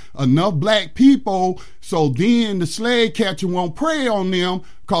employ enough black people, so then the slave catcher won't prey on them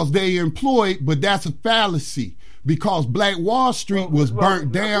because they employed. But that's a fallacy, because Black Wall Street was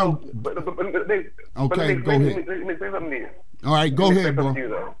burnt down. Okay, go ahead. Let me say something to you. All right, go ahead, bro.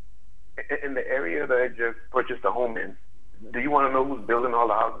 In the area that I just purchased a home in, do you want to know who's building all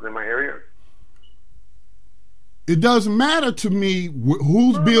the houses in my area? It doesn't matter to me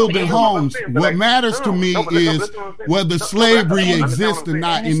who's building homes. What matters to me is whether slavery exists or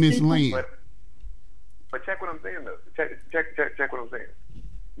not in this land. But check what I'm saying, though. Check what I'm saying.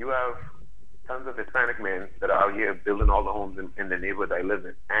 You have tons of Hispanic men that are out here building all the homes in the neighborhood I live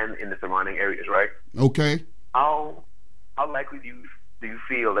in and in the surrounding areas, right? Okay. How likely do you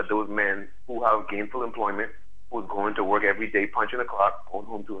feel that those men who have gainful employment, who's going to work every day, punching a clock, going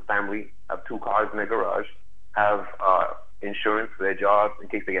home to a family, have 2 cars in their garage, have insurance for their jobs in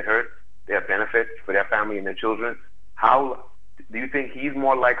case they get hurt, they have benefits for their family and their children, how do you think he's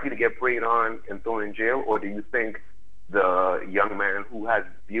more likely to get preyed on and thrown in jail, or do you think the young man who has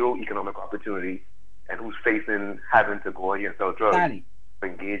zero economic opportunity and who's facing having to go out here and sell drugs,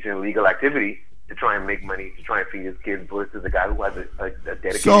 engage in illegal activity to try and make money, to try and feed his kids, versus a guy who has a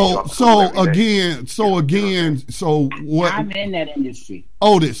dedicated job? So what? I'm in that industry.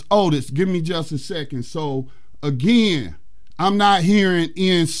 Otis, give me just a second. So again, I'm not hearing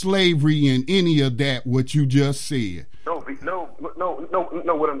in slavery and any of that what you just said. No.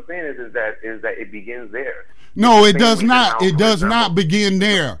 What I'm saying is that it begins there. No, it does not. It does not begin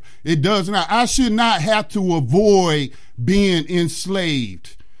there. It does not. I should not have to avoid being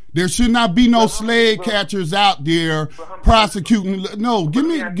enslaved. There should not be no slave catchers out there prosecuting. No, give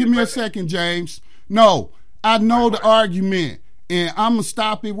me a second, James. No, I know the argument, and I'm gonna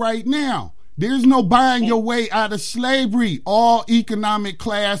stop it right now. There's no buying your way out of slavery. All economic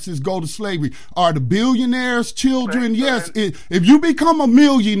classes go to slavery. Are the billionaires children? Yes. If you become a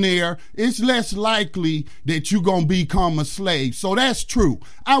millionaire, it's less likely that you're going to become a slave. So that's true.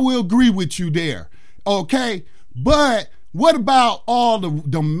 I will agree with you there. Okay? But what about all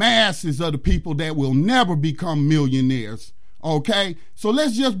the masses of the people that will never become millionaires? Okay, so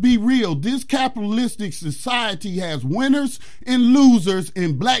let's just be real. This capitalistic society has winners and losers,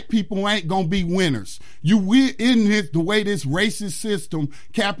 and black people ain't gonna be winners. The way this racist system,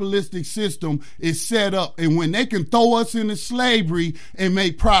 capitalistic system is set up, and when they can throw us into slavery and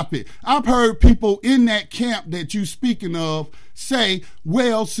make profit. I've heard people in that camp that you speaking of say,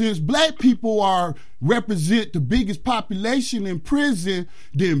 well, since black people represent the biggest population in prison,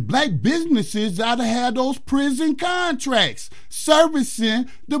 then black businesses ought to have those prison contracts servicing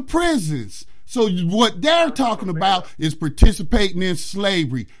the prisons. So what they're talking about is participating in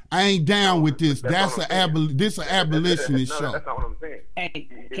slavery. I ain't down with this. That's an abolitionist show. That's not what I'm saying. Hey,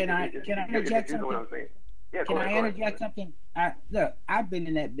 can I interject something? Can I interject something? Look, I've been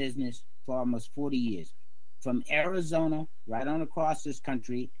in that business for almost 40 years. From Arizona, right on across this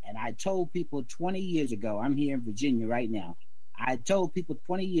country, and I told people 20 years ago, I'm here in Virginia right now, I told people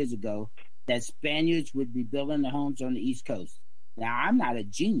 20 years ago that Spaniards would be building their homes on the East Coast. Now, I'm not a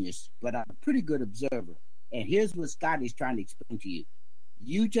genius, but I'm a pretty good observer. And here's what Scotty's trying to explain to you.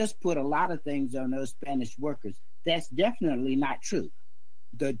 You just put a lot of things on those Spanish workers. That's definitely not true.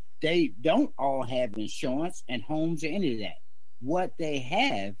 They don't all have insurance and homes or any of that. What they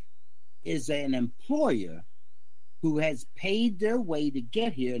have is an employer who has paid their way to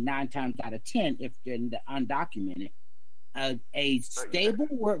get here 9 times out of 10 if they're undocumented, a stable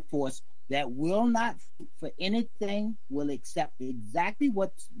workforce that will not, for anything, will accept exactly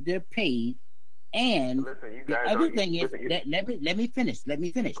what they're paid. And the other thing is, let me finish.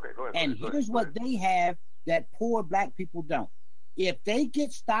 Okay, go ahead, and here's what they have that poor black people don't. If they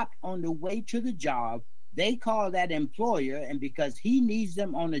get stopped on the way to the job, they call that employer, and because he needs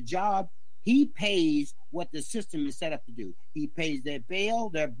them on the job, he pays what the system is set up to do. He pays their bail,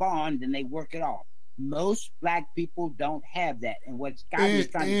 their bond, and they work it off. Most black people don't have that. And what Scott is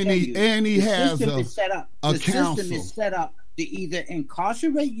trying to tell you, the system is set up to either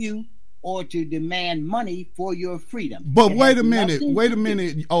incarcerate you or to demand money for your freedom. But wait a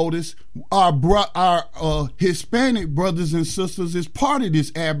minute, Otis. Our Hispanic brothers and sisters is part of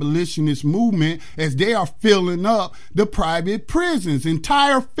this abolitionist movement as they are filling up the private prisons.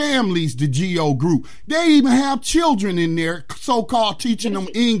 Entire families, the GO group. They even have children in there, so-called teaching them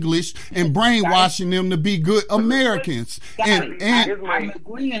English and brainwashing them to be good Americans. And I'm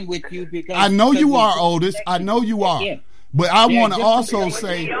agreeing with you because I know you are, Otis. I know you are. Yeah. But I want to also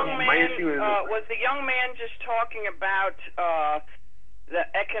say, was the young man just talking about the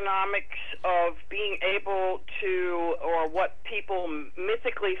economics of being able to, or what people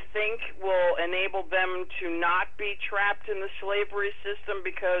mythically think will enable them to not be trapped in the slavery system?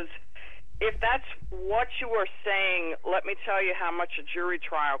 Because if that's what you are saying, let me tell you how much a jury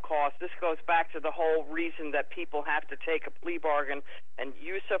trial costs. This goes back to the whole reason that people have to take a plea bargain. And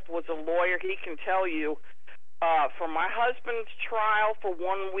Yusuf was a lawyer. He can tell you, for my husband's trial for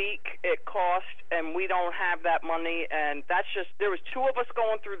 1 week, it cost, and we don't have that money, and that's just, there was 2 of us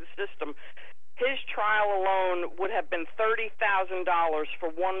going through the system. His trial alone would have been $30,000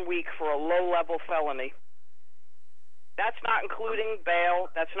 for 1 week for a low-level felony. That's not including bail.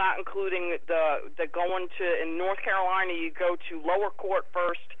 That's not including the going to, in North Carolina, you go to lower court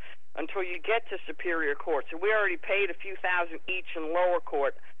first until you get to superior court. So we already paid a few thousand each in lower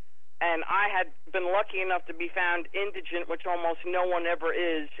court. And I had been lucky enough to be found indigent, which almost no one ever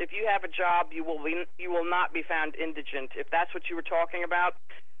is. If you have a job, you will not be found indigent. If that's what you were talking about,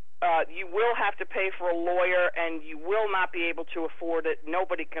 you will have to pay for a lawyer, and you will not be able to afford it.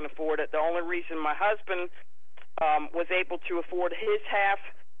 Nobody can afford it. The only reason my husband was able to afford his half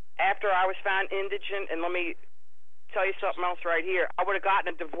after I was found indigent, and let me tell you something else right here, I would have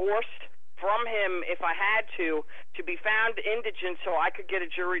gotten a divorce from him if I had to be found indigent so I could get a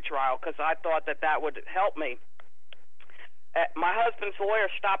jury trial, because I thought that would help me. My husband's lawyer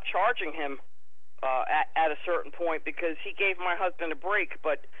stopped charging him at a certain point because he gave my husband a break,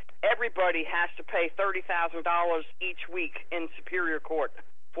 but everybody has to pay $30,000 each week in superior court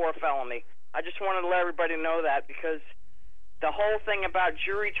for a felony. I just wanted to let everybody know that, because the whole thing about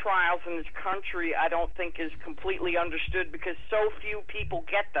jury trials in this country I don't think is completely understood, because so few people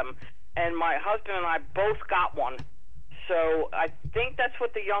get them. And my husband and I both got one. So I think that's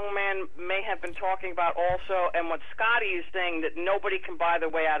what the young man may have been talking about also. And what Scotty is saying, that nobody can buy their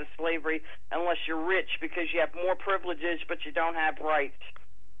way out of slavery unless you're rich, because you have more privileges but you don't have rights.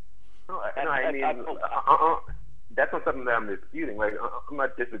 I mean, that's not something that I'm disputing. Like, I'm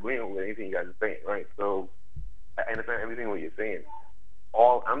not disagreeing with anything you guys are saying, right? So I understand everything what you're saying.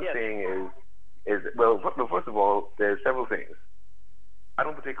 All I'm saying is, well, first of all, there's several things. I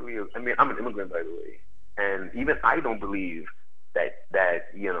don't particularly, I mean, I'm an immigrant, by the way, and even I don't believe that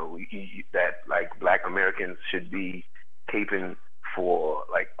you know, that like black Americans should be caping for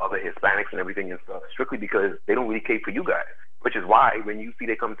like other Hispanics and everything and stuff, strictly because they don't really cape for you guys, which is why when you see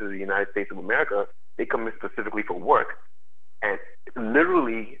they come to the United States of America, they come in specifically for work and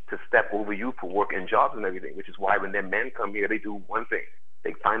literally to step over you for work and jobs and everything, which is why when their men come here, they do one thing.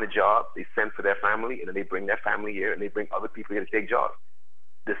 They find a job, they send for their family, and then they bring their family here, and they bring other people here to take jobs.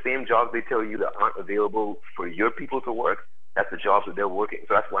 The same jobs they tell you that aren't available for your people to work, that's the jobs that they're working.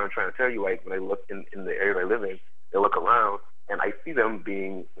 So that's why I'm trying to tell you, like, when I look in the area I live in, I look around, and I see them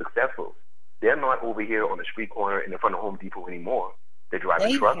being successful. They're not over here on the street corner in front of Home Depot anymore. They're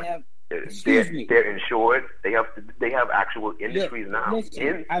driving trucks. They're insured. They have actual industries now.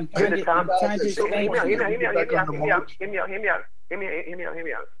 Hear me out. In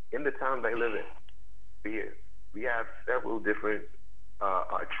the town that I live in, we have several different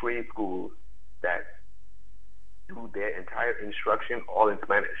trade schools that do their entire instruction all in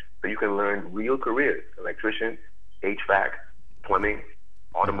Spanish. So you can learn real careers: electrician, HVAC, plumbing,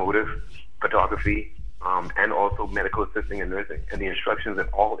 automotive, photography, and also medical assisting and nursing. And the instructions are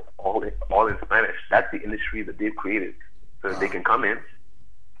all in Spanish. That's the industry that they've created, so that they can come in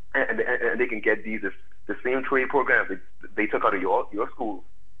and they can get the same trade programs that they took out of your school.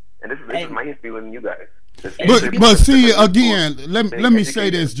 And this is my history with you guys. But see, again, let me say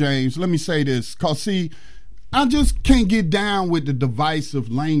this, James. Let me say this, because see, I just can't get down with the divisive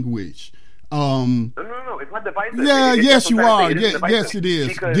language. No, it's not divisive. Yeah, yes, you are. Yes, it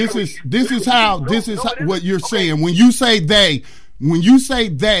is. This is what you're saying. When you say they,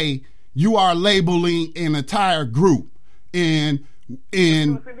 you are labeling an entire group, and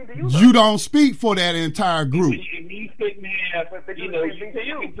you don't speak for that entire group.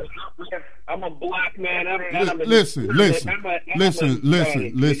 I'm a black man. Listen. Let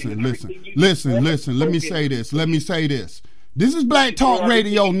me say this. This is Black Talk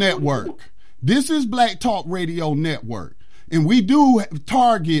Radio Network. And we do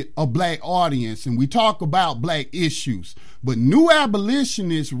target a black audience, and we talk about black issues. But New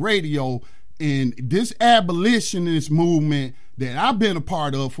Abolitionist Radio and this abolitionist movement that I've been a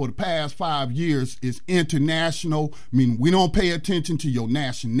part of for the past 5 years is international. I mean, we don't pay attention to your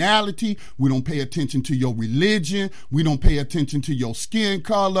nationality. We don't pay attention to your religion. We don't pay attention to your skin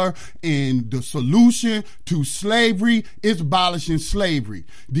color. And the solution to slavery is abolishing slavery.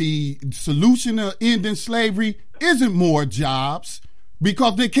 The solution to ending slavery isn't more jobs,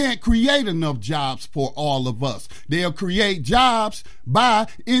 because they can't create enough jobs for all of us. They'll create jobs by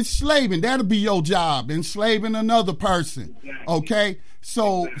enslaving. That'll be your job, enslaving another person. Okay?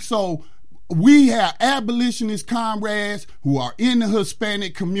 So we have abolitionist comrades who are in the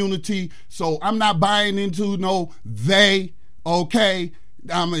Hispanic community. So I'm not buying into no they, okay?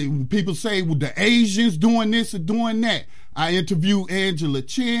 I mean, people say, well, the Asians doing this or doing that. I interviewed Angela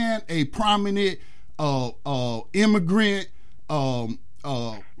Chan, a prominent immigrant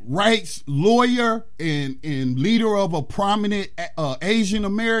rights lawyer and leader of a prominent Asian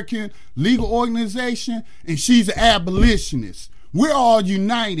American legal organization, and she's an abolitionist. We're all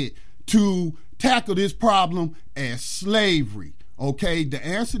united to tackle this problem as slavery. Okay, the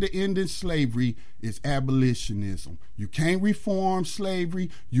answer to ending slavery is abolitionism. You can't reform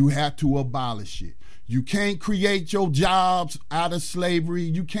slavery, you have to abolish it. You can't create your jobs out of slavery.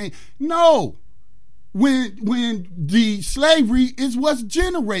 You can't. No. When the slavery is what's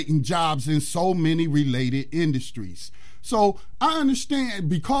generating jobs in so many related industries. So I understand,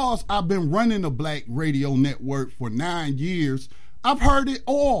 because I've been running a black radio network for 9 years, I've heard it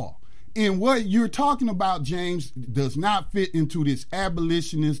all. And what you're talking about, James, does not fit into this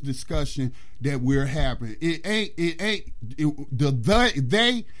abolitionist discussion that we're having. They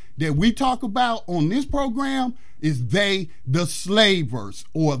that we talk about on this program is they, the slavers,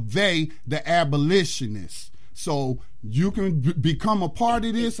 or they, the abolitionists. So you can become a part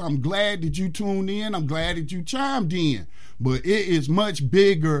of this. I'm glad that you tuned in. I'm glad that you chimed in. But it is much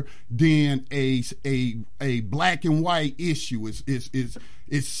bigger than a black and white issue. It's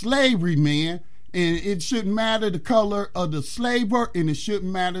slavery, man. And it shouldn't matter the color of the slaver, and it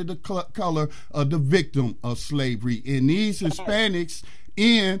shouldn't matter the color of the victim of slavery. And these Hispanics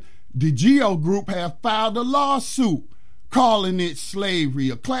in the GEO group have filed a lawsuit calling it slavery,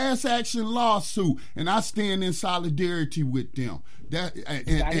 a class action lawsuit, and I stand in solidarity with them.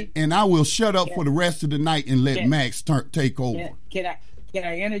 And I will shut up for the rest of the night and let Max take over. Can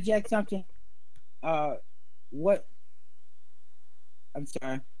I interject something? What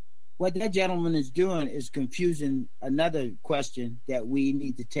that gentleman is doing is confusing another question that we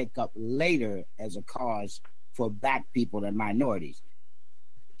need to take up later as a cause for black people and minorities.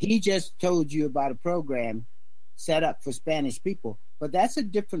 He just told you about a program set up for Spanish people, but that's a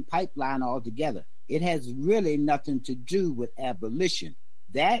different pipeline altogether. It has really nothing to do with abolition.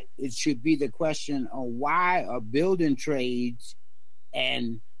 That it should be the question on why are building trades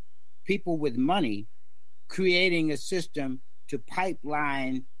and people with money creating a system to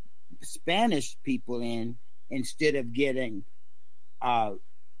pipeline Spanish people in instead of getting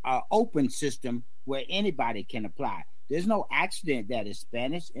open system where anybody can apply. There's no accident that is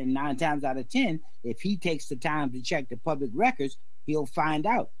Spanish, and 9 times out of 10, if he takes the time to check the public records, he'll find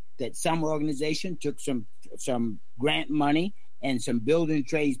out that some organization took some grant money and some building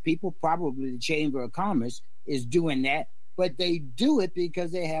trades people, probably the Chamber of Commerce, is doing that, but they do it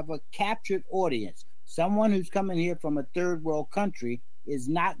because they have a captured audience. Someone who's coming here from a third world country is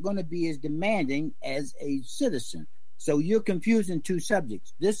not going to be as demanding as a citizen. So you're confusing two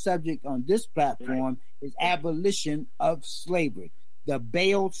subjects. This subject on this platform is abolition of slavery. The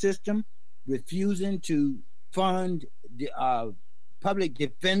bail system, refusing to fund the public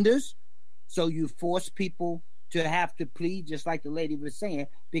defenders, so you force people to have to plead, just like the lady was saying,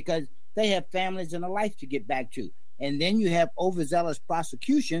 because they have families and a life to get back to. And then you have overzealous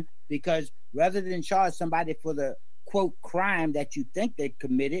prosecution, because rather than charge somebody for the, quote, crime that you think they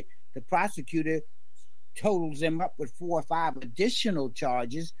committed, the prosecutor totals them up with 4 or 5 additional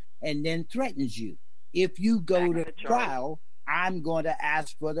charges and then threatens you. If you go to trial, I'm going to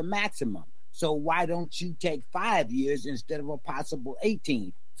ask for the maximum. So why don't you take 5 years instead of a possible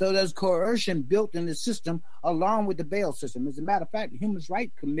 18? So there's coercion built in the system along with the bail system. As a matter of fact, the Human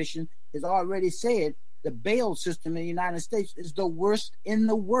Rights Commission has already said the bail system in the United States is the worst in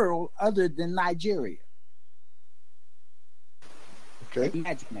the world other than Nigeria. Okay.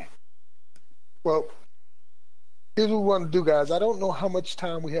 Imagine that. Well, here's what we want to do, guys. I don't know how much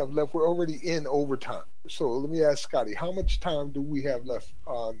time we have left. We're already in overtime. So let me ask Scotty, how much time do we have left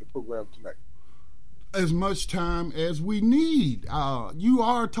on the program tonight? As much time as we need. You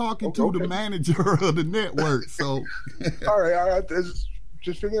are talking to the manager of the network, so. All right.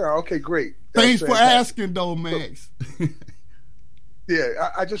 Just figuring out. Okay, great. Thanks for asking, though, Max. Yeah,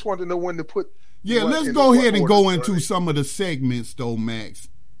 I just want to know when to put. Yeah, let's go ahead and go into some of the segments, though, Max.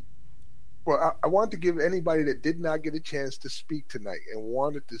 Well, I want to give anybody that did not get a chance to speak tonight and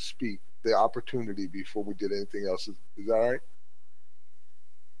wanted to speak the opportunity before we did anything else. Is that all right?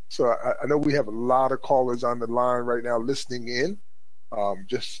 So I know we have a lot of callers on the line right now listening in.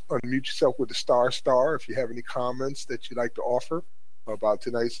 Just unmute yourself with the star if you have any comments that you'd like to offer about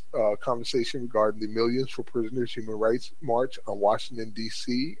tonight's conversation regarding the Millions for Prisoners Human Rights March on Washington,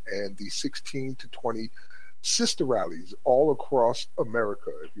 D.C. and the 16 to 20 sister rallies all across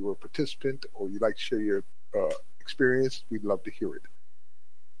America. If you were a participant or you'd like to share your experience, we'd love to hear it.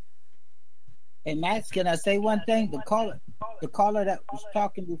 Hey, Max, can I say one thing? The caller that was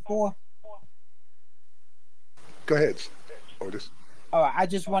talking before. Go ahead, Otis. I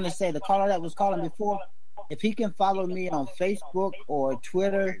just want to say the caller that was calling before, if he can follow me on Facebook or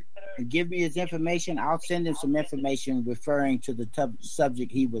Twitter and give me his information, I'll send him some information referring to the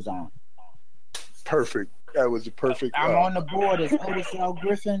subject he was on. Perfect. That was a perfect. I'm on the board as Otis L.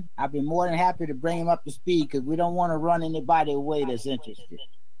 Griffin. I'd be more than happy to bring him up to speed because we don't want to run anybody away that's interested.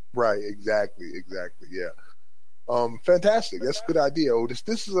 Right, exactly, yeah. Fantastic. That's a good idea, Otis.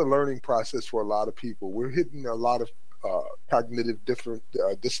 This is a learning process for a lot of people. We're hitting a lot of cognitive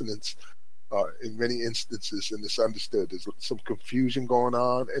dissonance in many instances, and it's understood. There's some confusion going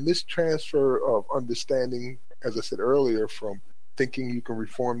on, and this transfer of understanding, as I said earlier, from thinking you can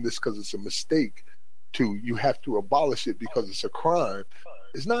reform this because it's a mistake to you have to abolish it because it's a crime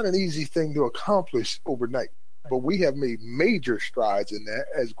is not an easy thing to accomplish overnight. But we have made major strides in that,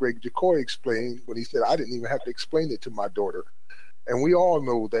 as Greg Jacoy explained when he said, I didn't even have to explain it to my daughter. And we all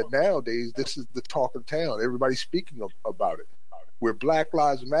know that nowadays this is the talk of town. Everybody's speaking about it. Where Black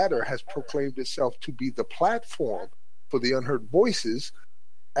Lives Matter has proclaimed itself to be the platform for the unheard voices,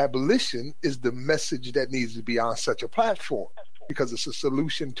 abolition is the message that needs to be on such a platform because it's a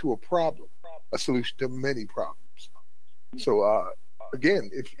solution to a problem, a solution to many problems. So, again,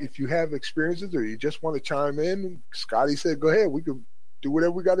 if you have experiences or you just want to chime in, Scotty said, go ahead. We can do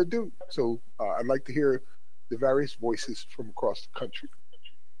whatever we got to do. So I'd like to hear the various voices from across the country.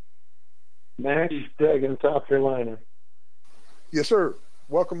 Max, Doug in South Carolina. Yes, sir.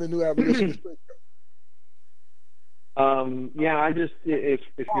 Welcome to New Abolitionist Radio. Yeah, I just, if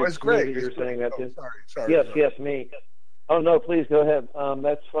it's Greg. You're saying that. Sorry. Yes, me. Oh, no, please go ahead.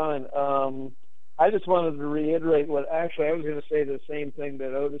 That's fine. I just wanted to reiterate what actually I was going to say the same thing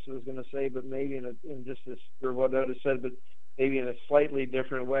that Otis was going to say, but maybe in just this, or what Otis said, but maybe in a slightly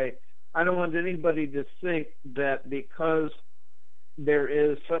different way. I don't want anybody to think that because there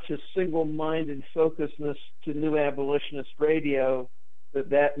is such a single-minded focusedness to New Abolitionist Radio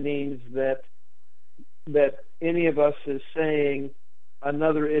that means that any of us is saying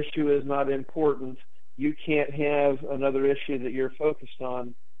another issue is not important. You can't have another issue that you're focused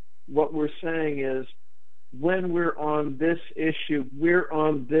on. What we're saying is when we're on this issue.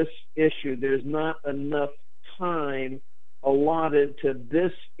 There's not enough time allotted to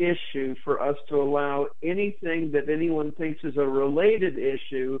this issue for us to allow anything that anyone thinks is a related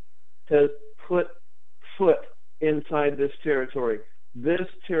issue to put foot inside this territory. This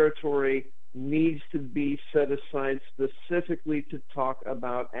territory needs to be set aside specifically to talk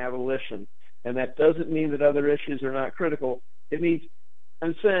about abolition. And that doesn't mean that other issues are not critical. It means,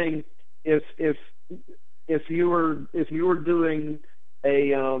 I'm saying, if you were doing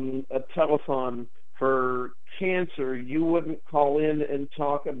a telethon for cancer, you wouldn't call in and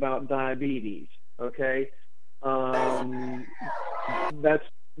talk about diabetes. Okay, that's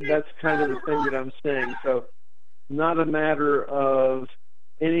kind of the thing that I'm saying. So, not a matter of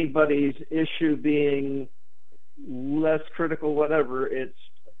anybody's issue being less critical, whatever. It's,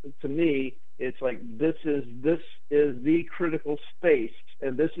 to me, it's like this is the critical space,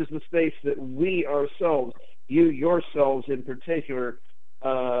 and this is the space that we ourselves, you yourselves in particular,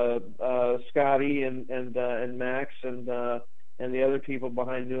 Scotty and Max and the other people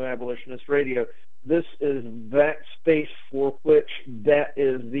behind New Abolitionist Radio. This is that space for which that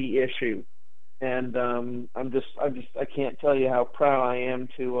is the issue, and I can't tell you how proud I am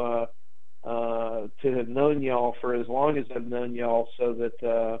to have known y'all for as long as I've known y'all, so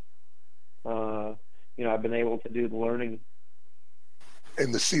that I've been able to do the learning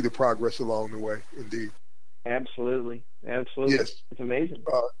and to see the progress along the way. Indeed. Absolutely. Yes. It's amazing.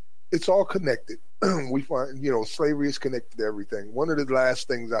 It's all connected. We find, slavery is connected to everything. One of the last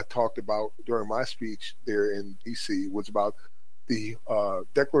things I talked about during my speech there in D.C. was about the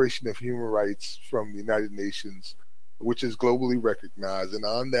Declaration of Human Rights from the United Nations, which is globally recognized. And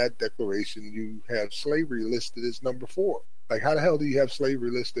on that declaration, you have slavery listed as number 4. Like, how the hell do you have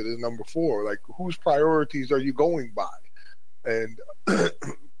slavery listed as number 4? Like, whose priorities are you going by? And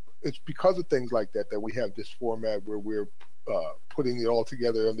it's because of things like that that we have this format where we're putting it all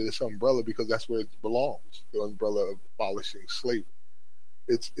together under this umbrella, because that's where it belongs, the umbrella of abolishing slavery.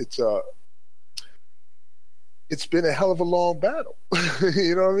 It's been a hell of a long battle,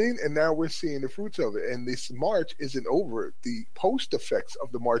 you know what I mean? And now we're seeing the fruits of it. And this march isn't over. The post effects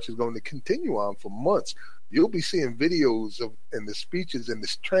of the march is going to continue on for months. You'll be seeing videos of and the speeches and the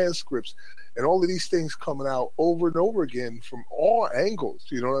transcripts and all of these things coming out over and over again from all angles,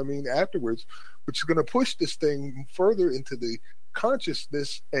 you know what I mean, afterwards, which is going to push this thing further into the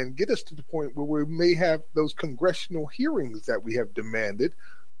consciousness and get us to the point where we may have those congressional hearings that we have demanded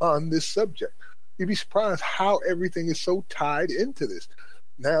on this subject. You'd be surprised how everything is so tied into this.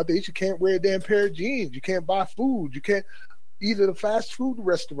 Nowadays, you can't wear a damn pair of jeans. You can't buy food. You can't eat at a fast food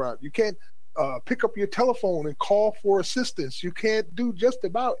restaurant. You can't pick up your telephone and call for assistance. You can't do just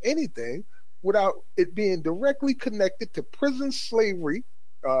about anything without it being directly connected to prison slavery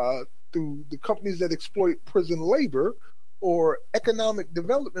through the companies that exploit prison labor, or economic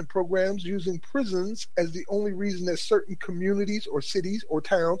development programs using prisons as the only reason that certain communities or cities or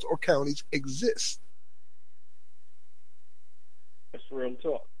towns or counties exist. That's real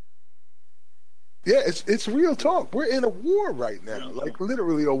talk. Yeah, it's real talk. We're in a war right now, like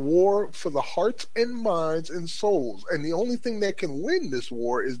literally a war for the hearts and minds and souls. And the only thing that can win this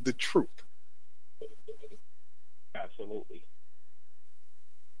war is the truth. Absolutely.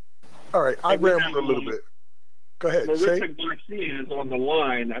 All right, I rambled a little bit. Go ahead. Marissa Garcia is on the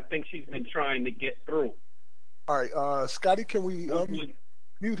line. I think she's been trying to get through. All right, Scotty, can we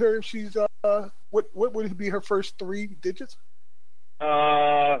mute her if she's what would be her first 3 digits?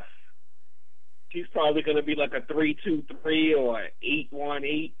 She's probably going to be like a 323 or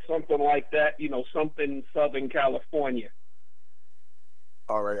 818, something like that. Something Southern California.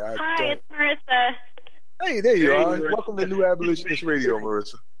 All right. Hi, it's Marissa. Hey, there you are. Marissa. Welcome to New Abolitionist Radio,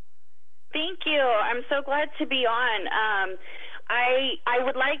 Marissa. Thank you. I'm so glad to be on. I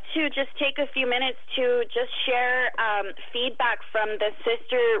would like to just take a few minutes to just share feedback from the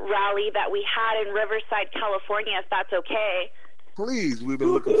sister rally that we had in Riverside, California, if that's okay. Please, we've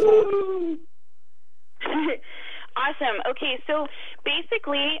been looking forward. Awesome. Okay, so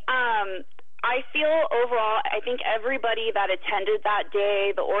basically, I feel overall, I think everybody that attended that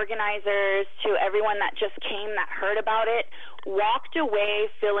day, the organizers, to everyone that just came, that heard about it, walked away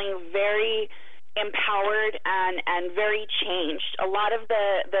feeling very empowered and very changed. A lot of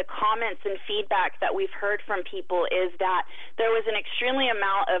the comments and feedback that we've heard from people is that there was an extremely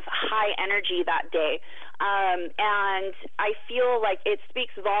amount of high energy that day. And I feel like it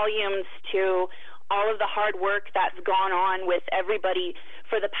speaks volumes to all of the hard work that's gone on with everybody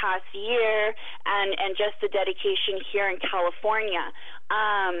for the past year and just the dedication here in California.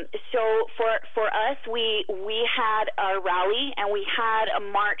 So for us, we had a rally and we had a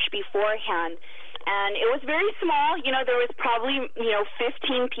march beforehand. And it was very small. You know, there was probably,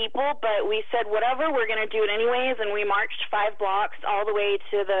 15 people, but we said, whatever, we're going to do it anyways. And we marched 5 blocks all the way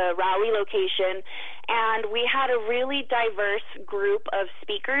to the rally location. And we had a really diverse group of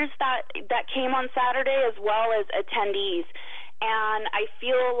speakers that came on Saturday, as well as attendees. And I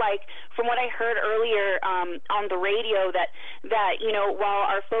feel like, from what I heard earlier on the radio, that while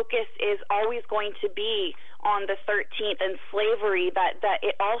our focus is always going to be on the 13th and slavery, that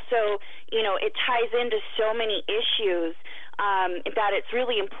it also, it ties into so many issues that it's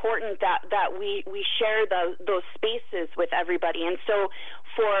really important that we share those spaces with everybody. And so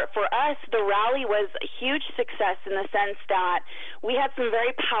for us, the rally was a huge success in the sense that we had some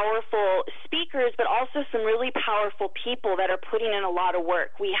very powerful speakers, but also some really powerful people that are putting in a lot of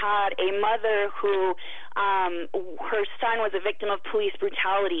work. We had a mother who, her son was a victim of police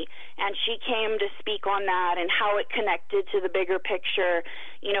brutality, and she came to speak on that and how it connected to the bigger picture.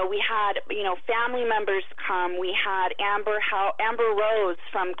 We had, family members come. We had Amber Rose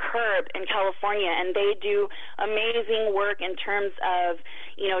from Curb in California, and they do amazing work in terms of,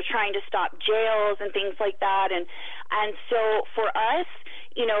 trying to stop jails and things like that. And so for us,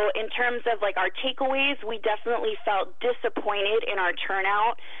 in terms of like our takeaways, we definitely felt disappointed in our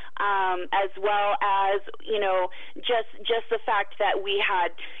turnout, as well as, just the fact that we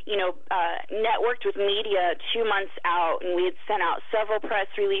had, networked with media 2 months out, and we had sent out several press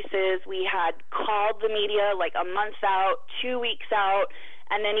releases. We had called the media like a month out, 2 weeks out,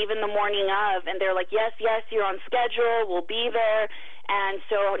 and then even the morning of, and they're like, yes, you're on schedule, we'll be there. And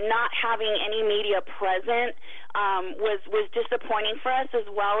so not having any media present was disappointing for us, as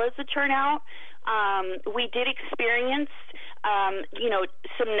well as the turnout. We did experience,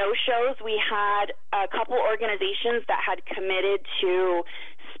 some no-shows. We had a couple organizations that had committed to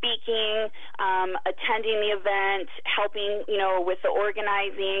speaking, attending the event, helping, with the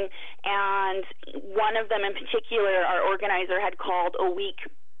organizing, and one of them in particular, our organizer had called a week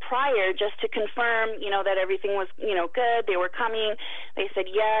prior just to confirm, that everything was, good. They were coming. They said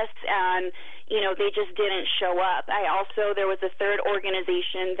yes, and, they just didn't show up. There was a third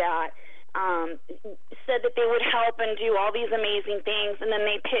organization that said that they would help and do all these amazing things, and then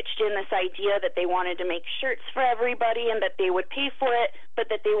they pitched in this idea that they wanted to make shirts for everybody and that they would pay for it, but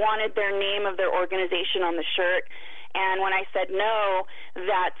that they wanted their name of their organization on the shirt. And when I said no,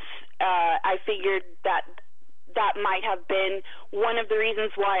 I figured that might have been one of the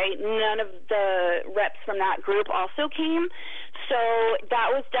reasons why none of the reps from that group also came. So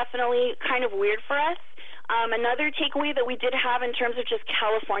that was definitely kind of weird for us. Another takeaway that we did have in terms of just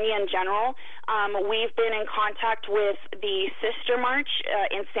California in general, we've been in contact with the Sister March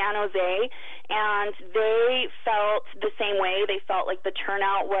in San Jose, and they felt the same way. They felt like the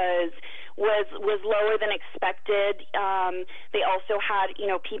turnout was lower than expected. They also had,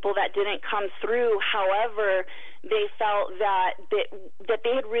 people that didn't come through. However, they felt that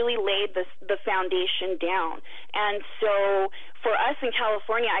they had really laid the foundation down. And so for us in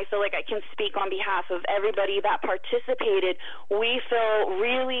California, I feel like I can speak on behalf of everybody that participated. We feel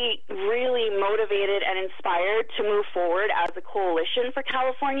really, really motivated and inspired to move forward as a coalition for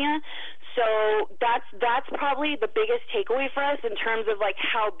California. So that's probably the biggest takeaway for us in terms of like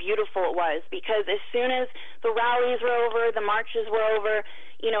how beautiful it was, because as soon as the rallies were over, the marches were over,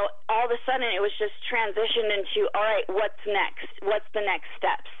 all of a sudden it was just transitioned into, all right, what's next? What's the next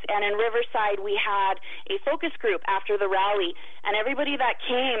steps? And in Riverside, we had a focus group after the rally, and everybody that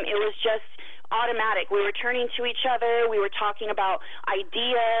came, it was just automatic. We were turning to each other. We were talking about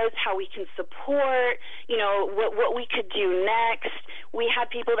ideas, how we can support, what we could do next. We had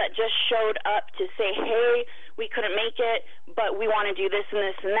people that just showed up to say, hey, we couldn't make it, but we want to do this and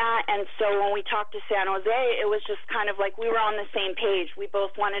this and that. And so when we talked to San Jose, it was just kind of like we were on the same page. We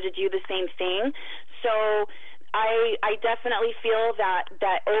both wanted to do the same thing. So I definitely feel that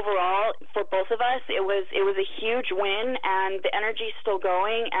overall for both of us it was a huge win, and the energy's still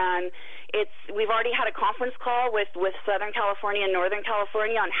going, and we've already had a conference call with Southern California and Northern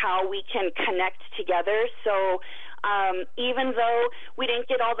California on how we can connect together. So even though we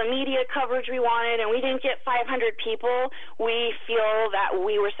didn't get all the media coverage we wanted and we didn't get 500 people, we feel that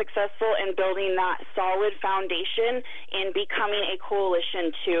we were successful in building that solid foundation in becoming a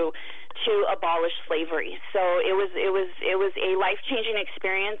coalition to abolish slavery. So it was a life-changing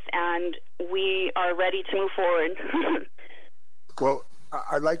experience, and we are ready to move forward. Well,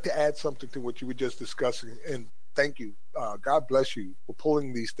 I'd like to add something to what you were just discussing, and thank you. God bless you for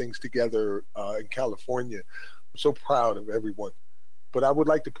pulling these things together in California. I'm so proud of everyone. But I would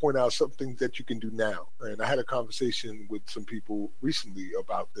like to point out something that you can do now. And I had a conversation with some people recently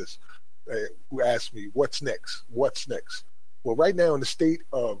about this who asked me, what's next? What's next? Well, right now in the state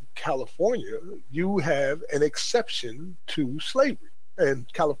of California, you have an exception to slavery.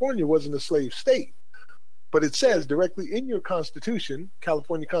 And California wasn't a slave state. But it says directly in your Constitution,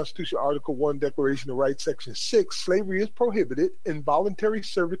 California Constitution, Article 1, Declaration of Rights, Section 6, slavery is prohibited, involuntary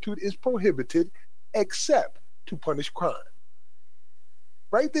servitude is prohibited, except to punish crime.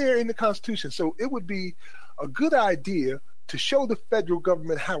 Right there in the Constitution. So it would be a good idea to show the federal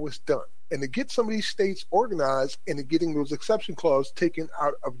government how it's done and to get some of these states organized into getting those exception clauses taken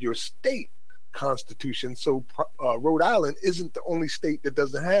out of your state constitution. So Rhode Island isn't the only state that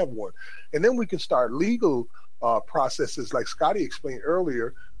doesn't have one. And then we can start legal processes like Scotty explained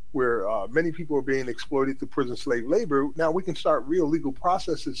earlier, where many people are being exploited through prison slave labor. Now we can start real legal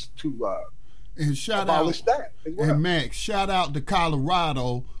processes to and shout abolish out, that as well. And Max, shout out to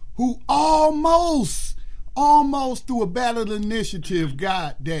Colorado, who almost through a ballot initiative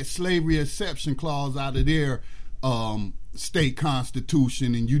got that slavery exception clause out of their state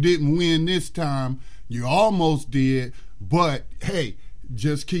constitution. And you didn't win this time. You almost did. But, hey,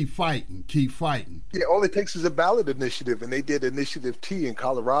 just keep fighting. Yeah, all it takes is a ballot initiative, and they did Initiative T in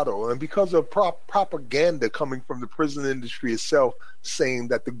Colorado. And because of propaganda coming from the prison industry itself, saying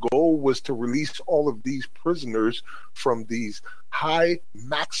that the goal was to release all of these prisoners from these high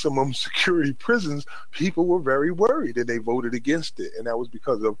maximum security prisons, people were very worried, and they voted against it. And that was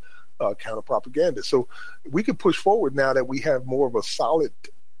because of counter propaganda. So we can push forward now that we have more of a solid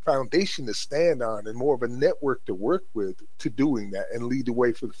foundation to stand on and more of a network to work with to doing that and lead the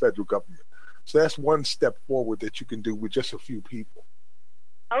way for the federal government. So that's one step forward that you can do with just a few people.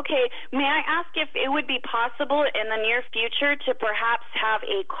 Okay, may I ask if it would be possible in the near future to perhaps have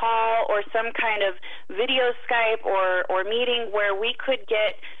a call or some kind of video Skype or meeting where we could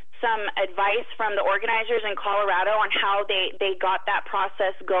get some advice from the organizers in Colorado on how they got that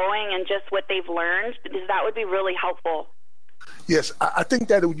process going and just what they've learned? Because that would be really helpful. Yes, I think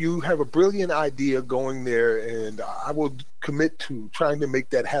that you have a brilliant idea going there, and I will commit to trying to make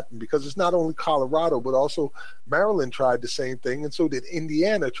that happen, because it's not only Colorado, but also Maryland tried the same thing, and so did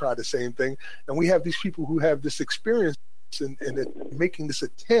Indiana try the same thing. And we have these people who have this experience in making this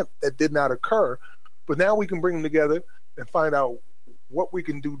attempt that did not occur. But now we can bring them together and find out what we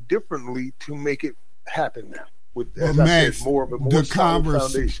can do differently to make it happen now. With, as Max, I said, more of a more solid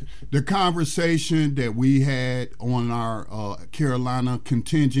foundation. The conversation that we had on our Carolina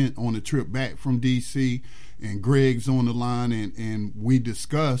contingent on the trip back from D.C., and Greg's on the line, and we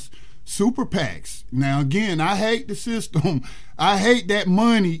discussed super PACs. Now, again, I hate the system. I hate that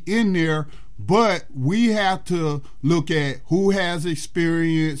money in there, but we have to look at who has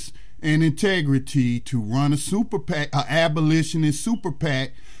experience and integrity to run a super PAC, an abolitionist super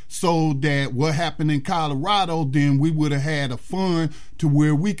PAC, so that what happened in Colorado, then we would have had a fund to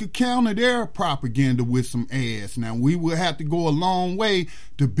where we could counter their propaganda with some ads. Now, we would have to go a long way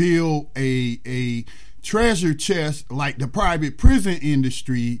to build a treasure chest like the private prison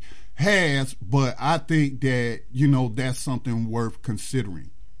industry has, but I think that, that's something worth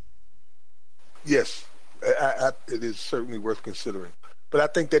considering. Yes, it is certainly worth considering. But I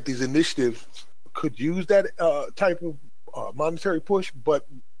think that these initiatives could use that type of monetary push, but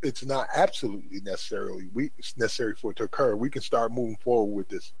it's not absolutely necessary for it to occur. We can start moving forward with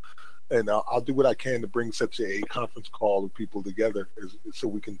this. And I'll do what I can to bring such a conference call of people together so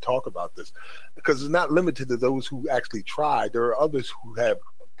we can talk about this. Because it's not limited to those who actually tried. There are others who have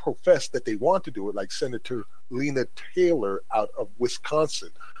professed that they want to do it, like Senator Lena Taylor out of Wisconsin,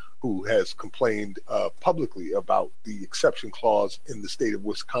 who has complained publicly about the exception clause in the state of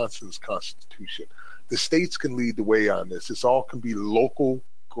Wisconsin's constitution. The states can lead the way on this. This all can be local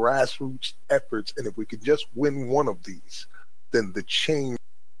grassroots efforts, and if we can just win one of these, then the chain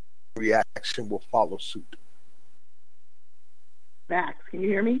reaction will follow suit. Max, can you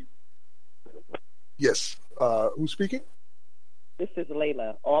hear me? Yes. Who's speaking? This is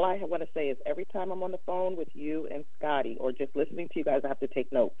Layla. All I want to say is every time I'm on the phone with you and Scotty, or just listening to you guys, I have to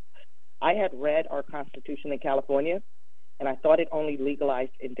take notes. I had read our Constitution in California, and I thought it only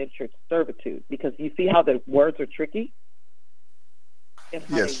legalized indentured servitude, because you see how the words are tricky and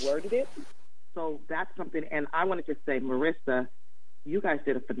how they worded it. So that's something, and I want to just say, Marissa, you guys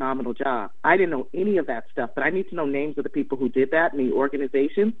did a phenomenal job. I didn't know any of that stuff, but I need to know names of the people who did that in the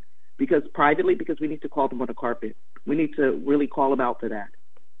organization, because we need to call them on the carpet. We need to really call them out for that.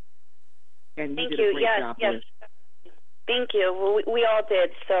 And Thank you. Did a great job, yes. Thank you. Well, we all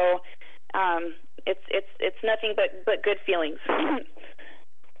did. So it's nothing but good feelings.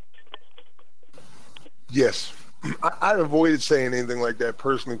 Yes. I avoided saying anything like that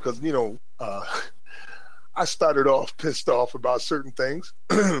personally because, I started off pissed off about certain things,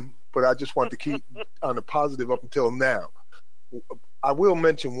 but I just wanted to keep on the positive up until now. I will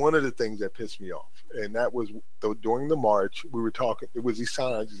mention one of the things that pissed me off, and that was during the march, we were talking, it was these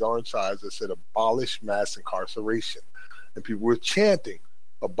signs, these orange signs that said abolish mass incarceration. And people were chanting,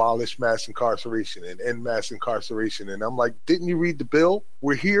 abolish mass incarceration and end mass incarceration. And I'm like, didn't you read the bill?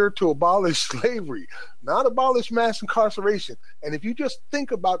 We're here to abolish slavery, not abolish mass incarceration. And if you just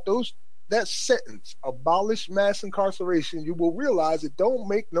think about that sentence, abolish mass incarceration, you will realize it don't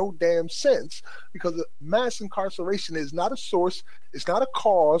make no damn sense, because mass incarceration is not a source, it's not a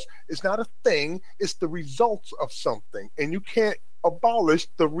cause, it's not a thing, it's the results of something. And you can't abolish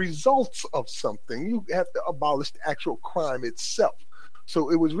the results of something. You have to abolish the actual crime itself. So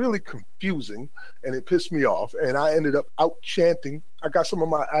it was really confusing, and it pissed me off, and I ended up out chanting. I got some of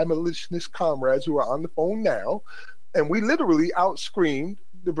my abolitionist comrades who are on the phone now, and we literally out screamed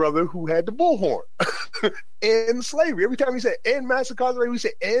the brother who had the bullhorn. End slavery. Every time he said end mass incarceration, we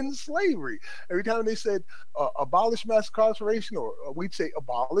said end slavery. Every time they said abolish mass incarceration, or we'd say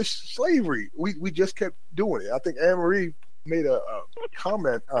abolish slavery. We just kept doing it. I think Anne Marie made a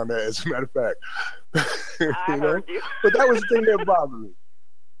comment on that, as a matter of fact. I heard you. But that was the thing that bothered me.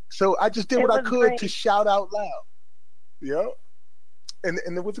 So I just did what I could to shout out loud. Yeah. And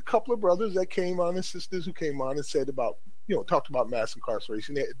there was a couple of brothers that came on, and sisters who came on and said about, talked about mass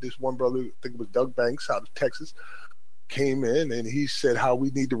incarceration. This one brother, I think it was Doug Banks out of Texas, came in and he said how we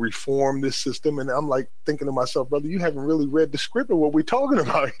need to reform this system. And I'm like thinking to myself, brother, you haven't really read the script of what we're talking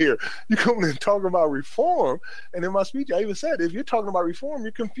about here. You come in talking about reform. And in my speech, I even said, if you're talking about reform,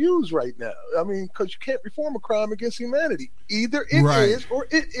 you're confused right now. I mean, because you can't reform a crime against humanity. Either it is or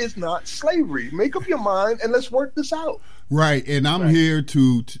it is not slavery. Make up your mind and let's work this out. Right, and I'm here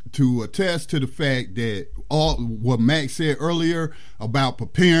to attest to the fact that all what Max said earlier about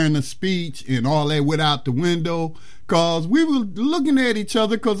preparing a speech and all that went out the window, because we were looking at each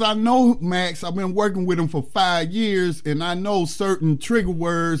other, because I know Max, I've been working with him for 5 years, and I know certain trigger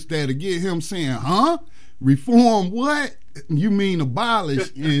words that'll get him saying, huh? Reform what? You mean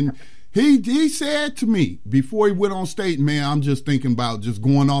abolish? And he said to me before he went on stage, man, I'm just thinking about just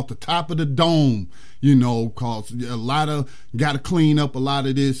going off the top of the dome, cause a lot of got to clean up a lot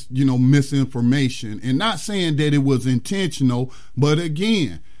of this, misinformation. And not saying that it was intentional, but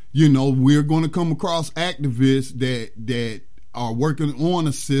again, we're going to come across activists that are working on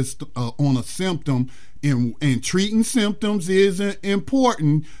a system, on a symptom, and treating symptoms is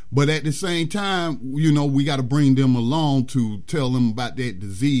important, but at the same time, we got to bring them along to tell them about that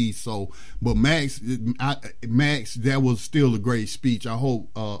disease. So, but Max, that was still a great speech. I hope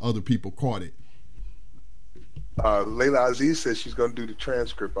other people caught it. Layla Aziz says she's going to do the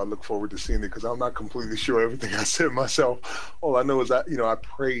transcript. I look forward to seeing it, because I'm not completely sure everything I said myself. All I know is I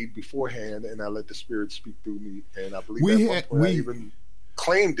prayed beforehand and I let the Spirit speak through me, and I believe I even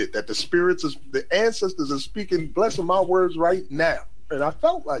claimed it, that the ancestors are speaking, blessing my words right now, and I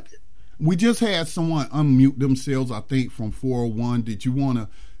felt like it. We just had someone unmute themselves, I think, from 401. Did you want to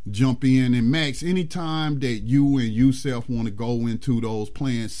jump in? And Max, anytime that you and yourself want to go into those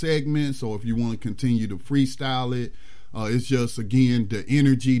planned segments, or if you want to continue to freestyle it, it's just, again, the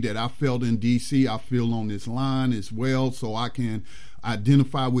energy that I felt in DC, I feel on this line as well, so I can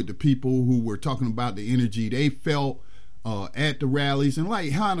identify with the people who were talking about the energy they felt at the rallies. And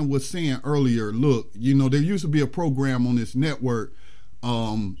like Hannah was saying earlier, look, there used to be a program on this network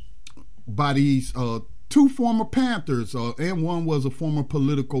by these two former Panthers, and one was a former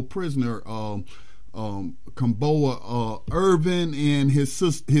political prisoner, Kamboa Irvin, and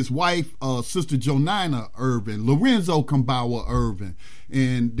his wife, Sister Jonina Irvin, Lorenzo Kamboa Irvin,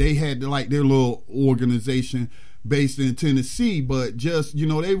 and they had like their little organization based in Tennessee, but just,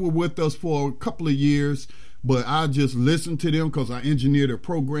 they were with us for a couple of years. But I just listened to them because I engineered a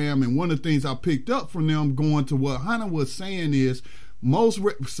program. And one of the things I picked up from them, going to what Hannah was saying, is most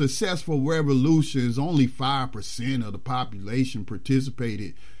successful revolutions, only 5% of the population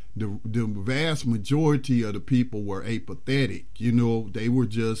participated. The vast majority of the people were apathetic. They were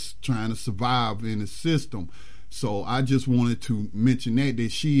just trying to survive in the system. So I just wanted to mention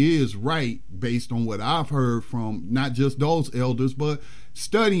that she is right based on what I've heard from not just those elders, but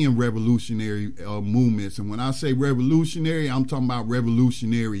studying revolutionary movements. And when I say revolutionary, I'm talking about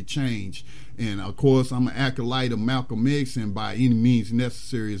revolutionary change. And of course, I'm an acolyte of Malcolm X, and by any means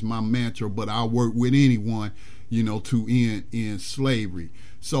necessary is my mantra, but I work with anyone, to end slavery.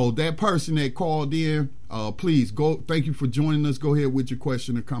 So that person that called in, please go. Thank you for joining us. Go ahead with your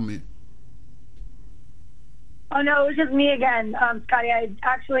question or comment. Oh, no, it was just me again, Scotty. I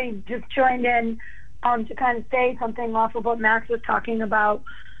actually just joined in to kind of say something off of what Max was talking about,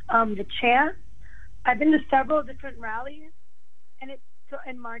 the chant. I've been to several different rallies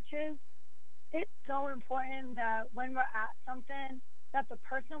and marches, it's so important that when we're at something, that the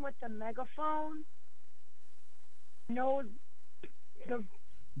person with the megaphone knows the.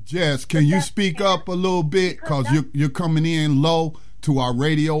 Jess, can you speak up a little bit? Because you're coming in low to our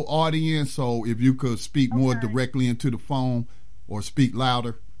radio audience. So if you could speak more directly into the phone or speak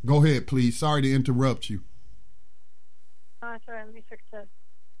louder. Go ahead, please. Sorry to interrupt you. Sorry, let me fix this.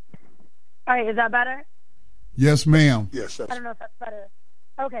 All right, is that better? Yes, ma'am. Yes, I don't know if that's better.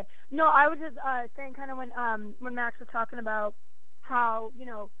 Okay. No, I was just saying kind of when Max was talking about how,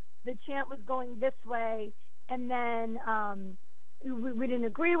 the chant was going this way, and then we didn't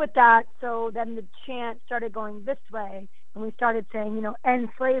agree with that, so then the chant started going this way, and we started saying, end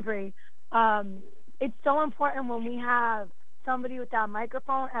slavery. It's so important when we have somebody with that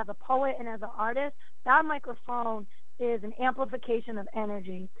microphone as a poet and as an artist. That microphone is an amplification of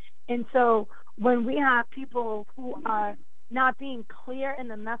energy. And so when we have people who are not being clear in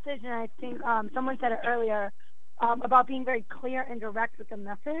the message, and I think someone said it earlier about being very clear and direct with the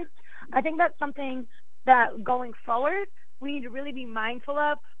message, I think that's something that going forward we need to really be mindful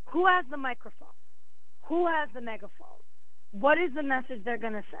of. Who has the microphone? Who has the megaphone? What is the message they're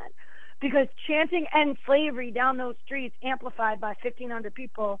going to send? Because chanting end slavery down those streets amplified by 1,500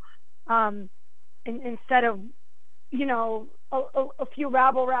 people instead of, a few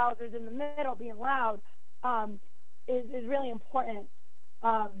rabble-rousers in the middle being loud is really important.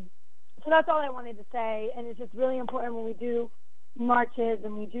 So that's all I wanted to say, and it's just really important when we do marches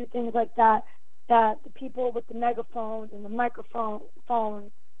and we do things like that, that the people with the megaphones and the microphones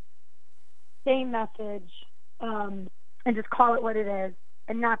same message and just call it what it is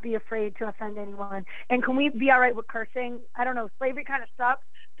and not be afraid to offend anyone. And can we be all right with cursing? I don't know. Slavery kind of sucks,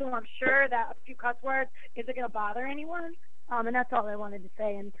 so I'm sure that a few cuss words isn't going to bother anyone. And that's all I wanted to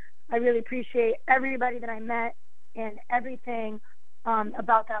say. And I really appreciate everybody that I met and everything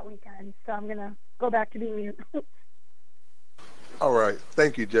about that weekend. So I'm going to go back to being mute. All right.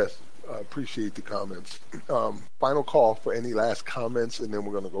 Thank you, Jess. I appreciate the comments. Final call for any last comments, and then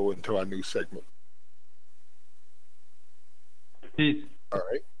we're going to go into our new segment. Peace. All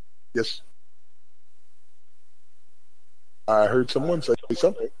right. Yes. I heard someone say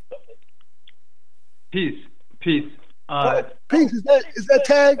something. Peace. Peace. Peace. Is that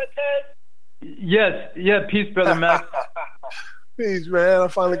Tag? Yes. Yeah. Peace, brother Max. Peace, man. I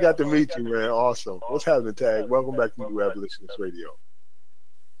finally got to meet you, man. Awesome. What's happening, Tag? Welcome back to New Abolitionist Radio.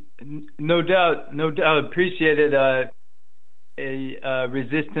 No doubt. Appreciate it. A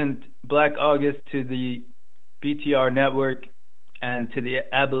resistant Black August to the BTR network and to the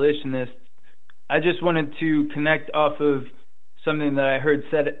abolitionists. I just wanted to connect off of something that I heard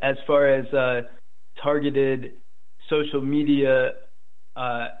said as far as targeted social media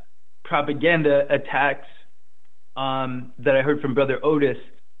propaganda attacks that I heard from Brother Otis.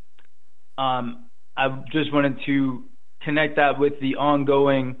 I just wanted to connect that with the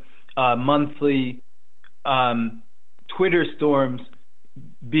ongoing monthly Twitter storms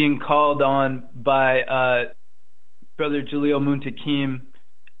being called on by Brother Jalil Muntakim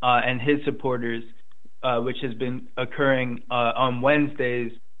and his supporters, which has been occurring on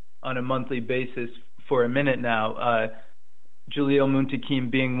Wednesdays on a monthly basis for a minute now. Jalil Muntakim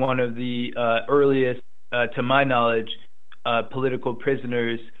being one of the earliest, to my knowledge, political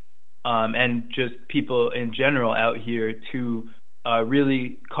prisoners and just people in general out here to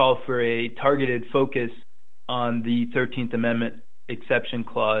really call for a targeted focus on the 13th Amendment exception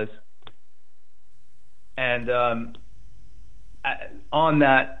clause. And on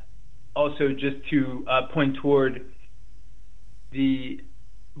that, also just to point toward the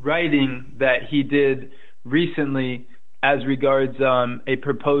writing that he did recently as regards a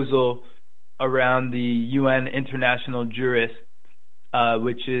proposal around the UN International Jurist,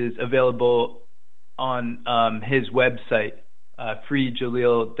 which is available on his website,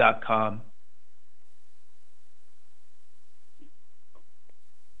 freejalil.com.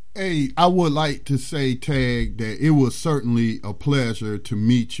 Hey, I would like to say, Tag, that it was certainly a pleasure to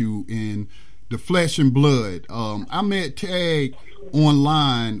meet you in the flesh and blood. I met Tag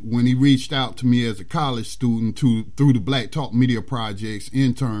online when he reached out to me as a college student through the Black Talk Media Project's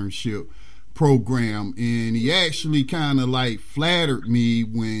internship program, and he actually kind of like flattered me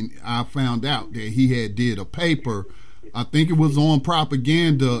when I found out that he had did a paper. I think it was on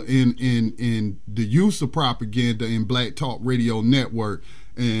propaganda in the use of propaganda in Black Talk Radio Network.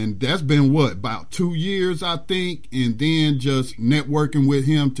 And that's been about 2 years, I think. And then just networking with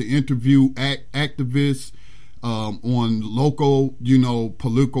him to interview activists on local,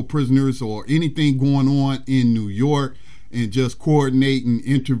 political prisoners or anything going on in New York, and just coordinating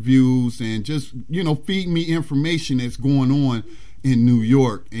interviews and just, feeding me information that's going on in New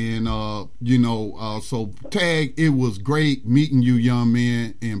York. And, so Tag, it was great meeting you young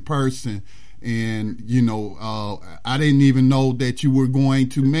men in person. And, I didn't even know that you were going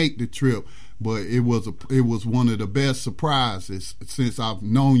to make the trip, but it was one of the best surprises since I've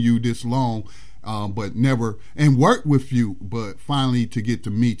known you this long, but never, and worked with you, but finally to get to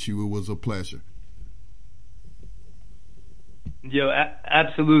meet you, it was a pleasure.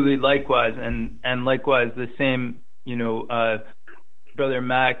 Absolutely, likewise, and likewise the same, Brother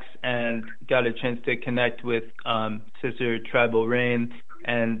Max, and got a chance to connect with Sister Tribal Rain,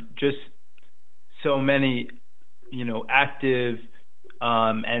 and just so many, active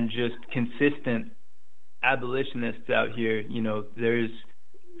and just consistent abolitionists out here.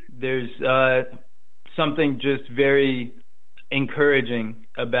 There's something just very encouraging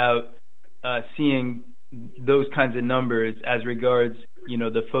about seeing those kinds of numbers as regards,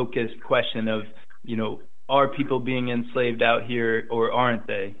 the focused question of, are people being enslaved out here or aren't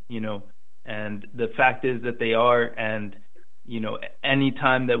they? And the fact is that they are. And, any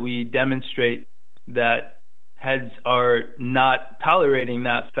time that we demonstrate that heads are not tolerating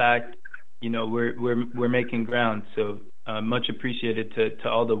that fact, we're making ground. So much appreciated to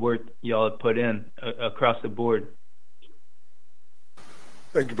all the work y'all have put in across the board.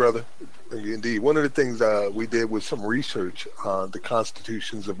 Thank you, brother. Thank you, indeed. One of the things we did was some research on the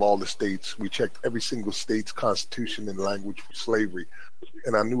constitutions of all the states. We checked every single state's constitution and language for slavery.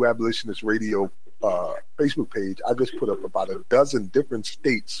 And our New Abolitionist Radio Facebook page, I just put up about a dozen different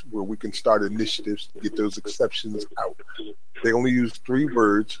states where we can start initiatives to get those exceptions out. They only use 3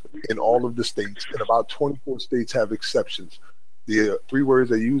 words in all of the states, and about 24 states have exceptions. The 3 words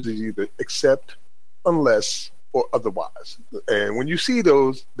they use is either except, unless, or otherwise. And when you see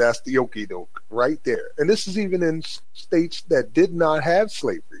those, that's the okie doke right there. And this is even in states that did not have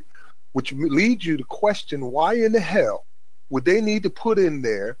slavery, which leads you to question why in the hell would they need to put in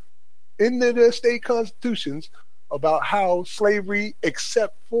there, in their state constitutions, about how slavery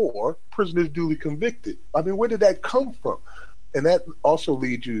except for prisoners duly convicted. I mean, where did that come from? And that also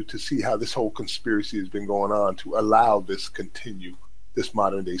leads you to see how this whole conspiracy has been going on to allow this continue, this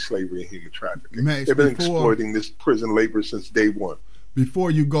modern day slavery and human trafficking. Max, they've been exploiting this prison labor since day one.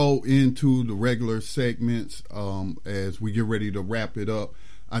 Before you go into the regular segments, as we get ready to wrap it up,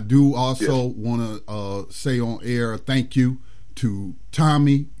 I do also want to say on air thank you to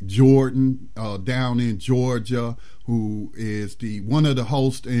Tommy Jordan down in Georgia, who is one of the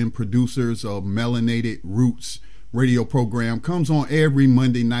hosts and producers of Melanated Roots radio program. Comes on every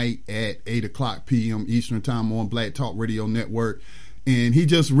Monday night at 8 o'clock p.m. Eastern Time on Black Talk Radio Network. And he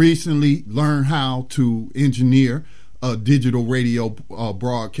just recently learned how to engineer a digital radio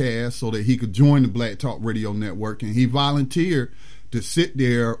broadcast so that he could join the Black Talk Radio Network. And he volunteered to sit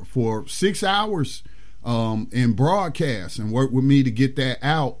there for 6 hours and broadcast and work with me to get that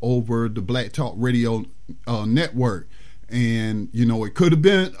out over the Black Talk Radio Network. And, it could have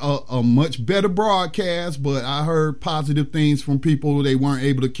been a much better broadcast, but I heard positive things from people. They weren't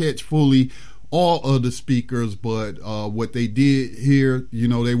able to catch fully all of the speakers, but what they did hear,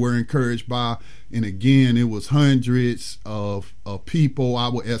 they were encouraged by. And again, it was hundreds of people. I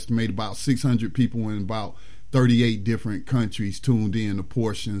would estimate about 600 people in about 38 different countries tuned in to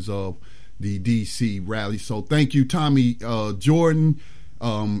portions of the DC rally. So thank you, Tommy Jordan.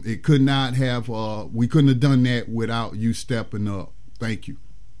 It could not have, we couldn't have done that without you stepping up. Thank you.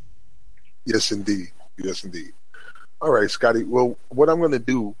 Yes, indeed. Yes, indeed. All right, Scotty. Well, what I'm going to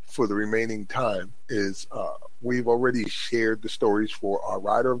do for the remaining time is we've already shared the stories for our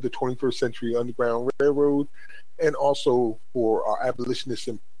Rider of the 21st Century Underground Railroad, and also for our Abolitionist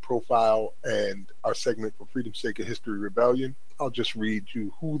in Profile and our segment for Freedom's Sake of History Rebellion. I'll just read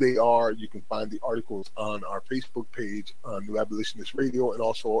you who they are. You can find the articles on our Facebook page on New Abolitionist Radio, and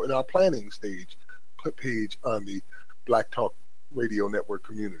also in our planning stage page on the Black Talk Radio Network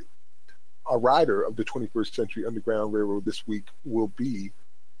community. Our rider of the 21st Century Underground Railroad this week will be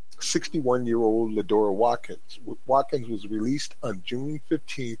 61-year-old Ladora Watkins. Watkins was released on June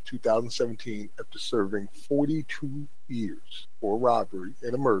 15, 2017, after serving 42 years for a robbery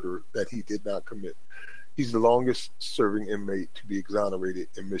and a murder that he did not commit. He's the longest serving inmate to be exonerated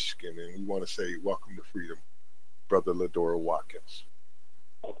in Michigan, and we want to say welcome to freedom, Brother Ladora Watkins.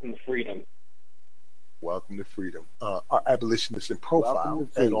 Welcome to freedom. Welcome to freedom. Our Abolitionist in Profile,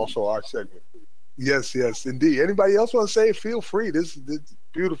 and also our segment. Yes, yes, indeed. Anybody else want to say it? Feel free. This is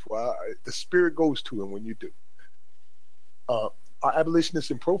beautiful. The spirit goes to him when you do. Our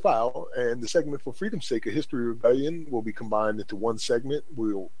Abolitionist in Profile and the segment for Freedom's Sake, A History of Rebellion, will be combined into one segment.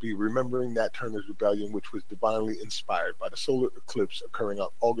 We'll be remembering Nat Turner's rebellion, which was divinely inspired by the solar eclipse occurring on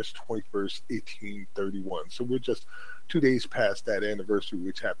August 21st, 1831. So we're just 2 days past that anniversary,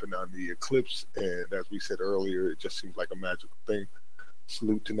 which happened on the eclipse. And as we said earlier, it just seems like a magical thing.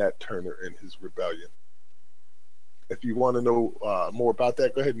 Salute to Nat Turner and his rebellion. If you want to know more about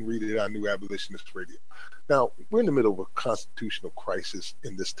that, go ahead and read it on New Abolitionist Radio. Now, we're in the middle of a constitutional crisis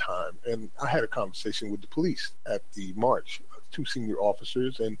in this time, and I had a conversation with the police at the march, 2 senior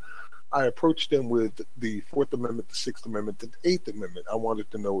officers, and I approached them with the 4th Amendment, the 6th Amendment, the 8th Amendment. I wanted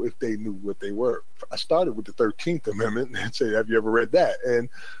to know if they knew what they were. I started with the 13th Amendment and said, have you ever read that? And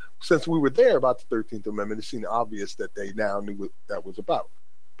since we were there about the 13th Amendment, it seemed obvious that they now knew what that was about.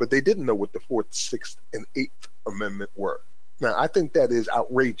 But they didn't know what the 4th, 6th, and 8th Amendment were. Now, I think that is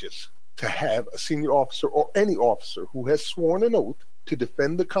outrageous to have a senior officer or any officer who has sworn an oath to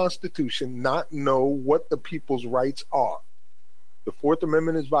defend the Constitution not know what the people's rights are. The 4th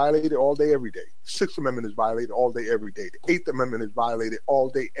Amendment is violated all day, every day. The 6th Amendment is violated all day, every day. The 8th Amendment is violated all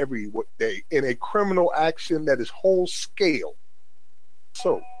day, every day in a criminal action that is whole scale.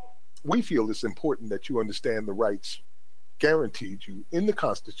 So we feel it's important that you understand the rights guaranteed you in the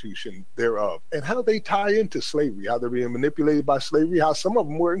Constitution thereof, and how they tie into slavery, how they're being manipulated by slavery, how some of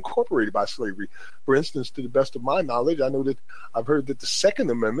them were incorporated by slavery. For instance, to the best of my knowledge, I know that I've heard that the Second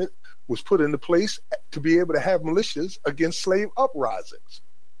Amendment was put into place to be able to have militias against slave uprisings.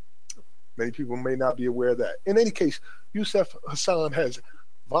 Many people may not be aware of that. In any case, Yusuf Hassan has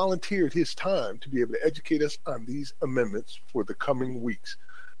volunteered his time to be able to educate us on these amendments for the coming weeks.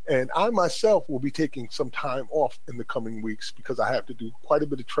 And I myself will be taking some time off in the coming weeks because I have to do quite a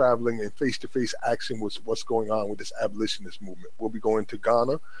bit of traveling and face-to-face action with what's going on with this abolitionist movement. We'll be going to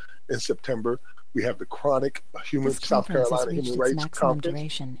Ghana in September. We have the chronic South Carolina Human Rights Conference.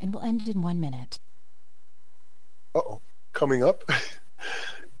 Duration and will end in 1 minute. Coming up.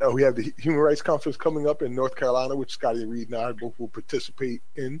 We have the Human Rights Conference coming up in North Carolina, which Scotty Reed and I both will participate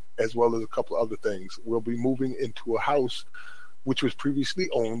in, as well as a couple of other things. We'll be moving into a house which was previously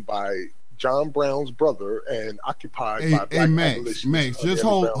owned by John Brown's brother and occupied by Black Max, just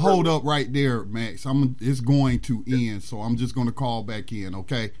hold up right there, Max. It's going to end, so I'm just going to call back in,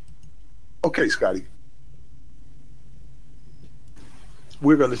 okay? Okay, Scotty.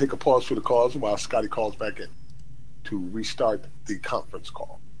 We're going to take a pause for the calls while Scotty calls back in to restart the conference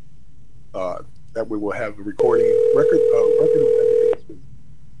call. That way we'll have a recording record of everything.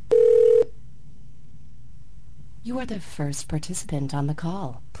 You are the first participant on the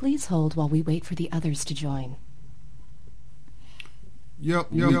call. Please hold while we wait for the others to join.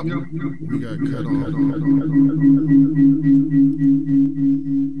 Yep. We got cut off.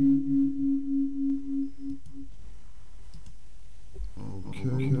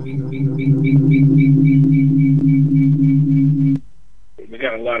 We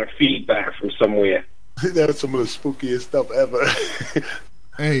got a lot of feedback from somewhere. That's some of the spookiest stuff ever.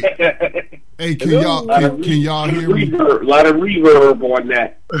 Hey, can y'all hear me? A lot of reverb on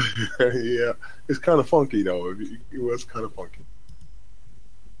that. Yeah, it's kind of funky though. It was kind of funky.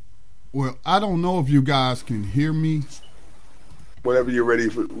 Well, I don't know if you guys can hear me. Whenever you're ready,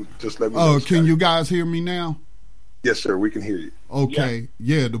 just let me know. Can you guys hear me now? Yes, sir. We can hear you. Okay.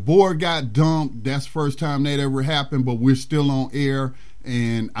 Yeah, the board got dumped. That's the first time that ever happened, but we're still on air.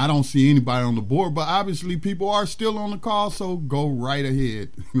 And I don't see anybody on the board, but obviously people are still on the call, so go right ahead.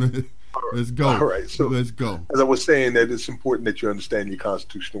 Let's go. All right, so let's go. As I was saying, that it's important that you understand your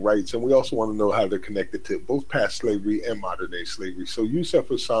constitutional rights, and we also want to know how they're connected to both past slavery and modern-day slavery. So Yusuf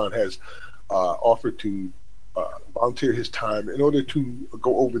Hassan has offered to volunteer his time in order to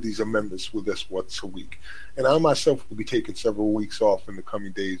go over these amendments with us once a week. And I myself will be taking several weeks off in the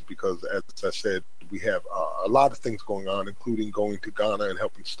coming days because, as I said, we have a lot of things going on, including going to Ghana and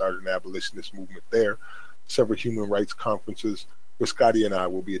helping start an abolitionist movement there, several human rights conferences, where Scotty and I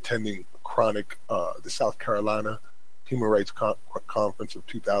will be attending chronic, the South Carolina Human Rights Conference of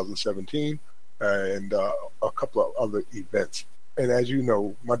 2017, and a couple of other events. And as you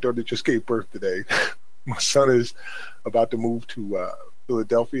know, my daughter just gave birth today. My son is about to move to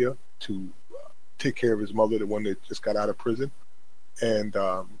Philadelphia to take care of his mother, the one that just got out of prison. And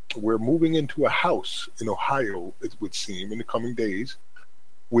we're moving into a house in Ohio, it would seem, in the coming days,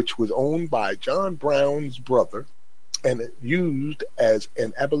 which was owned by John Brown's brother and used as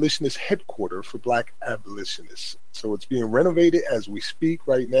an abolitionist headquarters for Black abolitionists. So it's being renovated as we speak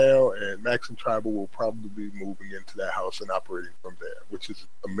right now, and Maxim Tribal will probably be moving into that house and operating from there, which is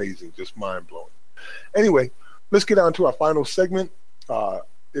amazing, just mind-blowing. Anyway, let's get on to our final segment.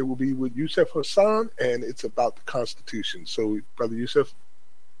 It will be with Yusuf Hassan, and it's about the Constitution. So, Brother Yusuf.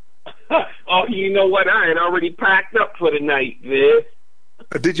 Oh, you know what? I had already packed up for the night, man.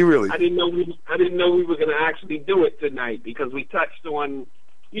 Did you really? I didn't know we were going to actually do it tonight because we touched on,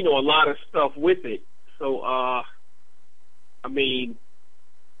 a lot of stuff with it. So, I mean,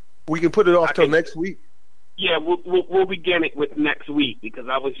 we can put it off till next week. Yeah, we'll begin it with next week because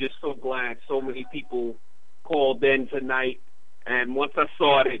I was just so glad so many people called in tonight. And once I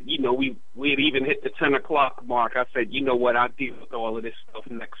saw that, we had even hit the 10 o'clock mark, I said, you know what, I'll deal with all of this stuff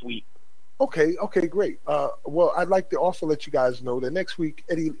next week. Okay, great. Well, I'd like to also let you guys know that next week,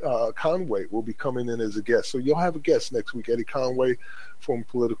 Eddie Conway will be coming in as a guest. So you'll have a guest next week. Eddie Conway, former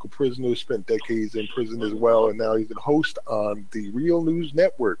political prisoner, spent decades in prison as well, and now he's a host on the Real News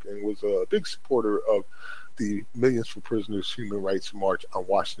Network and was a big supporter of the Millions for Prisoners Human Rights March on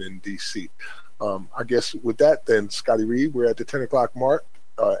Washington, D.C. I guess with that, then, Scotty Reed, we're at the 10 o'clock mark.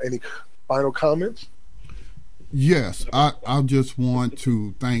 Any final comments? Yes, I just want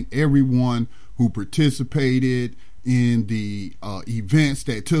to thank everyone who participated in the events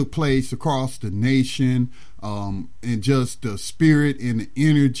that took place across the nation, and just the spirit and the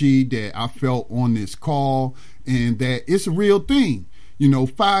energy that I felt on this call, and that it's a real thing.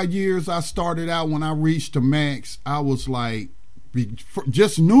 5 years I started out when I reached the max, I was like,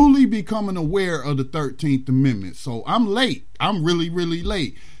 just newly becoming aware of the 13th Amendment. So I'm late. I'm really, really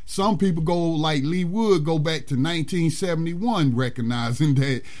late. Some people go like Lee Wood, go back to 1971, recognizing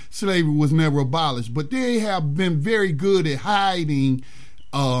that slavery was never abolished. But they have been very good at hiding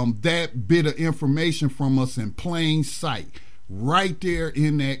that bit of information from us in plain sight, right there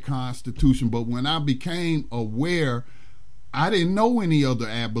in that Constitution. But when I became aware, I didn't know any other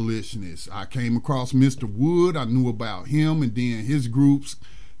abolitionists. I came across Mr. Wood. I knew about him, and then his groups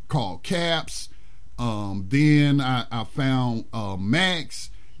called CAPS. Then I found Max,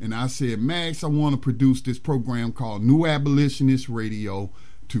 and I said, Max, I want to produce this program called New Abolitionist Radio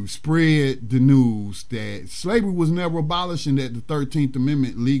to spread the news that slavery was never abolished and that the 13th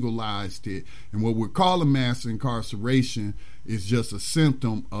Amendment legalized it. And what we're calling mass incarceration is just a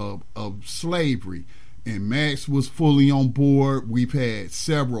symptom of slavery. And Max was fully on board. We've had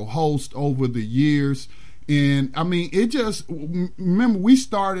several hosts over the years. And I mean, remember, we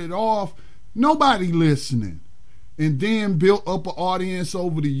started off, nobody listening, and then built up an audience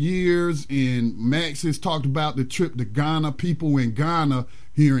over the years. And Max has talked about the trip to Ghana, people in Ghana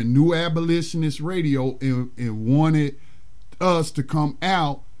hearing New Abolitionist Radio and wanted us to come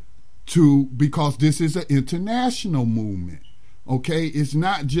out because this is an international movement. Okay. It's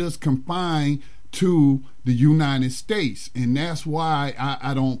not just confined to the United States, and that's why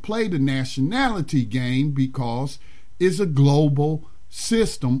I don't play the nationality game, because it's a global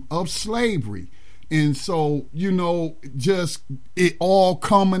system of slavery. And so, just it all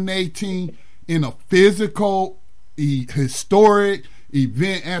culminating in a physical, historic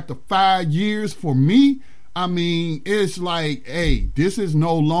event after 5 years for me. I mean, it's like, hey, this is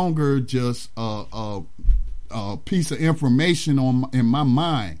no longer just a piece of information in my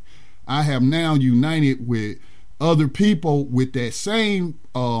mind. I have now united with other people with that same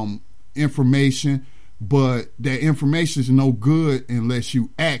information, but that information is no good unless you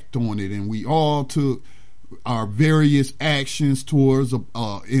act on it. And we all took our various actions towards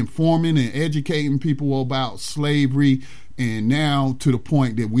informing and educating people about slavery, and now to the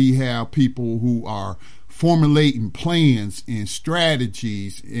point that we have people who are formulating plans and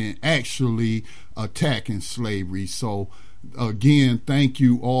strategies and actually attacking slavery. So again, thank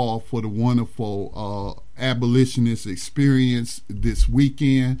you all for the wonderful abolitionist experience this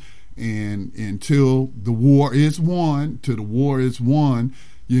weekend. And until the war is won,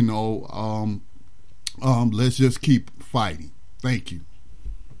 let's just keep fighting. Thank you.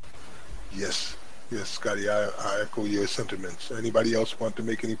 Yes, Scotty, I echo your sentiments. Anybody else want to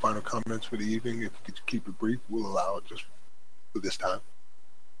make any final comments for the evening? If you could keep it brief, we'll allow it just for this time.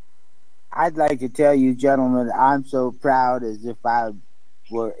 I'd like to tell you, gentlemen, I'm so proud as if I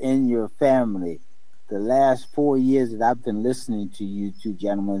were in your family. The last 4 years that I've been listening to you two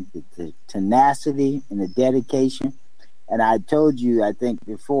gentlemen, the tenacity and the dedication. And I told you, I think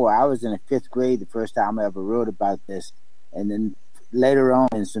before, I was in the 5th grade the first time I ever wrote about this. And then later on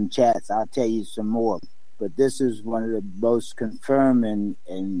in some chats, I'll tell you some more. But this is one of the most confirming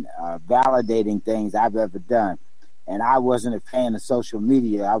and validating things I've ever done. And I wasn't a fan of social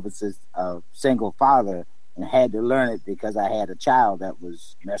media. I was a single father and had to learn it because I had a child that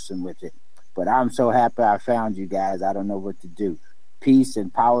was messing with it. But I'm so happy I found you guys. I don't know what to do. Peace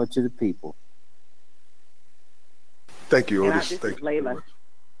and power to the people. Thank you, Otis. This Thank is Layla.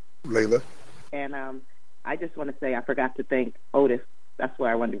 Layla. And I just want to say I forgot to thank Otis That's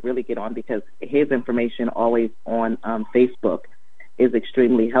where I wanted to really get on, because his information always on Facebook is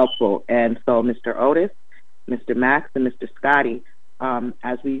extremely helpful. And so, Mr. Otis, Mr. Max, and Mr. Scotty,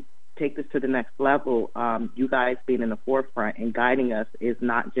 as we take this to the next level, you guys being in the forefront and guiding us is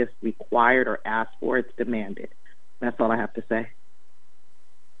not just required or asked for, it's demanded. That's all I have to say.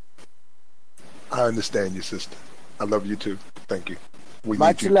 I understand you, sister. I love you too. Thank you.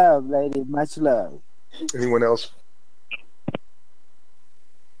 Much love, lady. Much love. Anyone else?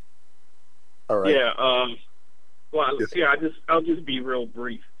 All right. Yeah. Well, yes. yeah. I'll just be real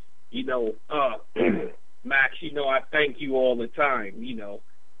brief. You know, Max. You know, I thank you all the time. You know,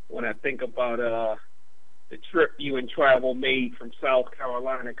 when I think about the trip you and Travel made from South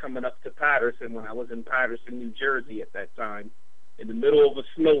Carolina coming up to Patterson, when I was in Patterson, New Jersey at that time, in the middle of a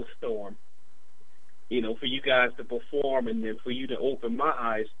snowstorm. You know, for you guys to perform, and then for you to open my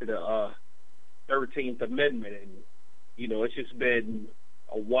eyes to the 13th Amendment. And, you know, it's just been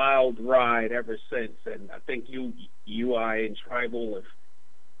a wild ride ever since. And I think I, and Tribal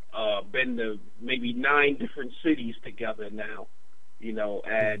have been to maybe 9 different cities together now, you know,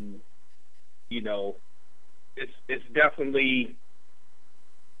 and, you know, it's definitely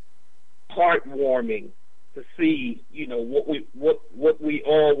heartwarming to see, you know, what we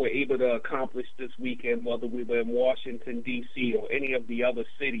all were able to accomplish this weekend, whether we were in Washington, D.C. or any of the other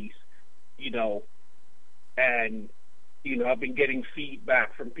cities, you know. And, you know, I've been getting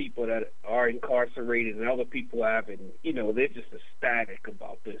feedback from people that are incarcerated and other people have, and, you know, they're just ecstatic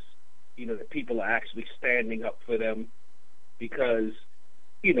about this. You know, that people are actually standing up for them because,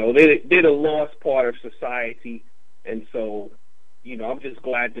 you know, they're the lost part of society. And so, you know, I'm just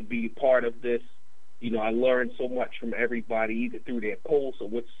glad to be part of this. You know, I learned so much from everybody, either through their polls or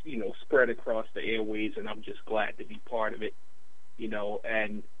what's, you know, spread across the airways, and I'm just glad to be part of it, you know.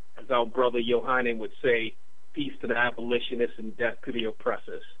 And as our brother Yohanan would say, peace to the abolitionists and death to the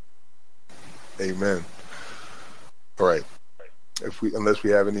oppressors. Amen. All right. Unless we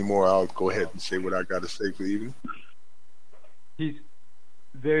have any more, I'll go ahead and say what I got to say for the evening. He's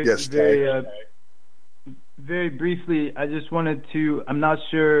very, yes, very briefly. I just wanted to. I'm not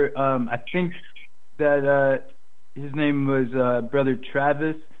sure. I think that his name was Brother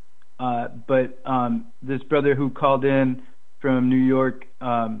Travis, but this brother who called in from New York,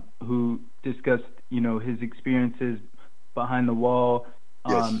 who discussed, you know, his experiences behind the wall.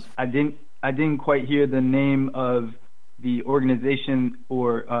 Yes. I didn't quite hear the name of the organization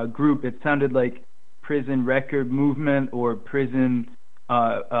or group. It sounded like Prison Record Movement or Prison,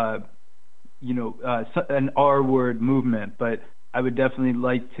 an R-word movement, but I would definitely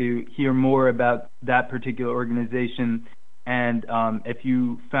like to hear more about that particular organization. And if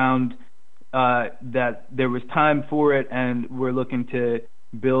you found that there was time for it and we're looking to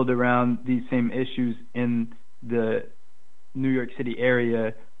build around these same issues in the New York City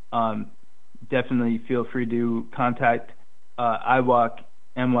area, definitely feel free to contact IWOC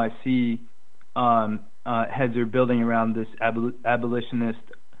NYC. Heads are building around this abolitionist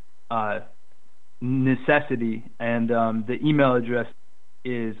necessity, and the email address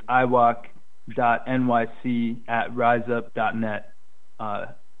is iwoc.nyc@riseup.net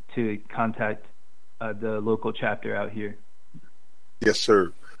to contact the local chapter out here. Yes,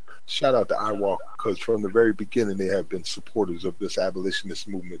 sir. Shout out to IWOC, because from the very beginning they have been supporters of this abolitionist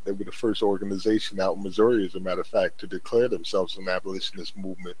movement. They were the first organization out in Missouri, as a matter of fact, to declare themselves an abolitionist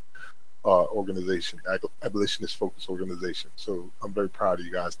movement organization, abolitionist focused organization. So I'm very proud of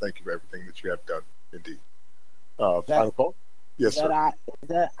you guys. Thank you for everything that you have done, indeed. Final call? Yes, sir. Is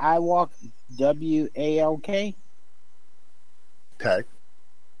that IWOC, WALK? Tag.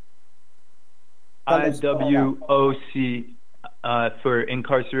 IWOC, for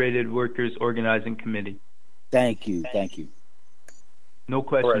Incarcerated Workers Organizing Committee. Thank you. No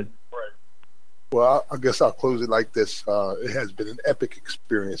question. All right. Well, I guess I'll close it like this. It has been an epic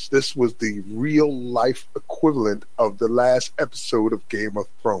experience. This was the real life equivalent of the last episode of Game of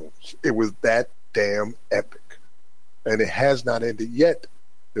Thrones. It was that damn epic. And it has not ended yet.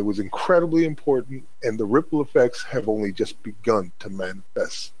 It was incredibly important, and the ripple effects have only just begun to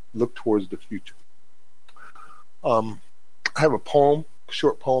manifest. Look towards the future. I have a poem,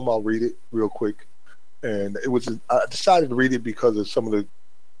 short poem. I'll read it real quick. And I decided to read it because of some of the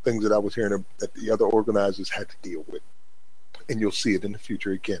things that I was hearing that the other organizers had to deal with. And you'll see it in the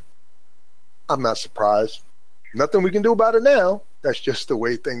future again. I'm not surprised. Nothing we can do about it now. That's just the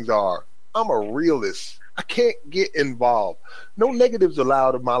way things are. I'm a realist. I can't get involved. No negatives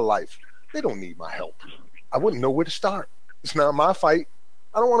allowed in my life. They don't need my help. I wouldn't know where to start. It's not my fight.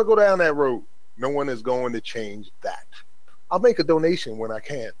 I don't want to go down that road. No one is going to change that. I'll make a donation when I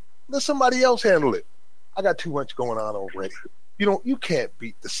can. Let somebody else handle it. I got too much going on already. You can't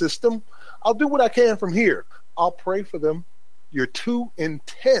beat the system. I'll do what I can from here. I'll pray for them. You're too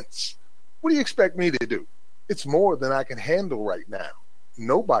intense. What do you expect me to do? It's more than I can handle right now.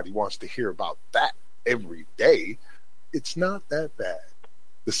 Nobody wants to hear about that every day. It's not that bad.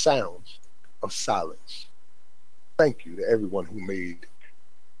 The sounds of silence. Thank you to everyone who made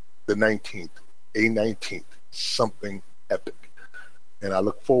the 19th, something epic. And I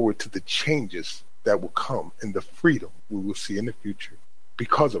look forward to the changes that will come and the freedom we will see in the future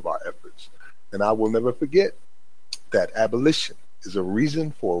because of our efforts. And I will never forget that abolition is a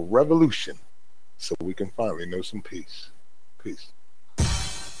reason for a revolution, so we can finally know some peace. Peace.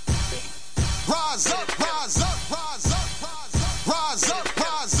 Rise up, rise up, rise up, rise up,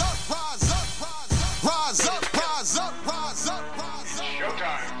 rise up, rise up, rise up, rise up, rise up, rise up.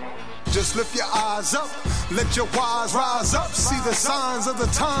 Showtime. Just lift your eyes up, let your wise rise up. See the signs of the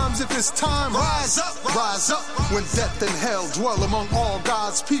times. If it's time, rise up, rise up. When death and hell dwell among all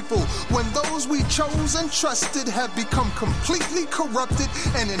God's people, when those we chose and trusted have become completely corrupted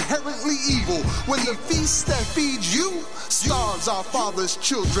and inherently evil, when the feast that feeds you starves our Father's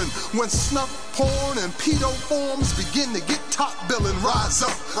children, when snuff, porn, and pedo forms begin to get top billing, rise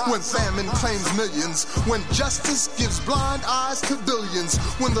up. When famine claims millions, when justice gives blind eyes to billions,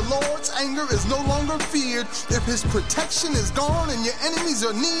 when the Lord's anger is no longer feared, if his protection is gone and your enemies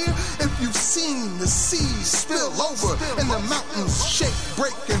are near, if you've seen the seas spill over and the mountains shake,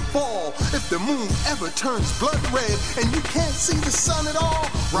 break, and fall, if the moon ever turns blood red and you can't see the sun at all,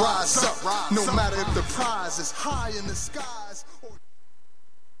 rise up. No matter if the prize is high in the sky.